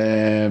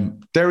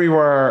 Derry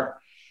were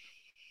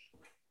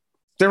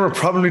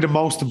probably the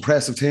most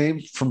impressive team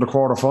from the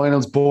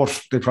quarterfinals,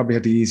 but they probably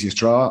had the easiest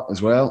draw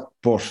as well.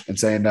 But in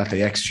saying that,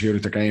 they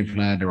executed their game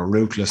plan. They were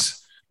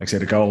ruthless. Like I say,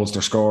 the goals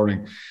they're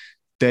scoring.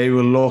 They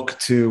will look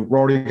to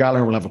Rory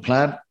Gallagher will have a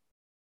plan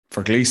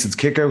for Gleeson's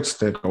kickouts.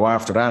 They'll go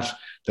after that.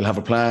 They'll have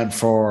a plan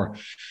for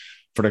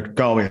the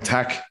Galway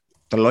attack.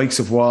 The likes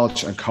of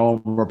Walsh and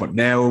Comer, but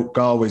now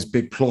Galway's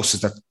big plus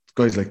is that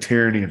guys like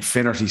Tierney and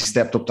Finnerty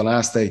stepped up the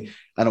last day,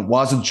 and it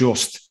wasn't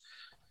just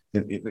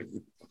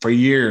for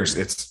years.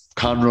 It's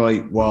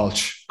Conroy,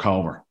 Walsh,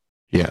 Comer.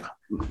 Yeah.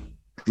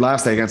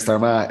 Last day against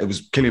Armagh, it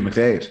was Killian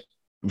McDade. It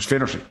was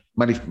Finnerty,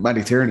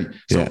 Matty Tierney.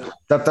 So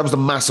that was the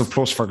massive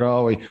plus for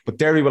Galway. But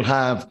Derry will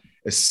have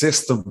a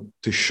system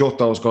to shut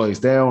those guys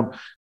down.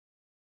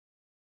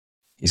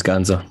 He's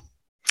Gonzo.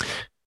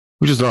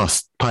 We just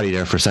lost Paddy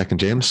there for a second,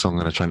 James, so I'm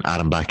going to try and add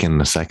him back in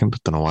a second.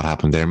 Don't know what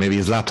happened there. Maybe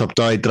his laptop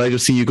died. Did I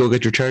just see you go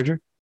get your charger?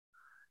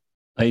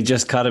 I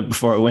just caught it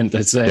before it went.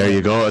 There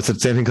you go. It's the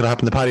same thing could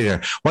happen to Paddy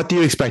there. What do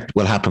you expect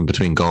will happen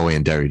between Galway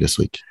and Derry this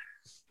week?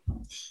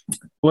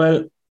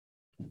 Well,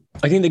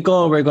 I think the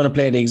Galway are going to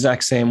play the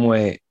exact same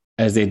way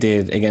as they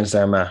did against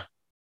Armagh,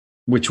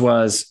 which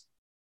was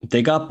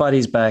they got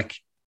bodies back.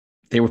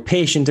 They were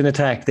patient in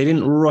attack. They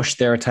didn't rush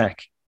their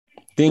attack.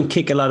 They didn't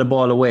kick a lot of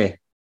ball away.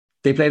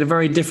 They played a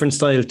very different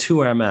style to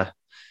Armagh,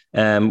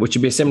 which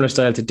would be a similar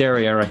style to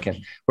Derry, I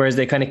reckon. Whereas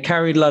they kind of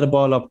carried a lot of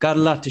ball up, got a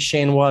lot to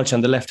Shane Walsh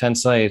on the left-hand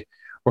side,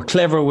 were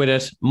clever with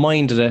it,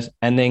 minded it,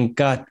 and then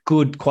got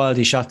good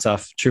quality shots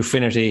off through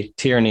Finnerty,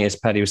 Tierney, as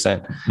Paddy was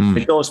saying.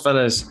 But those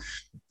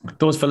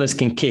fellas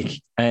can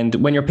kick. And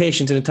when you're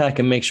patient in attack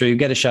and make sure you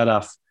get a shot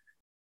off,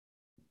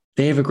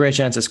 they have a great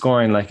chance of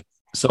scoring.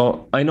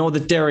 So I know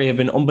that Derry have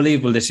been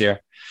unbelievable this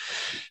year,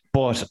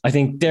 but I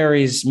think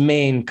Derry's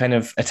main kind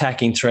of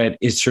attacking thread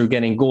is through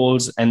getting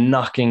goals and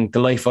knocking the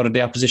life out of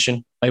the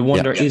opposition. I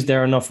wonder, is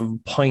there enough of a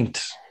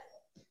point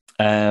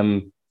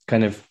kind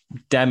of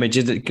damage?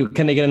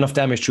 Can they get enough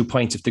damage through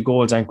points if the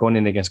goals aren't going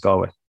in against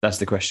Galway? That's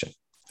the question.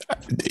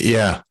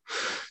 Yeah,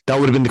 that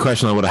would have been the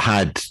question I would have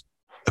had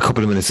a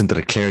couple of minutes into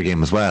the Clare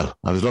game as well.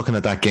 I was looking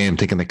at that game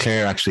thinking that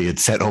Clare actually had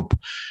set up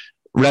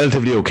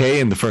relatively okay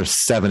in the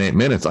first 7-8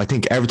 minutes. I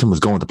think everything was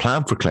going to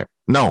plan for Clare.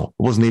 No,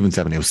 it wasn't even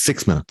 7. It was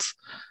 6 minutes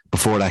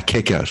before that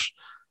kick out.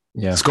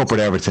 Yeah. Scuppered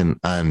everything,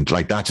 and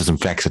that just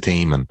infects a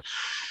team. And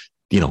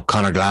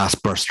Conor Glass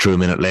burst through a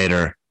minute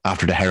later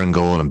after the Heron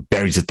goal and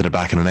buries it to the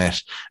back of the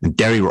net. And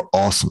Derry were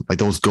awesome.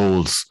 Those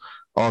goals,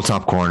 all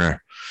top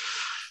corner.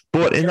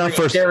 But in that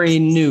first, Derry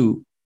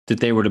knew that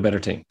they were the better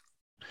team.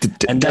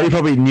 And Derry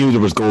probably knew there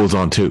was goals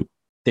on too.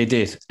 They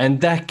did.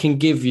 And that can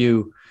give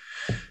you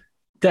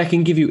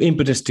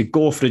impetus to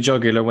go for the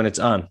jugular when it's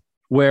on.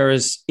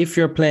 Whereas if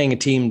you're playing a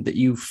team that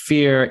you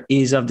fear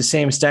is of the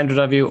same standard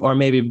of you or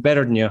maybe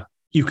better than you,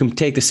 you can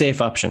take the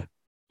safe option.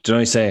 Do you know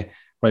what I say?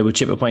 Right, we'll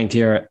chip a point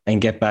here and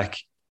get back,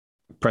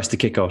 press the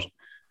kick out.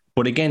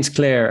 But against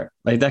Clare,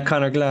 like that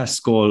Conor Glass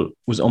goal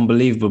was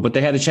unbelievable. But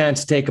they had a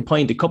chance to take a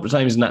point a couple of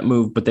times in that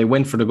move, but they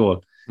went for the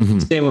goal.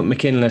 Same with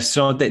McKinless.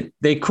 So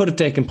they could have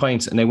taken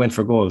points and they went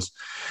for goals.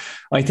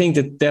 I think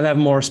that they'll have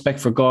more respect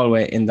for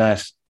Galway in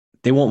that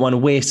they won't want to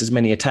waste as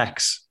many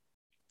attacks.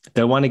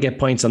 They'll want to get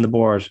points on the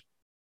board.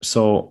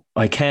 So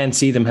I can't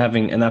see them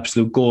having an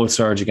absolute goal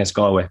surge against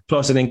Galway.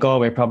 Plus, I think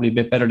Galway are probably a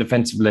bit better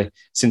defensively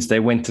since they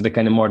went to the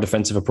kind of more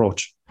defensive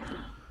approach.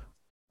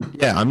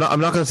 Yeah, I'm not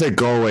going to say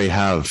Galway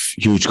have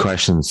huge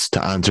questions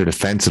to answer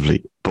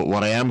defensively, but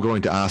what I am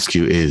going to ask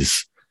you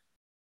is,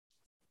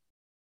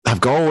 why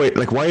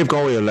have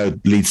Galway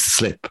allowed Leeds to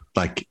slip?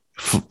 Like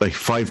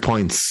 5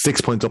 points,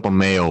 6 points up on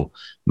Mayo.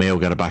 Mayo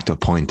got it back to a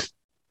point.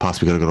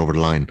 Possibly could have got over the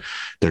line.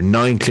 They're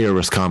 9 clear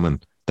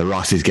Roscommon. The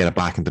Rossies get it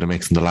back into the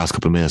mix in the last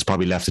couple of minutes.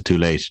 Probably left it too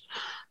late.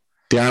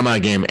 The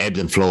Armagh game ebbed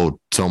and flowed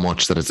so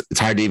much that it's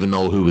hard to even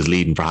know who was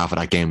leading for half of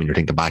that game when you're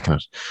thinking back on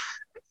it.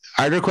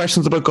 Are there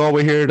questions about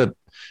Galway here that,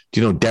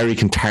 Derry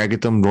can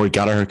target them? Roy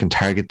Gallagher can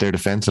target their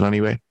defence in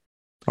any way?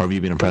 Or have you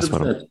been impressed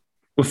with them?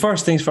 Well,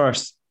 first things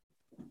first.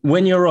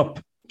 When you're up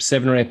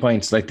 7 or 8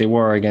 points like they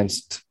were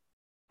against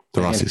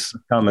the Rossies,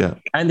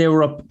 and they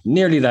were up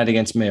nearly that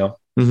against Mayo,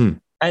 and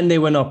they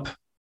went up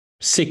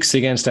 6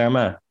 against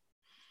Armagh,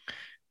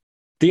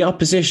 the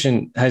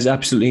opposition has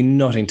absolutely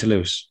nothing to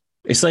lose.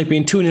 It's like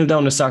being 2-0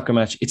 down a soccer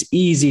match. It's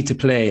easy to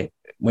play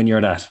when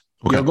you're that.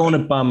 Okay. You're going to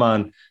bomb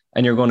on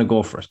and you're going to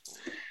go for it.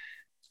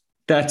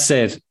 That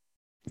said,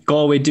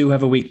 Galway do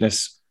have a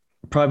weakness,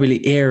 probably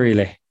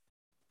aerially,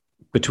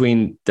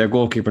 between their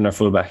goalkeeper and their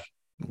fullback.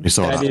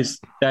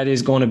 That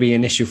is going to be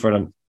an issue for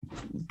them.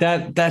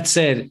 That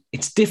said,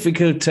 it's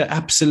difficult to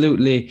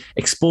absolutely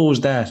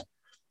expose that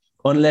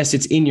unless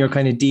it's in your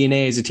kind of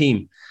DNA as a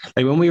team.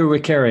 Like when we were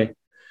with Kerry,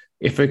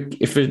 if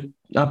an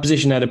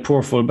opposition had a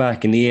poor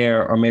fullback in the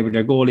air, or maybe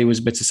their goalie was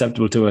a bit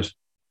susceptible to it,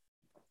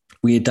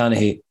 we had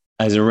Donaghy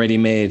as a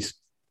ready-made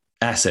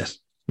asset.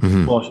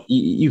 But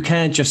you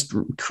can't just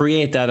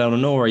create that out of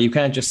nowhere. You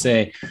can't just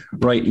say,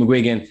 right,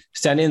 McGuigan,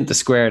 stand in the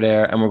square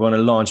there and we're going to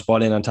launch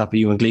ball in on top of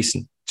you and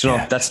Gleeson.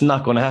 That's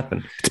not going to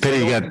happen. It's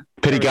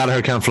pity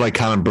Gallagher can't fly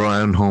Callum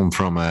Brown home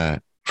from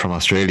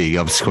Australia. He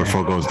obviously scored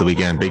 4 goals the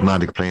weekend. Big man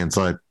to play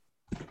inside.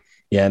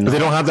 Yeah, no. But they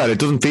don't have that. It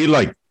doesn't feel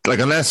like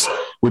unless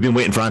we've been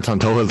waiting for Anton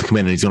Tohill to come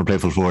in and he's going to play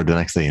full forward the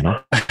next day,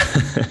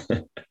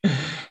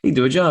 He'd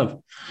do a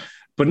job.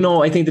 But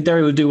no, I think that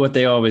Derry will do what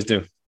they always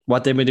do.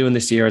 What they've been doing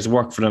this year has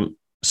worked for them.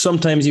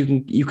 Sometimes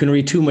you can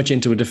read too much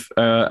into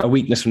a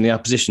weakness from the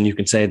opposition. You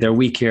can say they're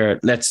weak here.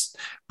 Let's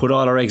put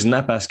all our eggs in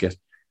that basket.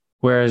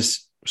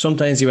 Whereas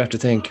sometimes you have to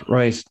think,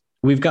 right,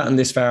 we've gotten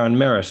this far on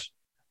merit.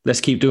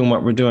 Let's keep doing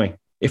what we're doing.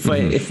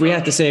 If we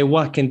had to say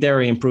what can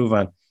Derry improve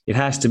on, it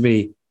has to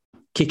be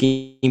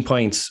kicking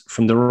points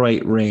from the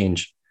right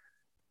range.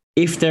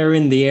 If they're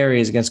in the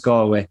areas against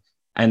Galway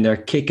and they're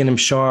kicking them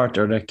short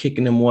or they're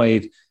kicking them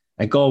wide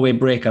and Galway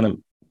break on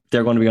them,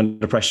 they're going to be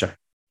under pressure.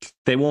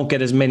 They won't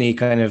get as many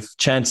kind of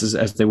chances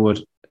as they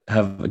would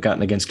have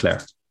gotten against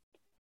Clare.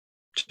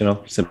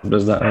 Simple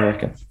as that, I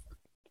reckon.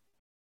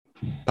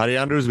 Paddy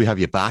Andrews, we have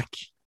you back.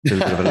 A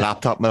little bit of a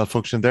laptop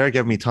malfunction there.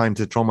 Give me time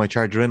to throw my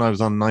charger in. I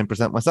was on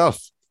 9% myself.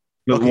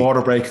 Little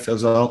water break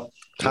as well.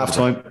 Half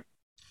time.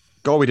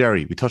 Galway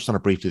Derry. We touched on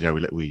it briefly there.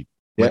 We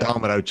went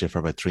on without you for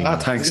about 3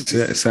 minutes. Thanks.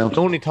 It's the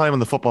only time on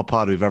the football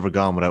pod we've ever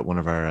gone without one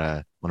of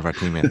our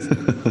teammates.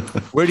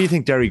 Where do you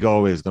think Derry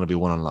Galway is going to be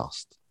won and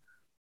lost?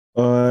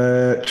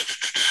 I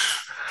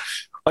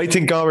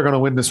think Galway are going to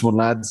win this one,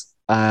 lads.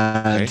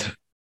 And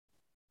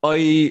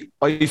okay.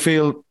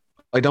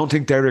 I don't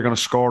think Derry are going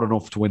to score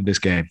enough to win this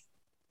game.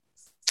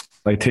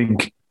 I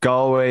think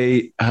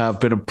Galway have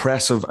been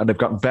impressive and they've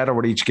gotten better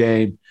with each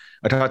game.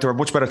 I thought they were a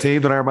much better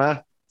team than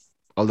Armagh,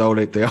 although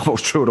they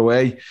almost threw it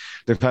away.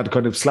 They've had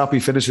kind of sloppy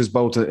finishes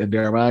both in the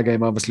Armagh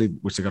game, obviously,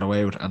 which they got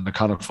away with, and the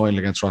Connacht final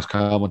against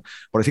Roscommon.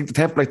 But I think the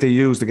template they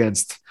used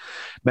against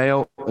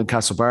Mayo and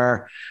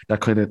Castlebar,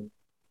 that kind of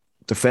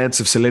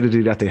defensive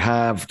solidity that they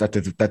have, that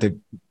they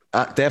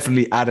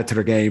definitely added to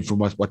their game from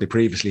what they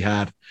previously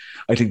had.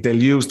 I think they'll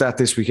use that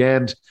this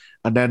weekend,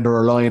 and then they're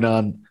relying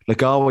on, like,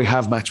 Galway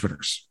have match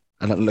winners.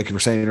 And like you were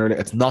saying earlier,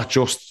 it's not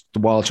just the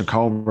Walsh and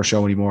Comer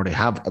show anymore. They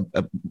have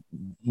a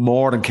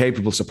more than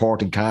capable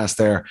supporting cast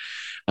there.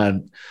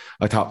 And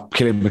I thought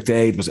Killian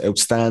McDade was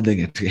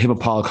outstanding. Him and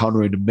Paul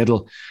Conroy in the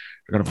middle.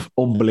 They're going to have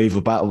an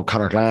unbelievable battle with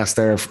Conor Glass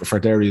there for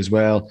Derry as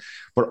well.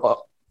 But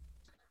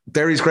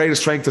Derry's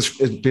greatest strength is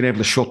being able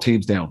to shut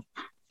teams down.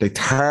 They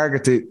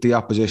target the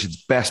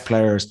opposition's best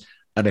players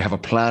and they have a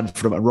plan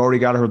for them. And Rory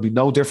Gallagher will be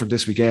no different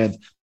this weekend.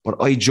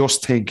 But I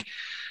just think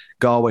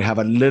Galway have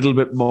a little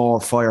bit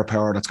more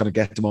firepower that's going to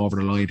get them over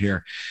the line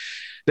here.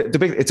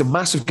 It's a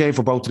massive game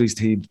for both of these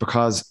teams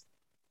because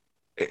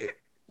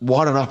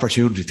what an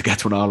opportunity to get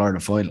to an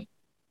All-Ireland final.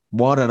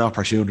 What an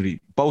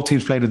opportunity. Both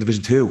teams playing in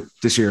Division 2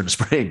 this year in the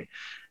spring.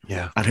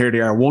 Yeah. And here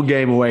they are, one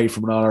game away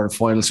from an All-Ireland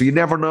final. So you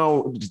never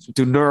know,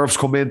 do nerves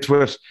come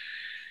into it?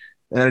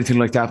 Anything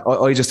like that.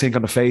 I just think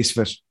on the face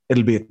of it,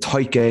 it'll be a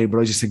tight game, but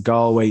I just think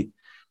Galway,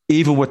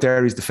 even with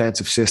Derry's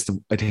defensive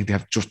system, I think they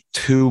have just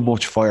too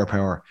much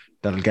firepower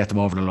that'll get them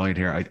over the line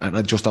here.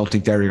 I just don't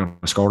think Derry are going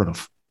to score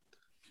enough.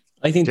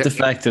 I think the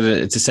fact that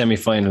it's a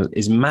semi-final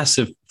is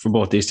massive for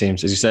both these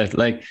teams, as you said.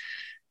 Like,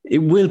 it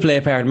will play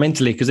a part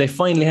mentally because they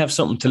finally have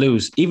something to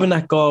lose. Even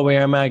that Galway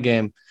Armagh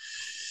game,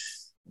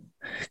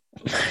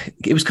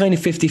 it was kind of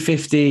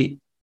 50-50.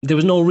 There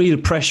was no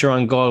real pressure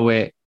on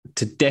Galway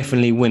to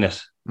definitely win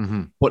it.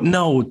 Mm-hmm. But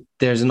now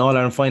there's an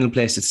All-Ireland final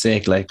place at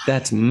stake. Like,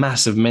 that's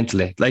massive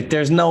mentally. Like,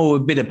 there's no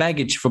bit of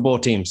baggage for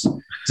both teams.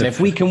 So if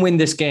we can win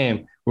this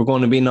game, we're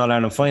going to be in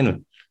All-Ireland final.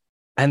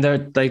 And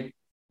they're like,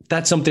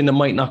 that's something that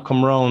might not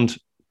come around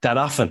that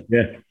often.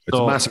 Yeah, it's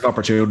a massive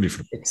opportunity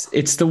for them.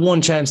 It's the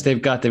one chance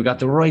they've got. They've got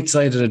the right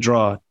side of the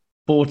draw.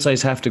 Both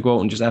sides have to go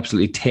out and just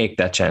absolutely take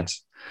that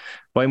chance.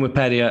 But I'm with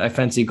Paddy. I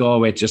fancy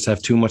Galway to just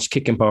have too much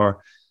kicking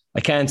power. I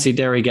can't see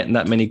Derry getting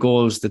that many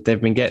goals that they've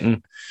been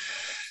getting.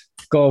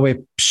 Galway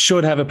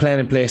should have a plan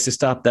in place to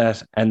stop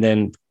that and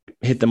then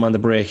hit them on the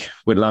break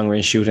with long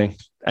range shooting.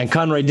 And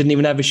Conroy didn't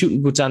even have his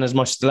shooting boots on as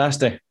much the last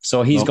day,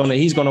 so he's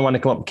gonna want to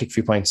come up and kick a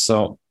few points.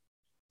 So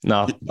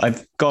no,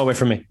 I've Galway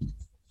for me.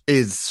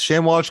 Is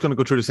Shane Walsh going to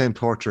go through the same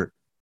torture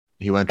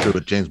he went through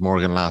with James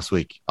Morgan last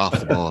week off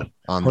the ball?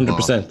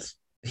 100%.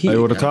 I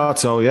would have thought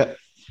so. Yeah.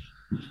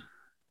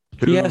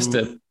 He has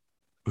to.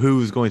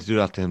 Who's going to do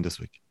that to him this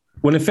week?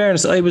 Well, in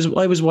fairness, I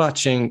was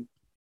watching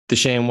the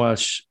Shane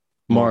Walsh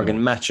Morgan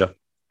matchup,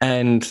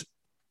 and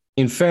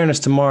in fairness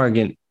to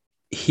Morgan,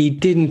 he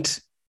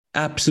didn't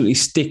absolutely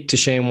stick to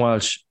Shane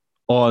Walsh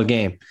all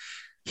game.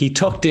 He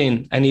tucked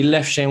in and he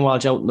left Shane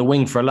Walsh out in the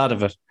wing for a lot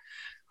of it,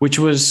 which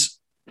was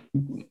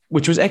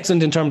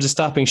excellent in terms of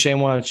stopping Shane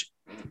Walsh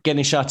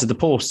getting shots at the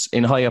posts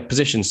in high up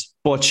positions.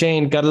 But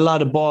Shane got a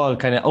lot of ball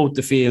kind of out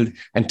the field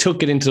and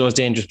took it into those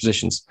dangerous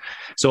positions.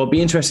 So it'll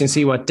be interesting to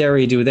see what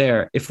Derry do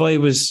there. If I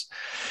was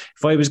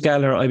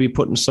Gallagher, I'd be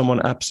putting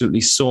someone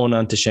absolutely sewn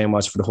onto Shane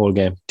Walsh for the whole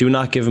game. Do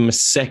not give him a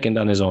second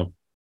on his own.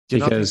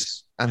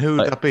 And who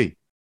would that be?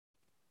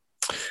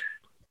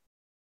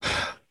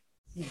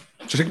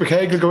 Do you think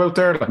McKaig will go out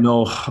there?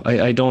 No,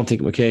 I don't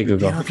think McKaig will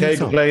go. Yeah,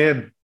 McKaig will play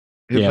in.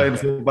 He'll play in the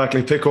full back.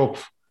 He'll pick up.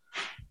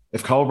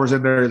 If Comer's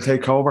in there, he'll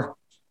take Comer.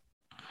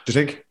 Do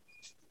you think?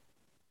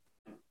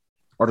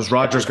 Or does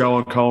Rodgers go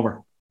on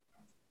Comer?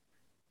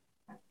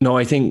 No,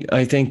 I think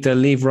they'll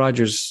leave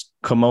Rodgers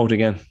come out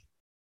again.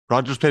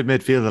 Rodgers played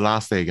midfield the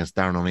last day against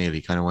Darren O'Neill.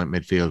 He kind of went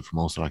midfield for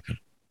most of it.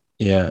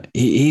 Yeah,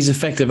 he's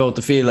effective out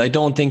the field. I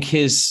don't think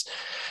his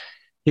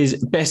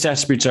best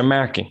attributes are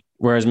marking,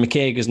 whereas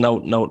McKaig is an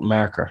out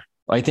marker.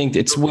 I think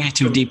it's way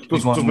too deep.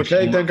 Does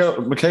McKaig then go?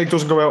 McKaig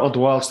doesn't go out onto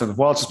Walsh then. If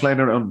Walsh is playing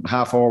on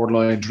half forward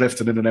line,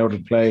 drifting in and out of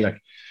the play,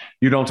 like,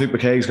 you don't think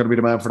McKaig's going to be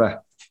the man for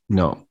that?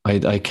 No,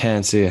 I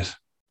can't see it.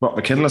 What,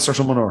 McKinless or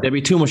someone? Or there'd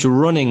be too much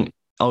running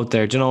out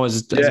there. Do you know?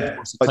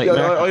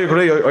 I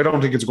agree. I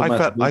don't think it's a good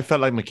match. I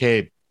felt like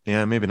McKaig.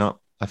 Yeah, maybe not.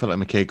 I felt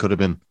like McKaig could have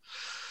been.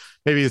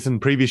 Maybe it's in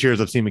previous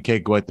years I've seen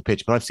McKaig go out the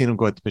pitch, but I've seen him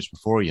go out the pitch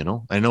before, you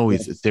know. I know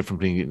it's different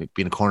being a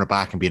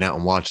cornerback and being out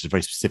on Walsh. It's a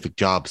very specific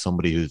job,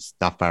 somebody who's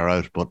that far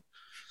out, but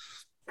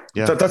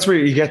yeah. That's where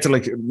you get to,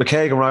 like,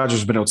 McKaig and Rodgers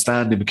have been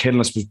outstanding.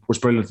 McKinless was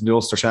brilliant in the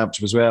Ulster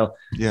Championship as well.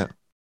 Yeah.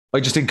 I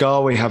just think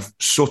Galway have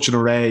such an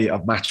array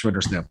of match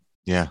winners now.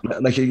 Yeah.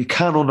 Like, you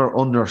can't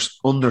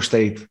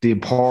understate the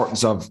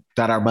importance of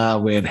that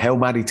Armagh win, how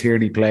Matty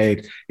Tierney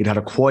played. He'd had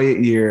a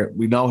quiet year.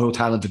 We know how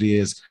talented he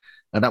is.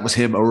 And that was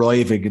him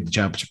arriving in the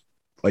championship,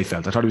 I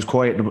felt. I thought he was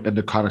quiet in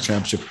the Connacht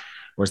Championship,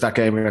 whereas that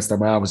game against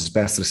Armagh was his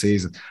best of the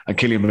season. And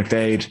Killian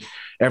McDade,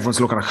 everyone's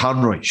looking at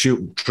Conroy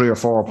shooting 3 or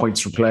 4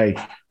 points from play.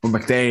 But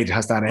McDade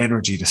has that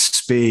energy, the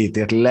speed,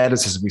 the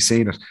athleticism. We've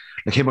seen it.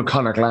 Like him and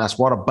Conor Glass,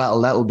 what a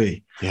battle that'll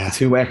be. Yeah. The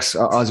 2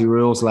 ex-Aussie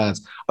rules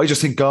lads. I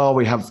just think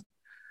Galway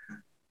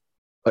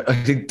I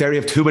think Derry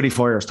have too many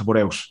fires to put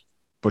out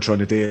for trying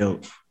to deal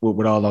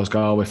with all those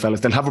Galway fellas.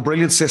 They'll have a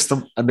brilliant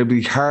system and they'll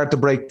be hard to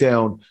break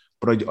down.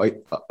 But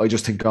I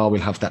just think Galway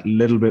will have that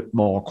little bit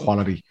more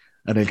quality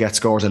and they'll get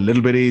scores a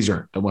little bit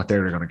easier than what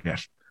they're going to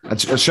get. And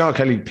Sean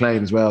Kelly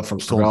playing as well from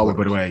Galway,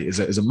 by the way,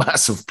 is a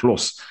massive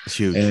plus. It's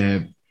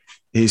huge.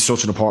 He's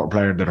such an important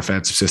player in the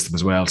defensive system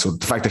as well. So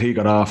the fact that he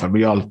got off, and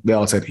we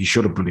all said he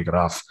should have really got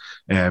off,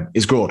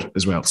 is good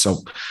as well. So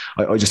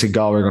I just think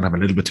Galway are going to have a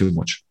little bit too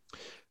much.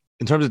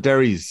 In terms of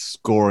Derry's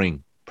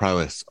scoring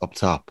prowess up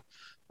top,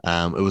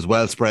 it was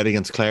well spread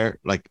against Clare.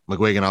 Like,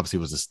 McGuigan obviously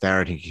was a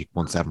star. I think he kicked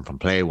 1-7 from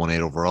play,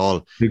 1-8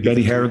 overall.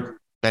 Benny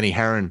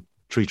Heron,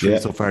 3-3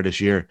 so far this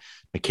year.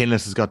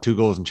 McKinless has got 2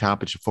 goals in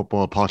championship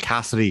football. Paul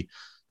Cassidy,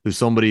 who's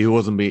somebody who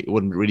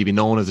wouldn't really be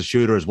known as a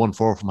shooter, is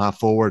 1-4 from half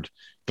forward.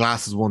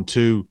 Glass is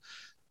 1-2.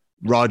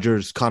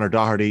 Rodgers, Conor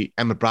Doherty,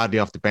 Emmett Bradley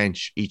off the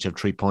bench each have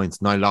 3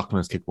 points. Niall Loughlin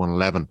has kicked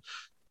 1-11.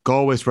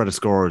 Galway's spread of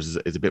scores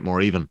is a bit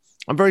more even.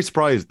 I'm very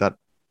surprised that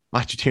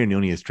Matthew Tierney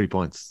only has 3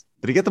 points.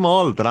 Did he get them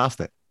all the last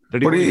day?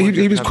 But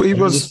he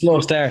was a slow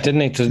start,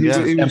 didn't he?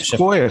 He was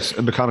quiet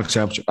in the Connacht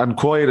Championship, and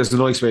quiet is the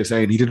nice way of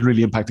saying he didn't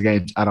really impact the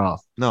game at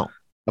all. No,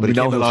 but we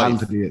know how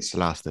talented he is. The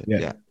last day,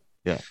 yeah.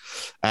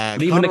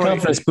 Even the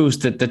confidence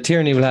boost that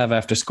Tierney will have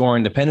after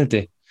scoring the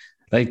penalty,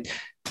 like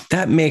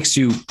that makes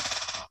you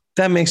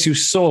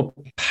so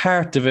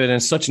part of it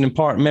and such an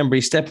important member.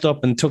 He stepped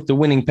up and took the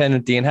winning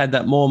penalty and had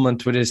that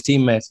moment with his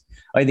teammates.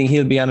 I think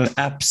he'll be on an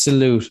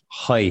absolute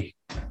high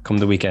come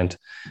the weekend.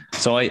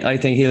 So I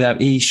think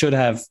he should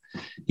have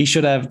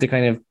the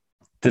kind of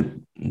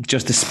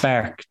the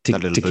spark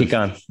to kick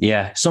on.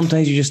 Yeah.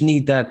 Sometimes you just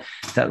need that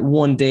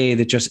one day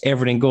that just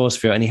everything goes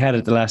for you, and he had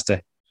it the last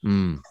day.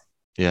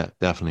 Yeah,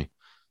 definitely.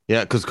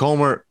 Yeah, because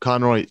Comer,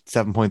 Conroy,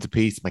 7 points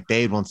apiece.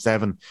 McDade won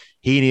 7.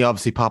 Heaney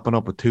obviously popping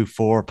up with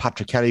 2-4.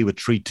 Patrick Kelly with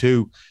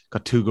 3-2.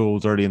 Got 2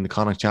 goals early in the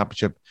Connacht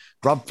Championship.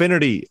 Rob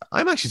Finnerty,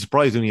 I'm actually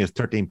surprised he only has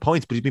 13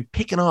 points, but he's been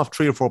picking off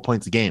 3 or 4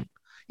 points a game.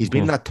 He's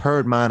been that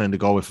third man in the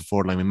Galway for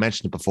forward line. We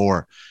mentioned it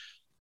before.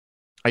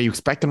 Are you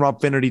expecting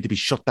Rob Finnerty to be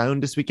shut down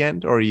this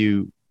weekend, or are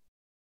you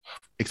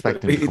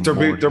expecting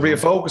there'll be a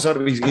focus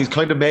on it? He's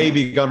kind of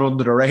maybe gone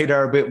under the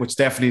radar a bit, which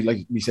definitely,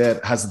 like we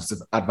said, has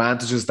its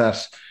advantages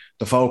that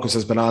the focus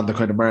has been on the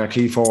kind of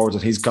marquee forwards,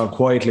 and he's gone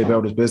quietly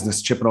about his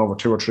business, chipping over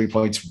 2 or 3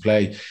 points from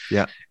play.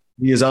 Yeah.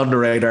 He is on the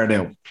radar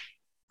now.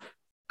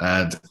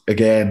 And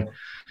again,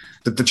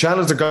 the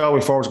challenge the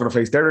Galway forwards are going to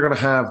face, they're going to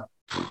have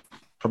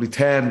probably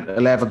 10,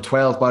 11,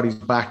 12 bodies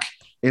back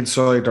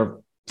inside their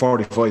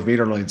 45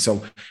 metre line.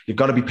 So you've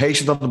got to be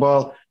patient on the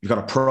ball. You've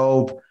got to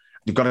probe.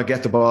 You've got to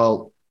get the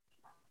ball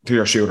to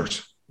your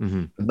shooters.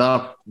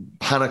 Not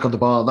panic on the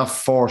ball, not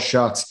force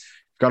shots.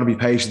 You've got to be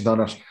patient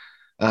on it.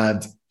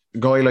 And a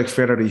guy like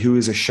Finnerty, who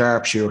is a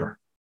sharp shooter,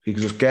 he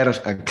can just get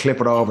it and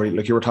clip it over,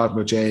 like you were talking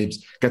about,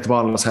 James, get the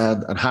ball in his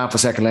hand, and half a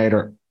second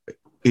later,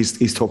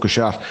 he's took a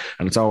shot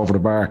and it's over the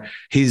bar.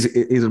 He's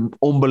an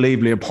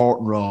unbelievably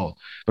important role,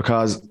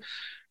 because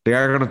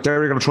they're going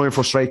to try and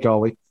frustrate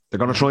Galway. They're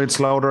going to try and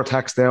slow their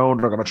attacks down.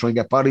 They're going to try and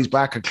get bodies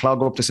back and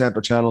clog up the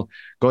centre channel.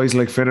 Guys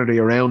like Finnerty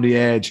around the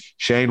edge,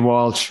 Shane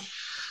Walsh,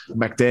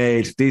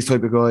 McDade, these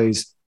type of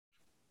guys.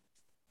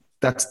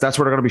 That's where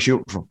they're going to be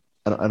shooting from.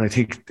 And I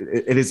think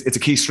it's a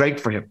key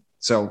strength for him.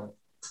 So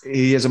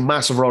he has a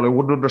massive role. I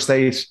wouldn't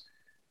understate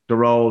the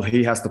role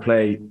he has to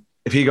play.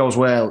 If he goes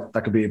well,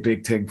 that could be a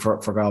big thing for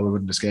Galway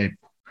winning this game.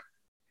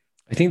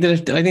 I think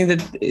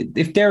that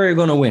if Derry are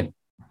going to win,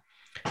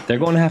 they're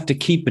going to have to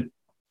keep it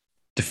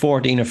to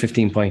 14 or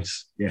 15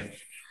 points. Yeah.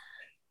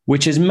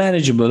 Which is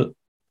manageable.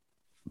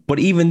 But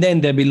even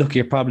then, they'll be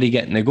lucky at probably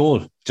getting a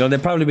goal. So they're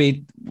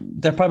probably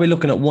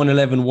looking at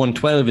 111,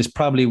 112 is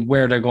probably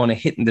where they're going to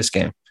hit in this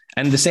game.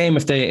 And the same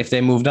if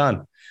they moved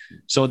on.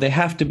 So they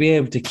have to be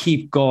able to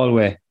keep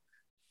Galway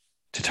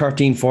to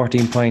 13,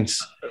 14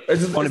 points.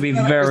 It's going to be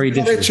very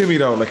difficult. Jimmy,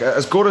 though, like,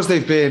 as good as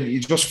they've been, you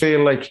just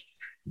feel like,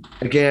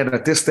 again,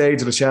 at this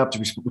stage of the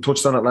championship, we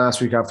touched on it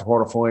last week after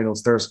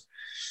quarterfinals, there's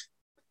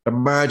the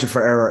margin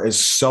for error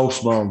is so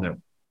small now.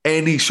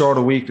 Any sort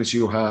of weakness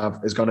you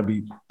have is going to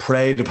be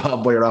preyed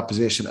upon by your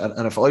opposition.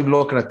 And if I'm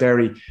looking at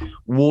Derry,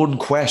 one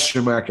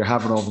question mark you're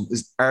having over them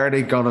is, are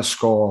they going to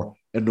score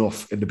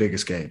enough in the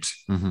biggest games?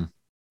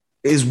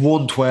 Is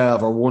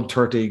 112 or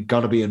 113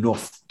 going to be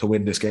enough to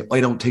win this game? I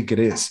don't think it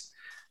is.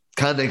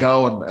 Can they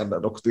go and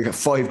look, they get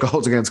 5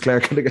 goals against Clare?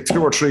 Can they get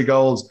 2 or 3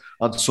 goals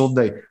on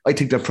Sunday? I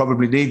think they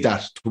probably need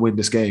that to win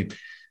this game,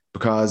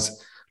 because,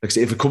 like I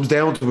say, if it comes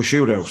down to a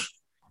shootout,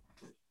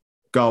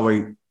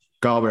 Galway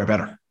are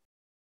better.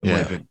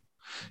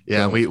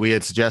 Yeah. We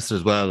had suggested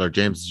as well, or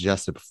James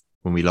suggested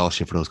when we lost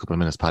you for those couple of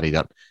minutes, Paddy,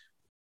 that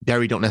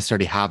Derry don't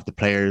necessarily have the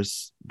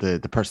players, the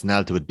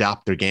personnel to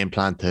adapt their game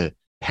plan to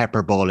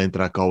pepper ball into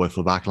that Galway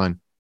full back line.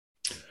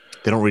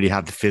 They don't really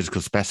have the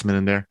physical specimen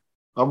in there.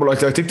 I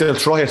think they'll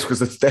try it,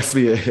 because it's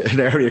definitely an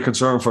area of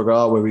concern for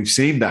Galway. We've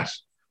seen that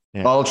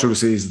all through the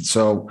season.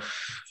 So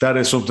that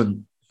is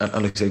something,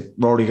 and like I say,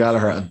 Rory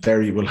Gallagher and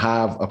Derry will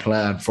have a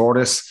plan for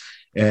this.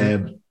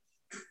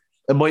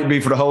 It might be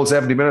for the whole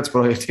 70 minutes,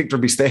 but I think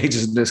there'll be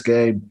stages in this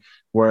game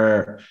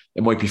where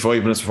it might be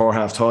 5 minutes before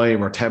half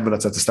time or 10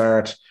 minutes at the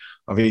start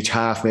of each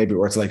half, maybe,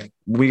 where it's like,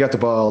 we got the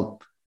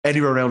ball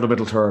anywhere around the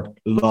middle third,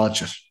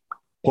 launch it,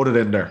 put it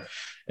in there.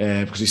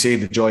 Because you've seen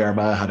the joy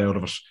Armagh had out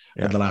of it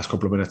in the last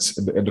couple of minutes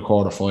in the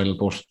quarter final.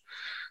 But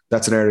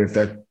that's an area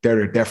that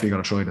they're definitely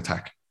going to try and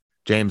attack.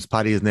 James,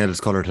 Paddy has nailed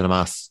his colour to the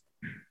mass.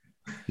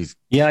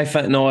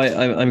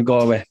 I'm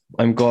Galway.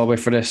 I'm Galway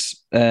for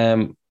this.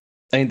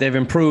 I think they've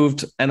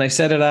improved, and I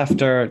said it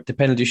after the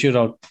penalty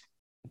shootout,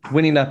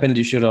 winning that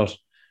penalty shootout,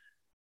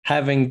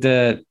 having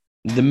the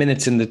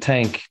minutes in the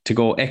tank to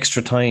go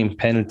extra time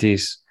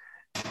penalties.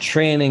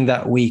 Training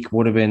that week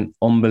would have been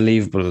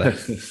unbelievable,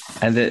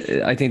 and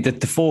I think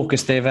that the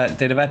focus they'd have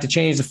had to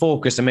change the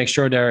focus and make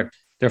sure they're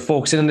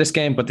focusing on this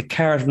game. But the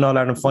Cardiff and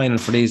All-Ireland final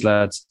for these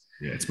lads,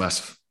 it's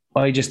massive.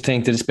 I just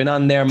think that it's been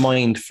on their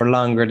mind for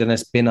longer than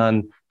it's been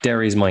on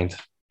Derry's mind.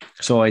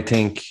 So I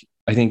think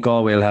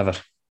Galway will have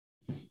it.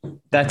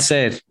 That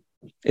said,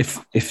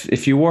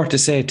 if you were to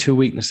say 2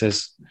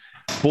 weaknesses,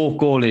 both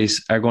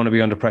goalies are going to be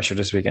under pressure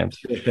this weekend.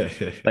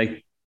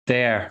 Like.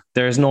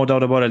 There's no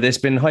doubt about it. It's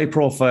been high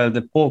profile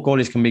that both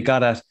goalies can be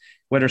got at,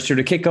 whether it's through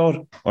the kick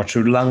out or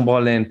through the long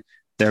ball in,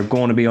 they're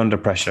going to be under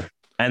pressure.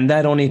 And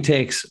that only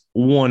takes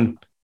one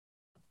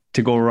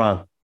to go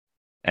wrong.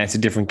 And it's a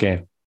different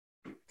game.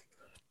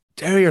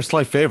 Derry are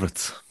slight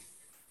favourites.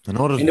 In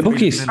the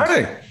bookies. Are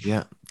they?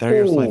 Yeah, Derry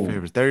are slight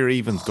favourites. Derry are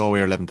evens,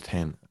 Galway are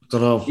 11-10.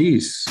 Don't know.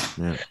 Jeez.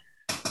 Yeah.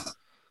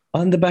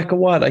 On the back of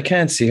what? I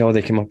can't see how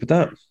they came up with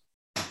that.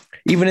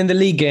 Even in the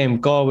league game,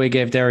 Galway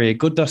gave Derry a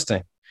good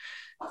dusting.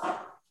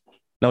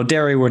 Now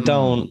Derry were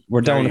down.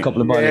 We're down a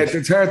couple of bodies. Yeah,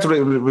 it's hard to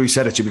read. We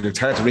said it, Jimmy. It's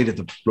hard to read at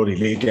the bloody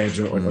league games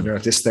when you're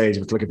at this stage.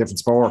 It's like a different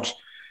sport.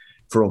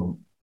 From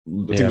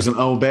I think it was an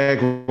old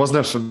bag,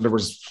 wasn't it? And there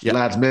was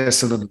lads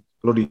missing in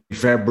bloody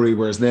February,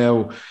 whereas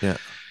now,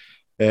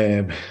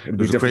 it'd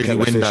be a crazy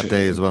wind that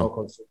day as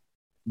well.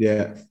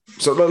 Yeah.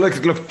 So look.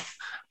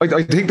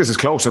 I think this is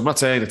close. I'm not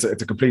saying it's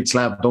a complete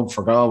slam dunk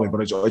for Galway,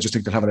 but I just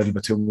think they'll have a little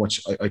bit too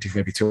much. I think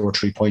maybe 2 or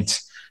 3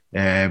 points.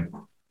 I'd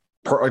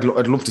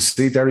love to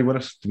see Derry win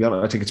it, to be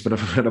honest. I think it's been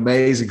an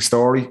amazing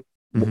story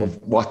of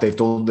what they've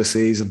done this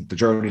season, the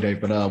journey they've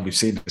been on. We've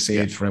seen the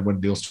scenes for them winning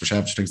the Ulster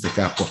Championship, things like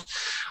that. But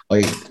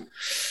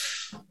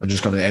I'm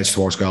just going to edge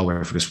towards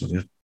Galway for this one.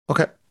 Yeah.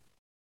 Okay.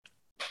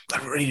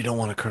 I really don't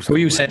want to curse them.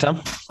 Who you say,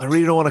 Tom? I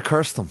really don't want to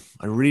curse them.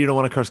 I really don't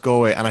want to curse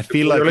Galway. And I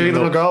feel like... You're leaning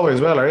on Galway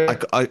as well, are you?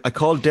 I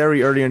called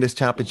Derry earlier in this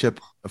championship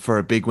for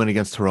a big win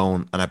against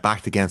Tyrone, and I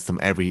backed against them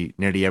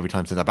nearly every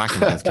time since. I backed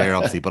them against Clare,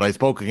 obviously, but I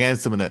spoke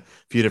against them in a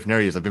few different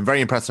areas. I've been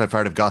very impressed how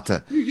far they've got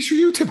to...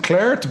 You tipped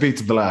Clare to beat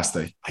them the last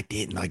day. I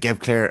didn't. I gave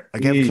Clare a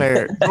chance.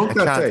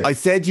 I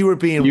said you were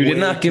being... You did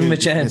not give him a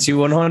chance. You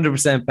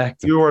 100%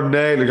 backed them. You were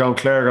nailing going,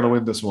 Clare going to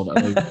win this one.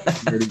 And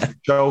I really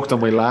choked on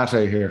my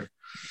latte here.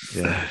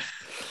 Yeah.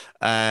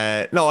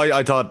 No,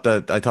 I thought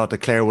that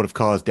Clare would have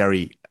caused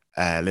Derry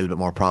a little bit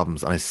more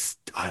problems, and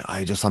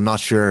I'm not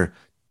sure.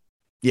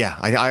 Yeah,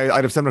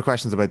 I'd have similar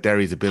questions about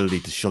Derry's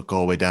ability to shut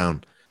Galway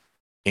down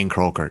in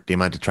Croker, the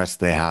amount of threats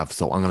they have.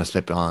 So I'm going to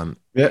slip on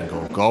and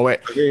go Galway,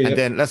 and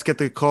then let's get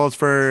the calls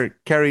for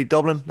Kerry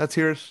Dublin. Let's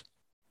hear it.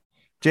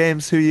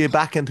 James, who are you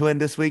backing to win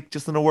this week?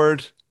 Just in a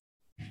word.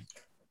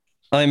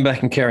 I'm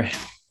backing Kerry.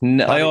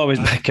 No, I always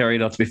back Kerry,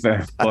 not to be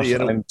fair, but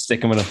I'm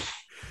sticking with him.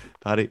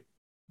 Paddy.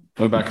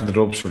 I'm back in the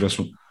Dubs for this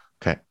one.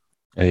 Okay.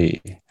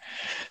 Hey.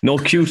 No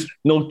cute.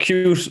 What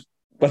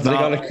do they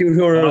got? A cute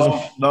heroism?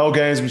 No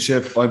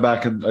gamesmanship. I'm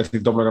back, and I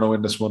think Dublin are going to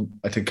win this one.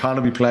 I think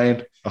Conor will be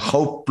playing.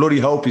 I bloody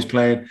hope he's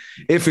playing.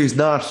 If he's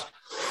not,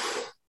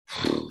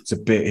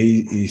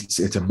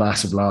 it's a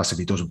massive loss if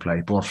he doesn't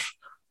play. But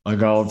I'm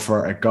going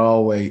for a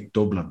Galway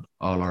Dublin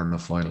All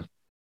Ireland final.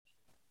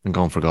 I'm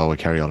going for Galway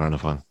Kerry All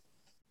Ireland final.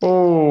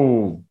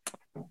 Oh,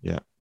 yeah.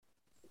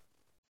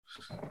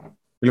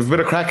 You'll have a bit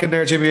of crack in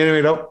there, Jimmy.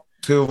 Anyway, though.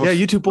 Two of us. Yeah,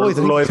 you two boys.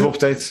 Live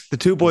updates. The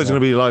two boys are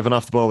going to be live and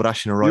off the ball with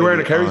Ashton O'Reilly. You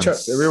wearing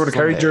a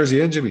Kerry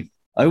jersey in, Jimmy?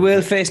 I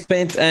will, face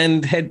paint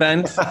and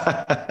headband.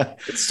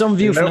 Some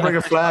view from there. Bring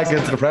a flag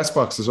into the press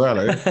box as well,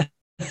 eh?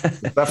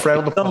 That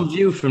frowned upon. Some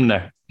view from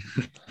there.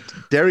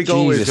 Derry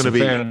Galway is going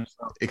to be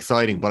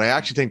exciting, but I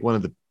actually think one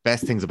of the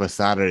best things about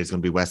Saturday is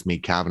going to be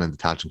Westmeath Cavan in the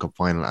Tailteann Cup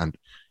final. And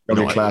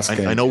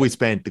I know we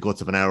spent the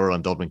guts of an hour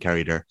on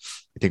Dublin-Kerry there.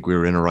 I think we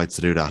were in our rights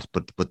to do that.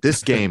 But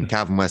this game,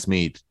 Cavan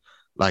Westmeath,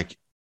 like,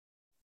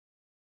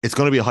 it's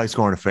going to be a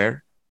high-scoring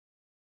affair.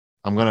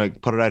 I'm going to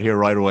put it out here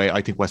right away.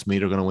 I think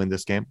Westmeath are going to win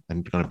this game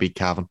and going to beat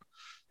Cavan.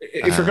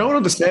 If you're going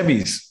on the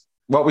semis,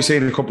 what we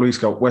seen a couple of weeks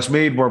ago,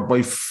 Westmeath were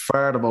by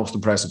far the most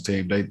impressive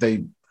team.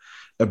 They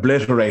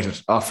obliterated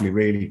Offaly,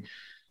 really.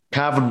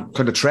 Cavan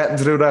kind of threatened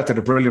to do that. They had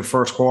a brilliant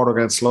first quarter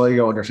against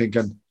Sligo, and you're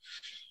thinking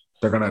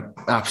they're going to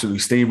absolutely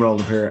steamroll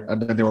them here.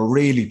 And then they were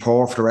really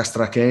poor for the rest of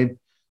that game.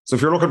 So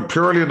if you're looking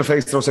purely in the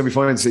face of those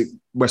semi-finals,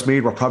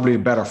 Westmeath were probably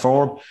in better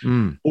form.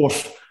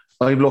 But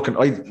I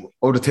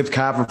would have tipped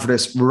Cavan for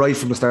this right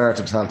from the start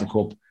of the Tailteann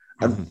Cup,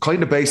 and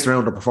kind of based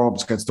around their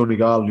performance against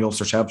Donegal in the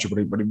Ulster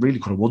Championship, but he really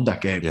could have won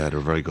that game. Yeah, they're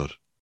very good.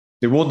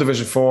 They won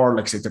Division 4.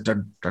 Like I said,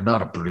 they're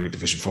not a brilliant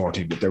Division 4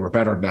 team, but they were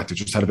better than that. They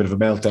just had a bit of a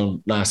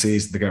meltdown last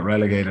season to get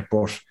relegated.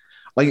 But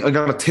I'm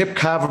going to tip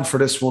Cavan for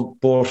this one,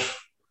 but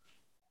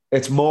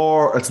it's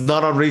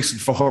not on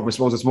recent form. I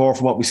suppose it's more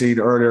from what we've seen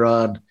earlier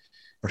on,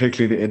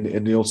 particularly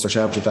in the Ulster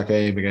Championship, that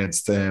game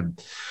against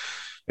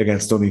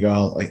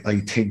Donegal.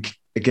 I think,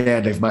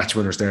 again, they've match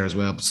winners there as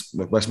well.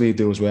 Westmeath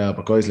do as well,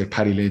 but guys like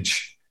Paddy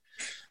Lynch,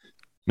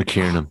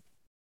 McKiernan.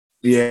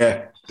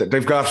 Yeah,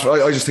 they've got...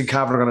 I just think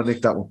Cavan are going to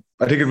nick that one.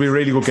 I think it'll be a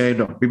really good game,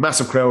 though. It'll be a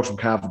massive crowd from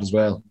Cavan as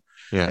well.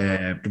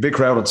 Yeah. The big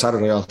crowd on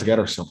Saturday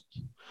altogether. So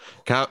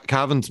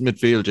Cavan's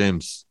midfield,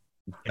 James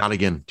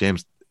Galligan,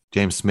 James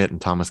Smith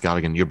and Thomas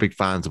Galligan. You're big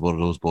fans of both of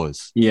those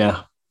boys.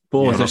 Yeah.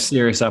 Both are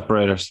serious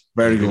operators.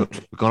 Very good.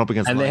 We've gone up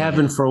against... And they have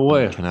been for a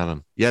while.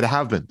 Canallan. Yeah, they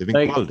have been. They've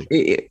been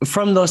quality.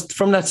 From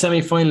that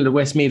semi-final, the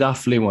Westmeath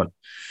Offaly one,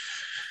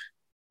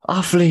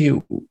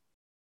 Offaly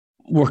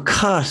were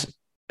caught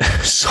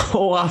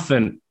so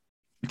often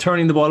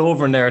turning the ball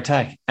over in their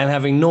attack and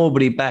having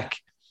nobody back.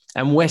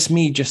 And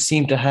Westmeath just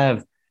seemed to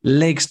have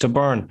legs to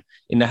burn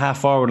in the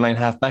half-forward line,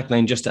 half-back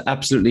line, just to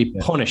absolutely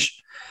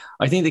punish.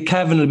 I think the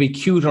Cavan will be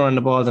cuter on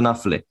the ball than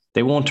Offaly.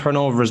 They won't turn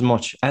over as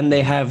much, and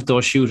they have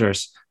those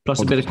shooters,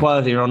 plus a bit of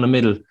quality around the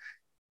middle.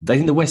 I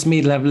think the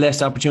Westmeath will have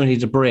less opportunity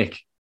to break.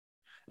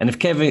 And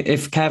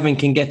if Cavan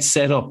can get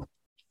set up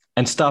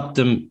and stop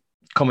them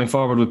coming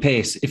forward with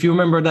pace. If you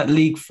remember that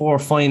League 4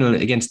 final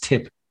against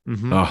Tip, it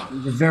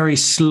was a very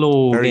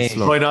slow game.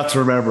 Try not to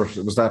remember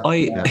it was that.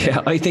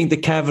 I think the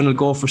Cavan will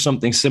go for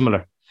something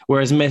similar.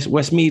 Whereas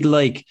Westmeath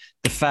like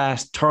the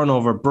fast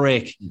turnover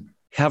break,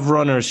 have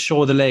runners,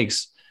 show the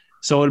legs.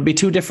 So it'll be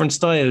two different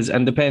styles,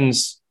 and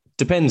depends.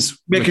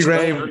 Mickey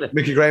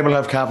Graham will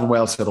have Cavan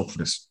well set up for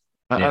this.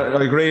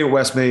 I agree with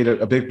Westmeath.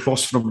 A big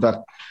plus for them that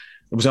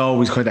it was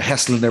always kind of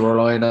Hesselin they were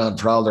relying on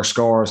for all their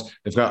scores.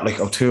 They've got like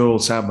O'Toole,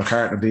 Sam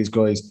McCartan, and these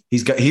guys.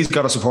 He's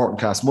got a supporting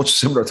cast, much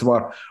similar to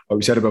what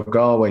we said about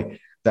Galway.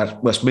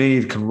 That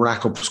Westmeath can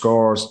rack up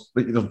scores.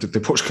 You know, they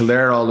pushed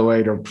Kildare all the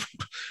way.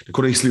 They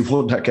could easily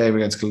won that game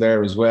against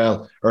Kildare as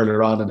well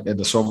earlier on in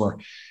the summer.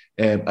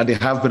 And they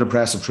have been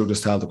impressive through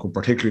this Tailteann Cup,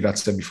 particularly that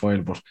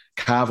semi-final. But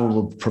Cavan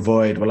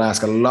will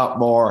ask a lot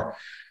more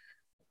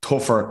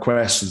tougher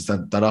questions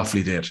than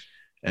Offaly did.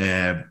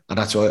 And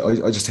that's why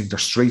I just think they're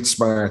street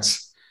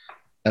smarts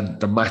and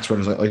the match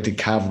winners. I think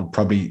Cavan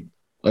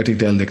I think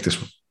they'll nick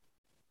this one.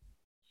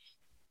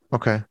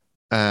 Okay.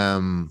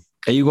 Are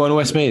you going to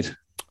Westmeath?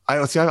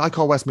 I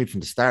call Westmeath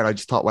from the start. I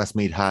just thought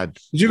Westmeath had.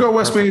 Did you go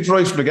Westmeath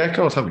right from the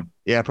get-go, Tommy?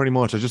 Yeah, pretty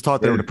much. I just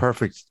thought they were the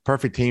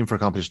perfect team for a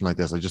competition like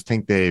this. I just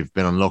think they've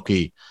been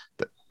unlucky,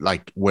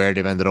 like where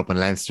they've ended up in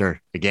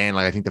Leinster again.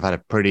 Like I think they've had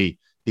a pretty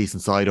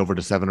decent side over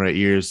the 7 or 8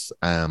 years.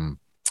 Do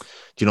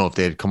you know if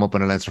they'd come up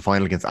in a Leinster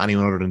final against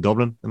anyone other than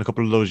Dublin in a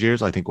couple of those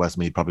years? I think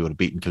Westmeath probably would have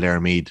beaten Kildare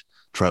and Meath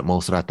throughout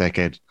most of that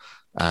decade.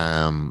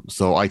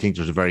 So I think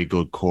there's a very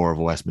good core of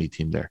a Westmeath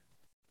team there.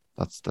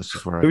 That's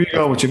just where. Who are you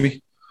going with,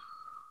 Jimmy?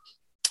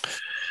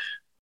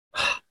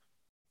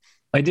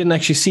 I didn't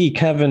actually see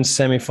Cavan's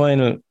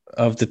semi-final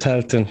of the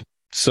Tailteann,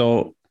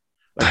 so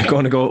I'm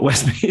going to go with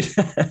Westmeath.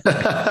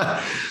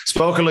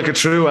 Spoken like a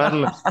true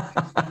analyst.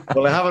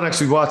 Well, I haven't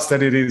actually watched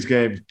any of these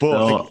games, but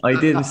no, I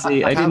didn't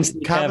see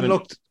Cavan.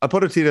 I'll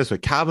put it to you this way: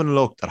 Cavan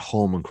looked at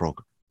home in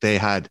Croker. They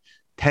had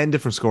 10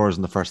 different scores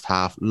in the first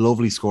half,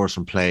 lovely scores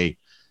from play,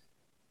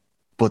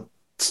 but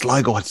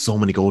Sligo had so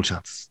many goal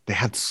chances. They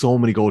had so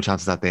many goal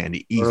chances that day, and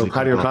they easily.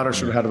 Paddy O'Connor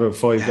should have had about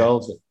 5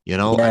 goals. You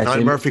know,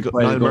 Niall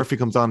Murphy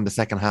comes on in the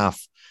second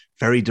half,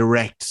 very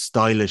direct,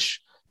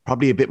 stylish,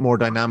 probably a bit more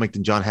dynamic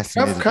than John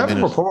Heston.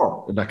 Cavan were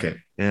poor in that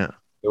game. Yeah,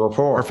 they were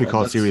poor. Murphy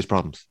caused serious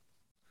problems.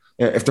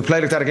 Yeah, if they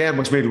played like that again,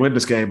 Westmeath win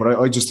this game. But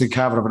I just think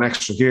Cavan have an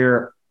extra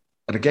gear.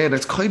 And again,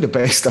 it's kind of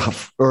based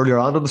off earlier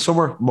on in the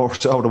summer, more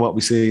so than what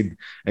we seen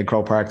in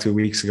Croke Park 2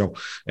 weeks ago.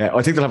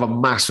 I think they'll have a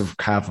massive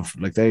Cavan.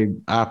 Like they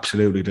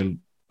absolutely, there'll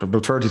be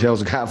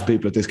 30,000 Cavan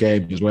people at this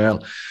game as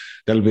well.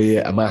 There'll be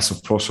a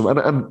massive plus.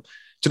 And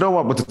do you know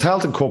what? With the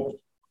Tailteann Cup,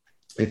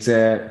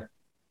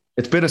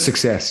 it's been a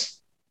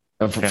success.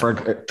 And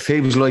for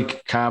teams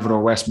like Cavan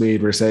or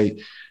Westmeath, where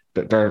say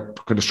that they're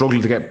kind of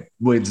struggling to get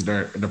wins in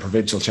the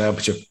provincial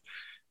championship,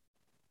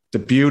 the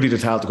beauty of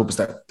the Tailteann Cup is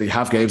that they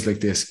have games like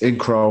this in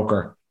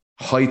Croker,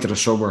 height of the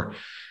summer.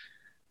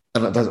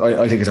 And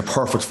I think it's a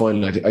perfect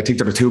final. I think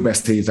they're the two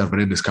best teams that have been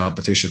in this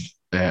competition.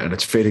 And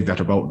it's fitting that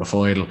they're both in the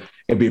final.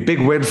 It'd be a big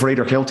win for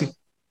either county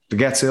to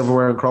get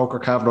silverware in Croker.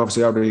 Cavan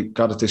obviously already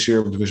got it this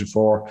year in Division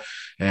 4.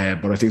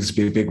 But I think this would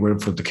be a big win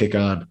for them to kick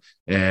on.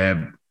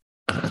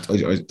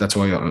 That's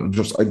why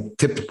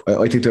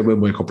I think they'll win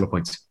by a couple of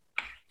points.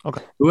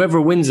 Okay.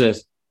 Whoever wins it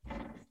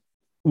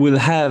will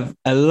have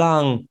a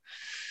long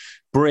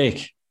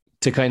break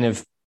to kind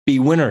of be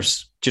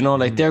winners. Do you know,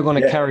 like they're going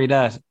to carry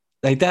that.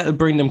 Like that'll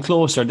bring them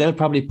closer. They'll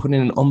probably put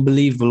in an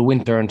unbelievable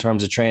winter in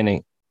terms of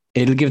training.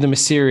 It'll give them a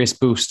serious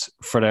boost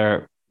for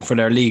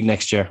their league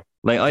next year.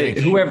 Like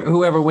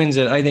whoever wins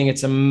it, I think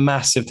it's a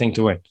massive thing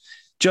to win.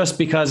 Just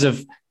because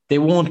of they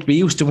won't be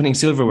used to winning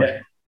silverware.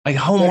 Yeah. Like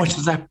how much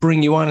does that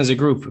bring you on as a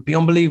group? It'd be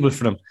unbelievable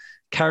for them.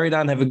 Carry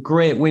on, have a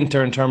great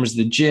winter in terms of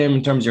the gym,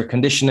 in terms of your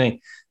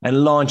conditioning,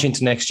 and launch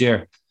into next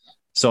year.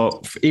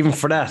 So even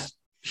for that,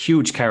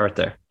 huge carrot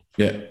there.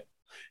 Yeah.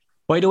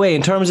 By the way,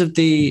 in terms of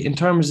the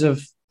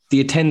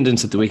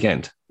attendance at the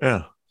weekend,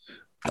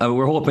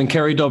 we're hoping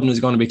Kerry Dublin is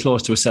going to be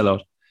close to a sellout.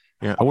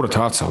 Yeah, I would have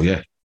thought so.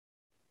 Yeah.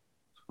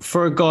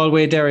 For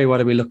Galway Derry,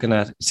 what are we looking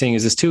at? Seeing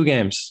as there's 2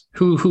 games,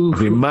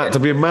 there'll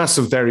be a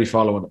massive Derry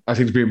following. I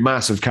think there'll be a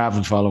massive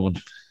Cavan following.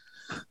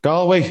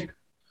 Galway.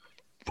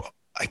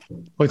 I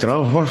don't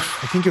know. I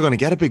think you're going to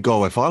get a big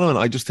Galway following.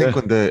 I just think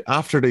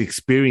after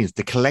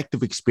the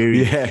collective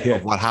experience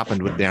of what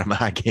happened with the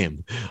Armagh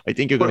game, I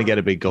think you're going to get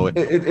a big Galway.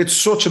 It's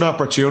such an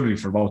opportunity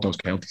for both those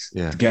counties.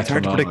 Yeah, to get it's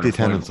hard to predict the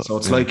attendance. So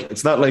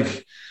it's not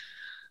like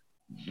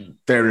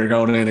they're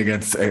going in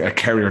against a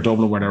Kerry or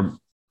Dublin where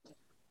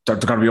they're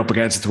going to be up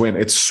against it to win.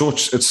 It's so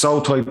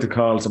tight to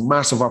call. It's a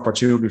massive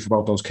opportunity for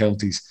both those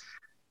counties.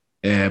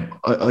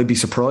 I'd be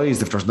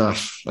surprised if there's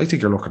not. I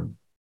think you're looking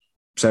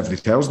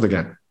 70,000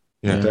 again.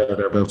 Yeah,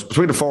 thereabouts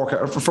between the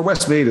 4 for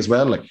Westmeath as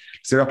well. Like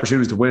it's their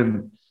opportunity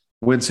to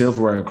win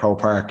silverware in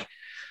Croke Park.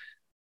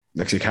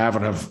 Next, you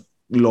Cavan have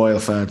loyal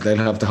fans. They'll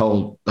have the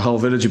whole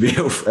village will be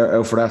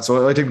out for that.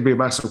 So I think it'll be a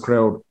massive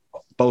crowd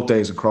both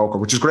days in Croker,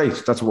 which is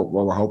great. That's what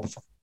we're hoping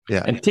for.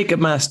 Yeah, and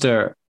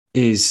Ticketmaster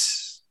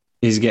is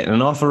getting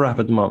an awful rap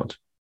at the moment.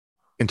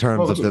 in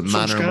terms of the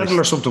manner. Scandal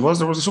or something, was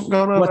there something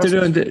going on? What they're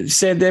doing, they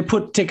said they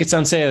put tickets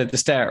on sale at the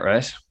start,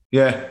 right?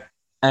 Yeah.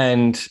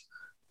 And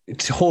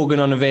it's Hogan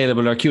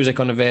unavailable or Cusack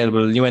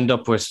unavailable. You end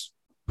up with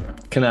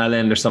Canal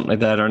End or something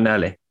like that, or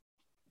Nelly.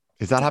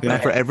 Is that happening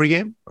for every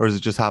game, or is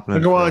it just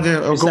happening? Go on,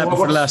 yeah. It's happened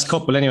for the last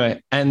couple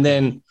anyway. And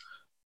then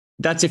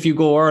that's if you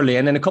go early,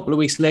 and then a couple of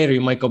weeks later,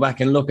 you might go back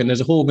and look, and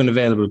there's a Hogan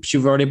available, but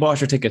you've already bought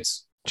your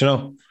tickets. Do you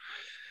know?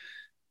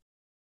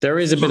 There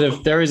is a bit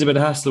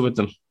of hassle with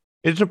them.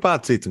 It's not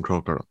bad seats in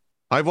Croker.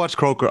 I've watched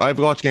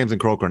games in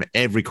Croker in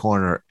every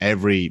corner,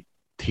 every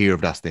tier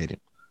of that stadium.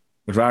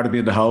 I'd rather be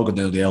in the Hogan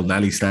than the old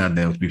Nelly stand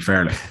now, to be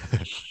fair.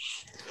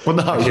 Well,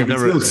 no, you can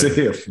still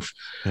see it.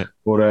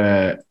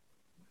 But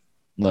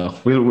no,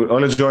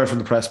 I'll enjoy it from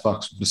the press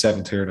box, the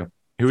 7th tier now.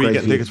 Who are you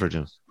getting tickets for,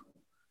 James?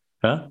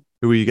 Huh?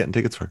 Who are you getting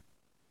tickets for?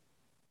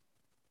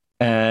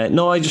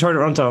 No, I just heard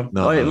it on town.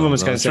 Everyone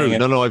was kind of saying it.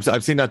 No,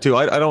 I've seen that too.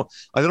 I don't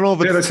know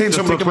if it's... Yeah, I've seen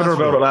someone on Twitter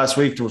about it last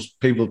week. There was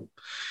people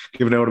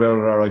giving out about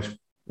it, all right.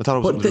 I thought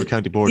it was the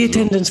county board. The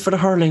attendance for the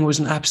hurling was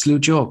an absolute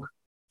joke.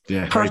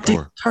 Yeah,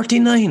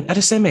 39 at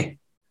a semi.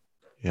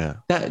 Yeah.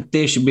 That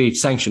they should be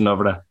sanctioned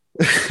over that.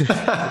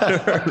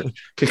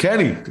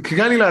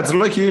 Kilkenny lads are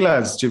like you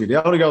lads, Jimmy. They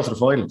only go to the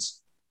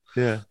finals.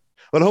 Yeah.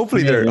 Well,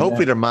 hopefully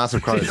they're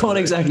massive crowds. They don't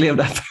exactly have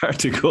that far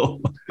to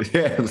go.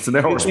 Yeah, it's an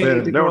hour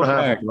spin, an hour and a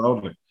half.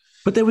 Lovely.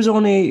 But there was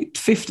only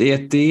 50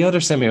 at the other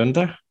semi, wasn't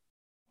there?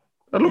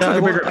 It looks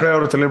like a bigger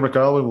crowd at the Limerick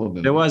Galway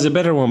one. There was a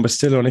better one, but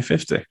still only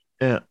 50.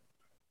 Yeah.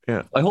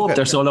 I hope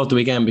they're sold out the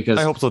weekend, because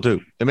I hope so too.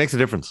 It makes a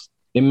difference.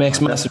 It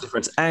makes massive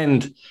difference.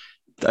 And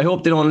I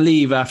hope they don't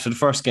leave after the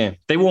first game.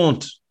 They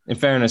won't, in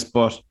fairness,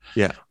 but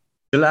yeah,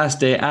 the last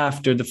day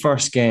after the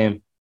first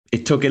game,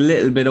 it took a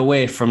little bit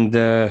away from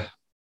the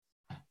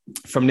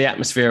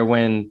atmosphere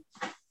when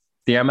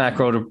the Armagh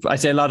crowd, I'd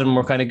say a lot of them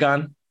were kind of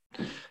gone.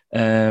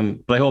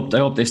 But I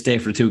hope they stay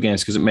for the 2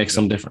 games, because it makes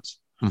some difference.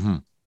 Mm-hmm.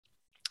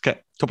 Okay,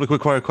 couple of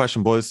quick fire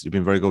question, boys. You've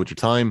been very good with your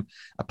time.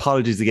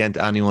 Apologies again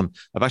to anyone.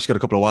 I've actually got a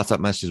couple of WhatsApp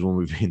messages when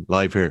we've been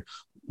live here.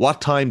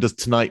 What time does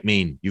tonight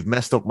mean? You've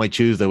messed up my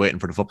Tuesday waiting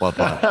for the football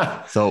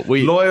pod. So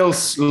we loyal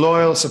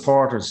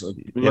supporters.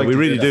 We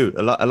really do.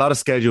 A lot of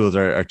schedules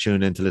are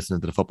tuned in to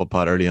listening to the football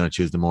pod early on a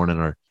Tuesday morning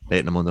or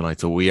late on a Monday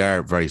night. So we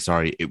are very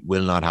sorry. It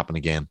will not happen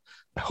again,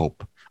 I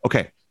hope.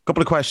 Okay,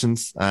 couple of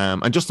questions.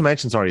 And just to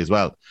mention, sorry as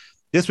well,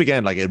 this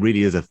weekend, like, it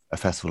really is a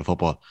festival of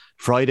football.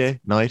 Friday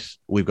night,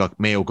 we've got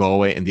Mayo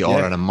Galway in the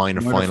All-Ireland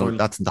minor final.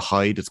 That's in the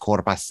Hyde. It's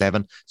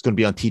 7:15. It's going to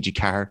be on TG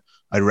Carr.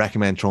 I'd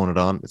recommend throwing it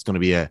on. It's going to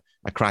be a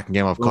cracking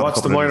game.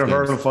 What's the minor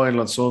hurling final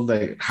on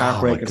Sunday?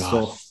 Heartbreaking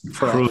stuff. Man.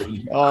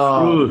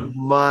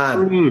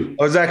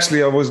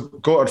 I was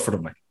gutted for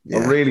them. I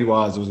really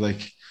was. I was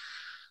like,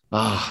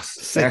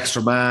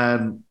 extra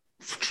man,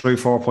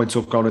 3-4 points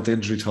up going into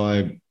injury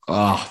time.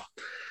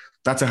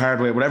 That's a hard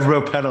way. Whatever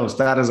about penalties,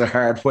 that is a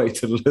hard way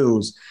to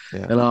lose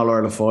an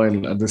All-Ireland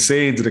final. And the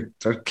scenes of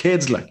the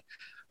kids like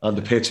on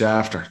the pitch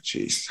after,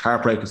 jeez,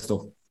 heartbreaking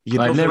stuff.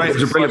 I've never it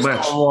was a brilliant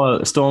match.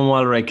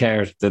 Stonewall red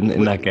card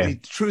in that game. He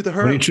threw the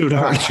hurl.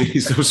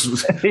 Jeez, it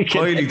was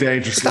highly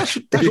dangerous. That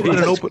should be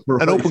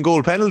an open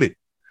goal penalty.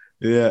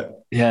 Yeah.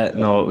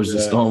 No, it was a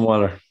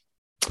Stonewaller.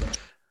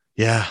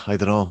 Yeah, I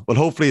don't know. Well,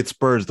 hopefully it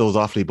spurs those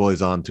Offaly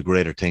boys on to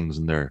greater things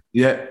in their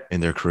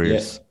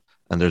careers. Yeah.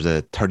 And there's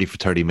a 30 for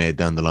 30 made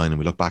down the line, and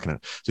we look back at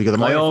it. So you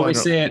got I always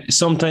say it,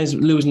 sometimes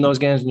losing those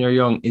games when you're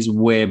young is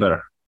way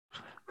better.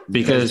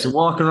 Because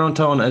walking around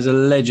town as a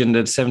legend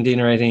at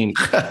 17 or 18,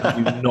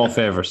 no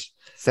favours.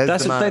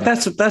 That's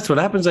what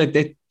happens. Like,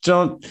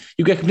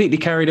 you get completely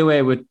carried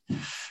away with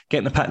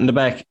getting a pat in the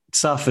back. It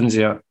softens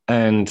you,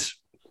 and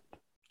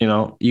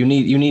you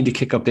need to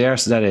kick up the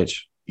arse at that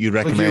age. You'd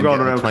recommend you're going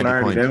around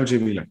 20 points. Now,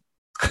 Jimmy.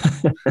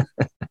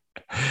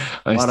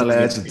 What a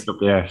legend.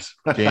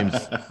 James,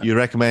 you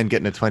recommend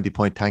getting a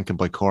 20-point tanking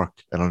by Cork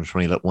at under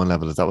 21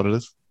 level. Is that what it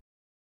is?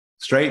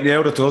 Straighten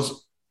out, it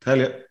does. Tell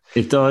you.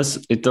 It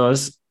does.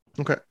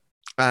 Okay.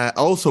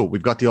 Also,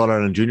 we've got the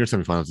All-Ireland Junior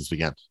semi-finals this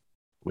weekend.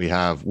 We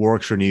have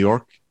Warwickshire, New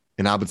York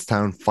in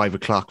Abbottstown,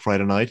 5:00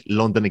 Friday night.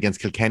 London against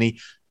Kilkenny.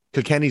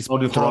 Kilkenny's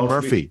Paul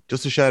Murphy.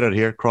 Just a shout out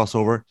here,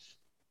 crossover.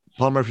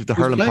 Paul Murphy of the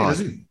hurling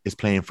pod is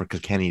playing for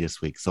Kilkenny this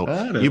week. So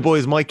you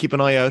boys might keep an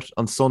eye out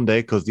on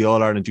Sunday, because the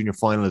All-Ireland Junior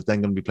final is then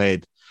going to be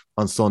played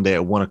on Sunday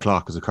at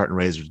 1:00 as a curtain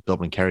raiser to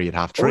Dublin-Kerry at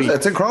 3:30.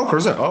 It's in Croker,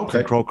 is it? Oh, okay. It's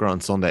in Croker on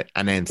Sunday.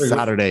 And then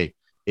Saturday,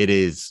 it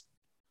is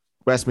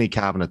Westmeath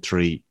Cavan at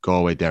 3,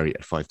 Galway Derry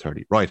at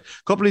 5:30. Right. A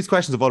couple of these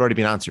questions have already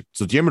been answered.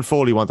 So Jim and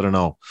Foley wanted to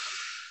know.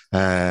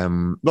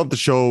 Love the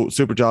show.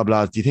 Super job,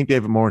 lads. Do you think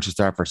David Moore should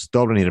start versus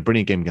Dublin? He had a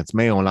brilliant game against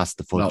Mayo and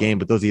lasted the full game,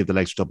 but does he have the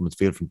legs for Dublin's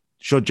field?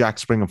 Should Jack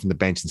spring him from the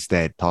bench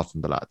instead? Thoughts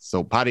from the lads.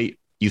 So, Paddy,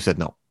 you said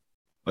no.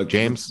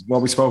 James?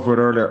 What we spoke about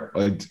earlier,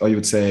 I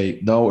would say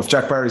no. If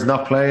Jack Barry's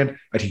not playing,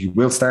 I think he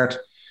will start.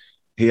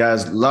 He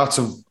has lots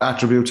of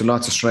attributes and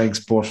lots of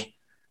strengths, but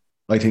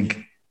I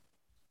think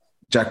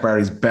Jack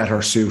Barry's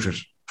better suited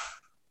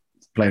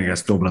playing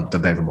against Dublin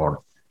than David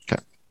Moore.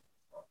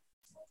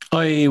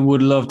 I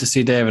would love to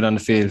see David on the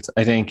field.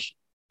 I think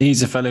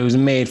he's a fellow who's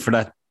made for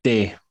that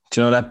day.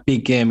 Do you know, that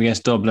big game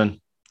against Dublin?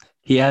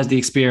 He has the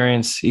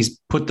experience. He's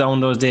put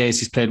down those days.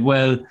 He's played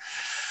well.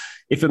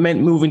 If it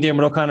meant moving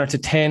Dermot O'Connor to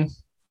 10,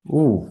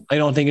 I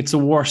don't think it's the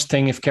worst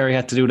thing if Kerry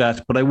had to do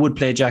that. But I would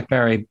play Jack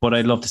Barry, but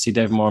I'd love to see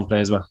Dave Moran play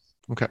as well.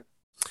 Okay.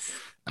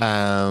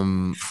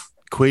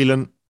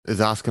 Queelan is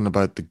asking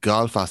about the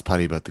golf. Ask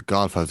Paddy about the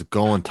golf. How's it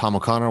going? Tom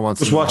O'Connor wants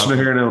just watching it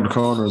here now in the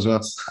corner as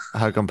well.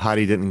 How come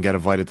Paddy didn't get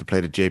invited to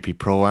play the JP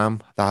Pro-Am?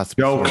 That has to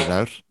be sorted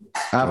out.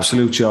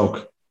 Absolute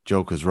joke.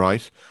 Joke is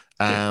right.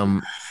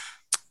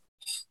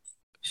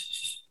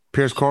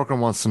 Piers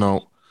Corcoran wants to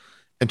know,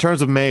 in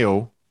terms of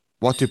Mayo,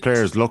 what do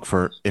players look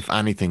for, if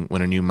anything,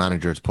 when a new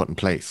manager is put in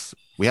place?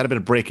 We had a bit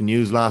of breaking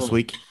news last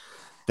week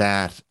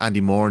that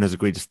Andy Moran has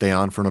agreed to stay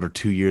on for another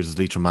 2 years as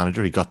Leitrim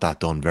manager. He got that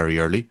done very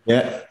early.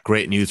 Yeah.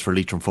 Great news for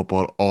Leitrim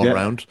football all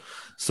around.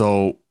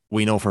 So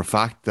we know for a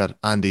fact that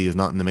Andy is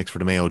not in the mix for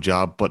the Mayo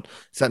job. But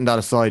setting that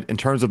aside, in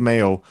terms of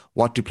Mayo,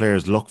 what do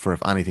players look for,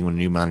 if anything, when a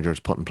new manager is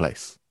put in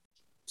place?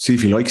 See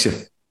if he likes you.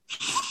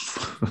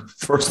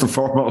 First and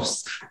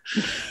foremost.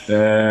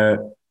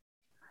 The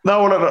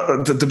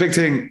big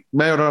thing,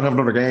 Mayo don't have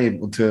another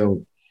game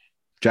until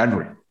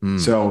January.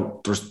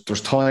 So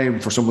there's time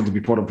for someone to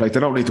be put in place.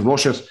 They don't need to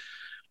rush it.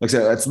 Like I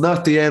said, it's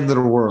not the end of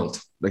the world.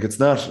 Like, it's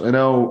not, I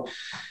know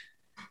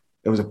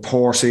it was a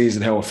poor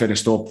season how it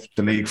finished up,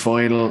 the league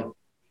final,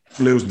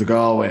 losing to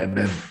Galway and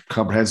then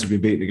comprehensively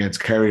beaten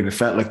against Kerry. And it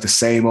felt like the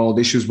same old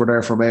issues were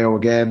there for Mayo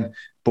again.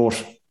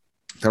 But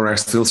there are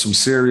still some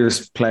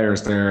serious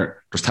players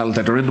there. There's talent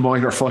that are in the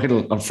minor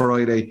final on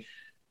Friday.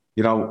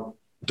 You know,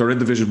 they're in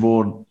Division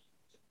 1.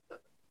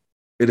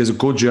 It is a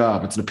good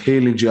job. It's an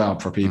appealing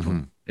job for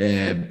people,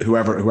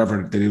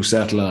 whoever they do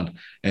settle on.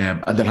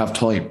 And they'll have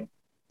time.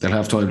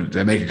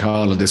 They make a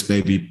call on this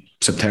maybe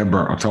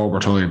September,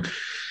 October time.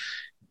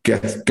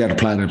 Get a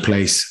plan in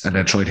place and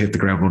then try and hit the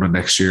ground running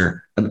next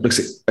year. And look,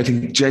 I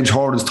think James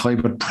Horan's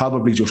time would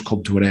probably just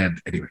come to an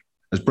end anyway.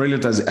 As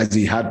brilliant as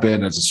he had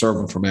been as a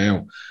servant for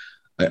Mayo,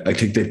 I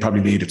think they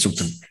probably needed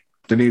something.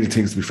 They needed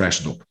things to be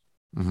freshened up.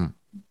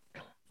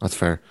 That's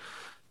fair.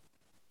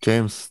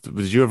 James,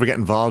 did you ever get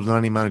involved in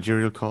any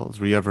managerial calls?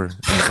 Were you ever in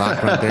the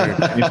background there?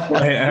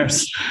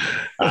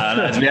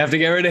 We have to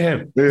get rid of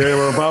him. Yeah,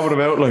 we're bobbing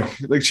about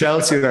like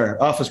Chelsea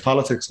there, office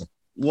politics.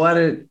 What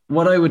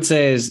I would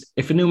say is,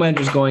 if a new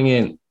manager's going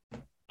in,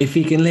 if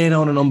he can lay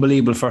down an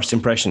unbelievable first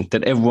impression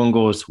that everyone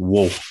goes,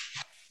 whoa,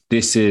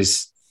 this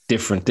is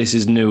different, this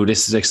is new,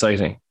 this is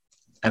exciting,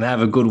 and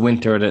have a good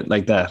winter at it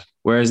like that.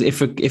 Whereas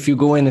if you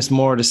go in, it's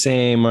more the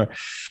same, or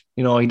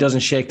he doesn't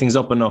shake things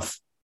up enough,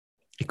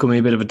 it could be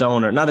a bit of a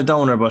downer. Not a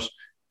downer, but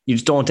you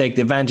just don't take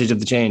the advantage of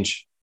the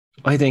change.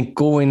 I think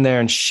go in there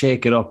and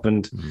shake it up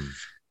and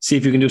see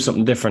if you can do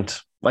something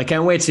different. I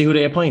can't wait to see who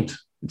they appoint.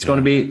 It's going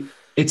to be,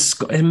 it's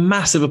a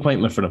massive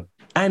appointment for them.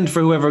 And for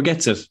whoever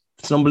gets it.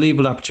 It's an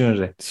unbelievable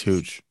opportunity. It's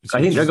huge.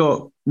 I think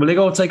will they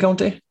go outside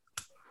county?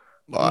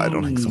 I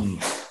don't think so.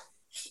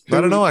 I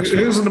don't know,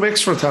 actually. Who's in the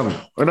mix for Tommy?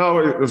 I know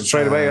it was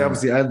straight away.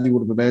 Obviously, Andy would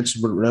have been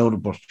mentioned around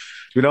it, but do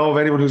you know of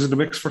anyone who's in the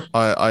mix for?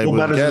 I will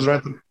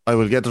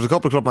get. There's a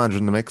couple of club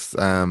managers in the mix.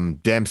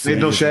 Dempsey.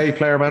 Neil O'Shea,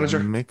 player manager.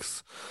 In the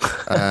mix.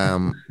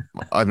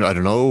 I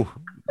don't know.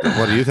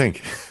 What do you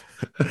think?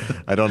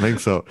 I don't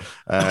think so.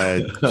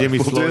 Jimmy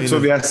Sloan.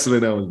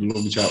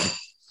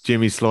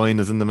 Jimmy Sloan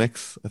is in the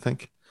mix, I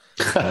think.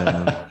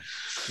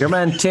 Your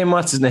man Tim,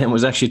 what's his name,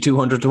 was actually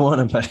 200 to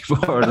 1 in Paddy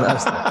Power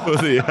last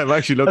time. I'm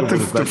actually looking for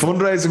the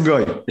fundraising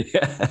guy.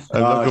 Yeah.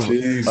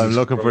 I'm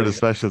looking for the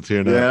specials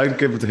here now. Yeah, I'd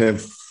give it to him.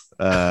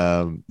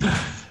 I'm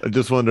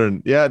just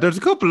wondering. Yeah, there's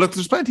a couple. Look,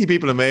 there's plenty of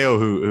people in Mayo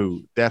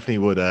who definitely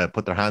would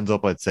put their hands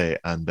up, I'd say,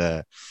 and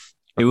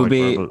it would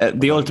be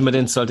the ultimate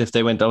insult if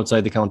they went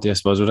outside the county, I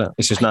suppose, would it?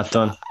 It's just not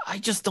done. I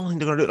just don't think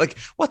they're going to do it. Like,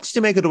 what did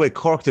you make of the way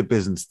Cork did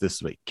business this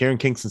week? Kieran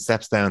Kingston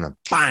steps down and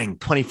bang,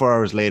 24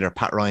 hours later,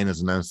 Pat Ryan is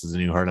announced as a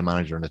new hurling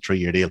manager on a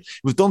 3-year deal. It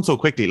was done so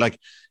quickly. Like,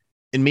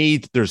 in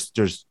Meath, there's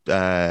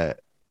a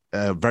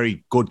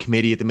very good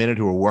committee at the minute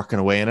who are working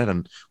away in it.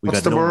 And we've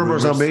what's the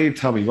murmurs on Meath,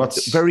 Tommy?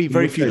 What's very,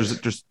 very few.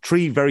 There's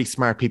 3 very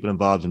smart people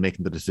involved in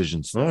making the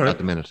decisions at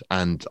the minute.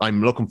 And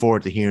I'm looking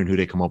forward to hearing who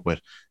they come up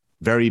with.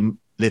 Very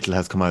little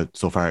has come out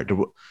so far.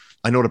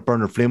 I know that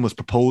Bernard Flynn was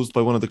proposed by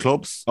one of the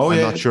clubs.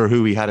 I'm not sure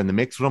who he had in the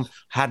mix with him.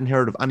 Hadn't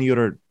heard of any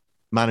other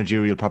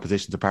managerial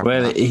propositions apart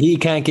from that. He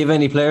can't give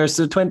any players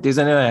to the 20s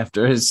anyway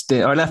after his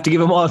stay. Or I'll have to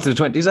give them all to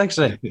the 20s,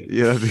 actually.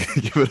 Yeah,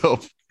 give it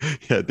up.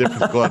 Yeah,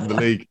 different squad in the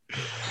league.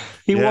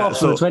 He walked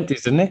from the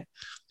 20s, didn't he?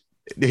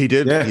 He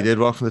did. Yeah. He did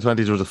walk from the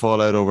 20s. There was a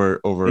fallout over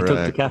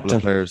a couple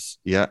of players.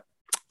 Yeah.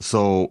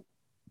 So,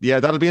 yeah,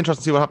 that'll be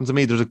interesting to see what happens to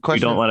me. There's a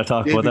question. We don't want to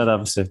talk about that,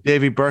 obviously.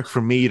 Davy Burke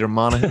from Meath or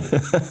Monaghan.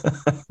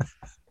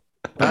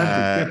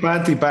 Get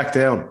Banty back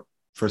down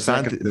for a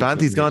second.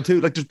 Banty's gone too.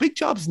 Like, there's big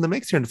jobs in the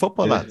mix here in the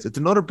football, lads. It's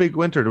another big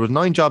winter. There was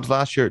 9 jobs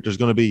last year. There's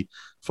going to be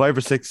 5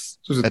 or 6.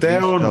 So it's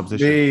Down,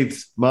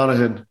 Meath,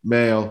 Monaghan,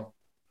 Mayo.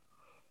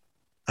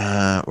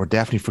 We're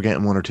definitely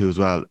forgetting 1 or 2 as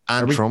well.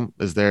 Antrim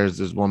is theirs.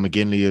 There's one.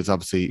 McGinley is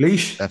obviously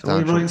Laois.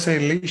 Are we right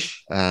saying Laois?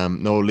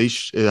 No,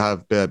 Laois.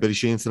 Have Billy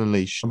Sheenson and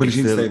Laois. Billy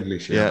Sheenson and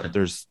Laois. Yeah,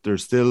 there's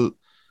still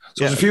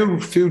So there's a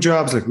few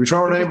jobs. Like we throw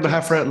our name in the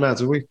half rent,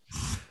 lads, are we?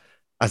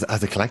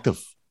 As a collective.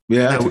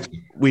 Yeah. Now,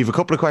 we have a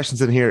couple of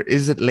questions in here.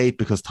 Is it late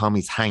because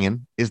Tommy's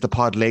hanging? Is the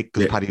pod late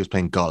because Paddy was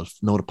playing golf?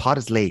 No, the pod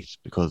is late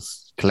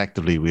because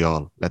collectively we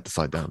all let the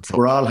side down. So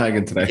we're all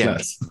hanging today,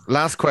 lads.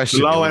 Last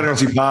question. Low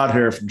energy pod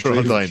here from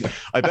Trondheim.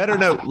 I better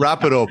now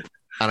wrap it up,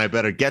 and I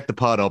better get the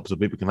pod up so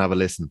people can have a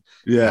listen.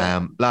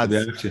 Yeah.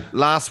 Lads,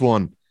 last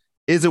one.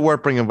 Is it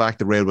worth bringing back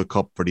the Railway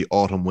Cup for the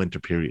autumn-winter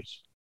period?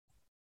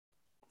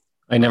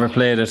 I never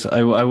played it.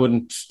 I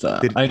wouldn't.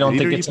 I don't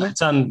think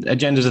it's on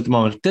agendas at the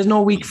moment. There's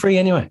no week free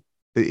anyway.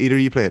 Did either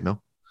of you play it?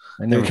 No.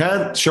 They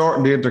can't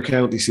shorten the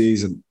inter-county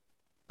season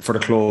for the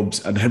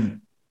clubs and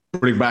then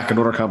bring back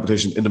another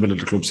competition in the middle of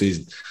the club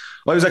season.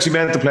 I was actually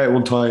meant to play it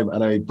one time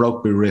and I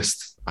broke my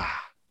wrist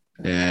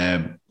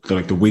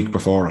like the week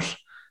before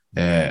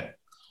it.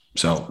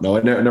 So no,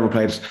 I never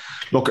played it.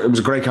 Look, it was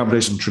a great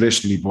competition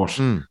traditionally, but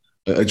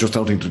I just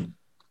don't think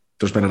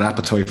there's been an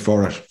appetite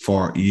for it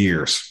for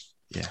years.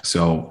 Yeah.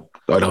 So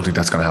I don't think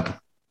that's going to happen.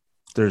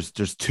 There's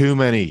too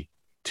many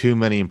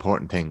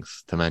important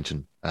things to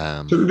mention.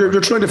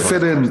 They're trying to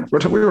fit in.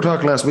 We were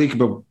talking last week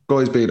about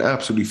guys being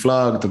absolutely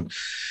flogged and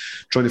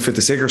trying to fit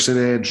the Sigerson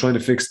in, trying to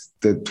fix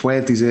the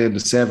 20s in, the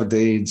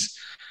 17s.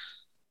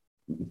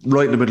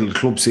 Right in the middle of the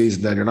club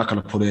season, then you're not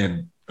going to put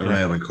in a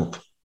Railway Cup.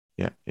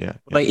 Yeah.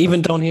 Like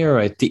even down here,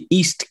 right? The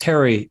East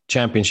Kerry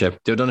Championship,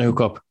 the O'Donoghue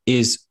Cup,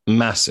 is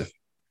massive,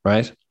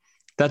 right?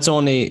 That's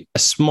only a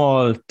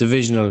small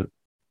divisional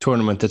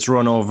tournament that's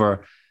run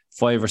over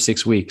 5 or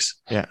 6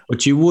 weeks. Yeah.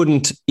 But you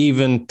wouldn't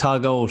even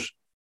tog out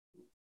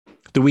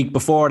the week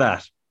before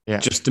that,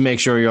 just to make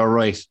sure you're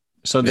right.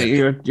 So that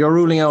you're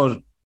ruling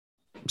out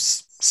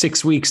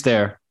 6 weeks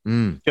there,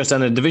 just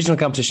on a divisional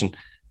competition.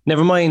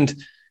 Never mind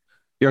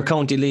your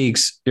county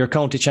leagues, your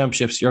county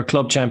championships, your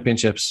club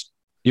championships,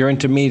 your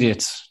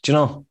intermediates. Do you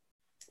know?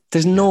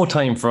 There's no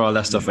time for all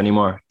that stuff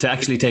anymore to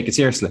actually take it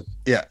seriously.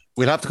 Yeah,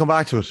 we'll have to come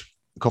back to it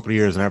a couple of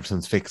years and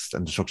everything's fixed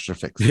and the structure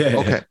fixed. Yeah.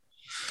 Okay.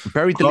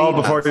 Buried the Crawl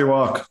lead before you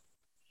walk.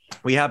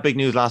 We had big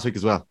news last week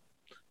as well.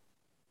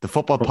 The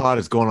football pod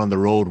is going on the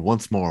road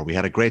once more. We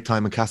had a great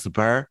time in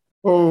Castlebar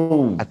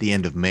at the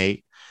end of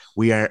May.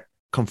 We are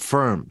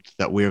confirmed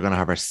that we are going to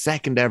have our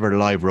second ever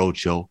live road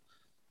show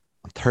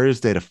on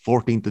Thursday, the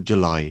 14th of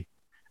July,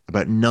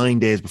 about 9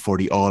 days before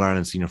the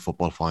All-Ireland Senior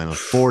Football Final,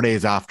 4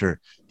 days after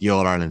the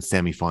All-Ireland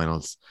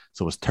semi-finals.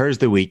 So it's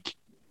Thursday week.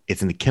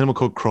 It's in the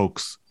Kilmacud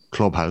Crokes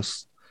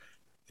Clubhouse.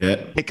 Yeah.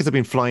 Tickets have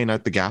been flying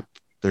out the gap.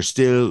 There's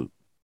still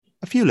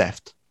a few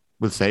left,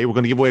 we'll say. We're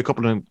going to give away a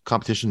couple in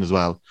competition as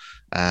well.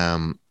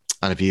 And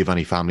if you have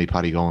any family,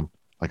 Paddy, going,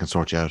 I can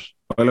sort you out.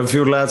 I'll have a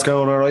few lads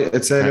going, all right.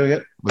 It's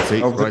we'll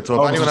see. Right,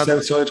 so if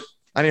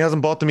anyone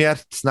hasn't bought them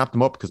yet, snap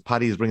them up because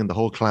Paddy is bringing the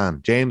whole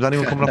clan. James,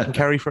 anyone coming up from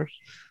Kerry for it?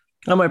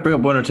 I might bring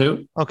up one or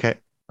two. Okay,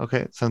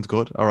 sounds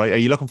good. All right, are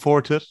you looking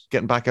forward to it?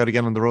 Getting back out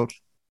again on the road?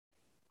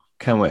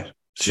 Can't wait.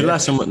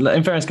 Last time,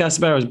 in fairness,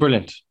 Castlebar was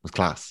brilliant. It was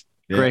class.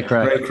 Yeah, great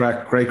crowd,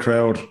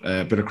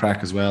 bit of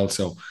crack as well.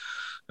 So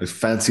I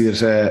fancy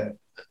it.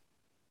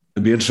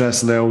 It'll be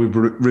interesting now. We'll be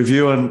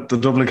reviewing the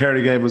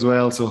Dublin-Kerry game as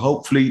well. So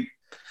hopefully,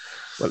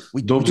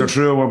 Dubs are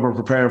through when we're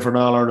preparing for an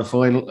All-Ireland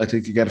final. I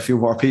think you get a few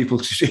more people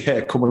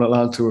coming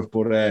along to it.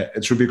 But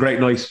it should be a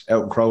great night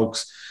out in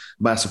Crokes.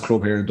 Massive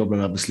club here in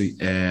Dublin, obviously.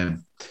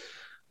 And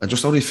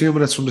just only a few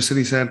minutes from the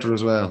city centre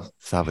as well.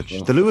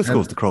 Savage. The Lewis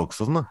goes to Crokes,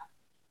 doesn't it?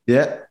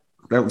 Yeah.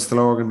 Out in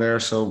Stillorgan there.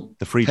 So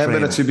the free 10 train.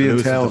 minutes you'll be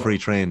in town. The free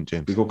train,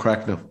 James. We go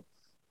crack now.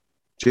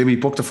 Jimmy,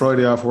 book the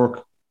Friday off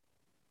work.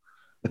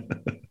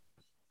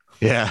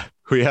 Yeah,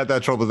 we had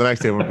that trouble the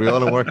next day. We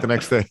all at work the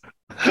next day.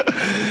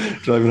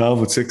 Driving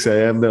home at 6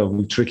 a.m. now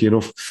will be tricky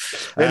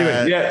enough.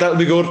 Anyway, that'll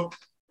be good.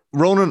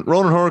 Ronan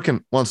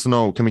Hurricane wants to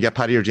know, can we get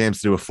Paddy or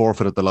James to do a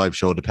forfeit at the live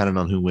show depending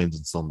on who wins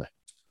on Sunday?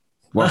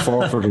 What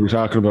forfeit are we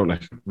talking about?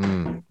 Like,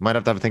 might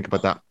have to think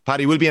about that.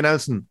 Paddy, we'll be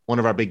announcing one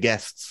of our big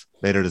guests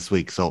later this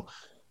week, so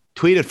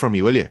tweet it from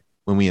you, will you,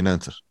 when we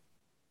announce it?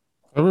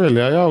 Oh,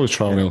 really? I always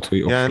try and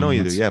tweet. Yeah, I know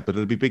you do. Yeah, but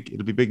it'll be big.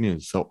 It'll be big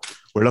news. So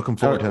we're looking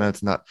forward to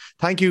announcing that.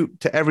 Thank you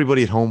to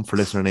everybody at home for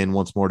listening in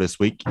once more this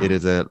week. It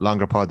is a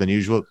longer pod than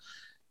usual.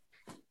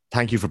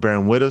 Thank you for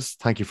bearing with us.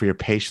 Thank you for your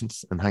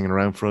patience and hanging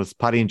around for us.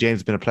 Paddy and James,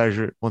 it's been a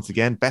pleasure once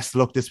again. Best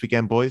of luck this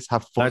weekend, boys.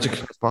 Have fun. Magic.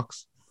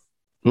 Box.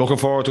 Looking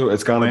forward to it.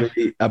 It's going to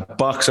be a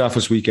box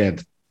office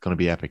weekend. It's going to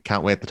be epic.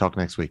 Can't wait to talk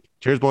next week.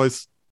 Cheers, boys.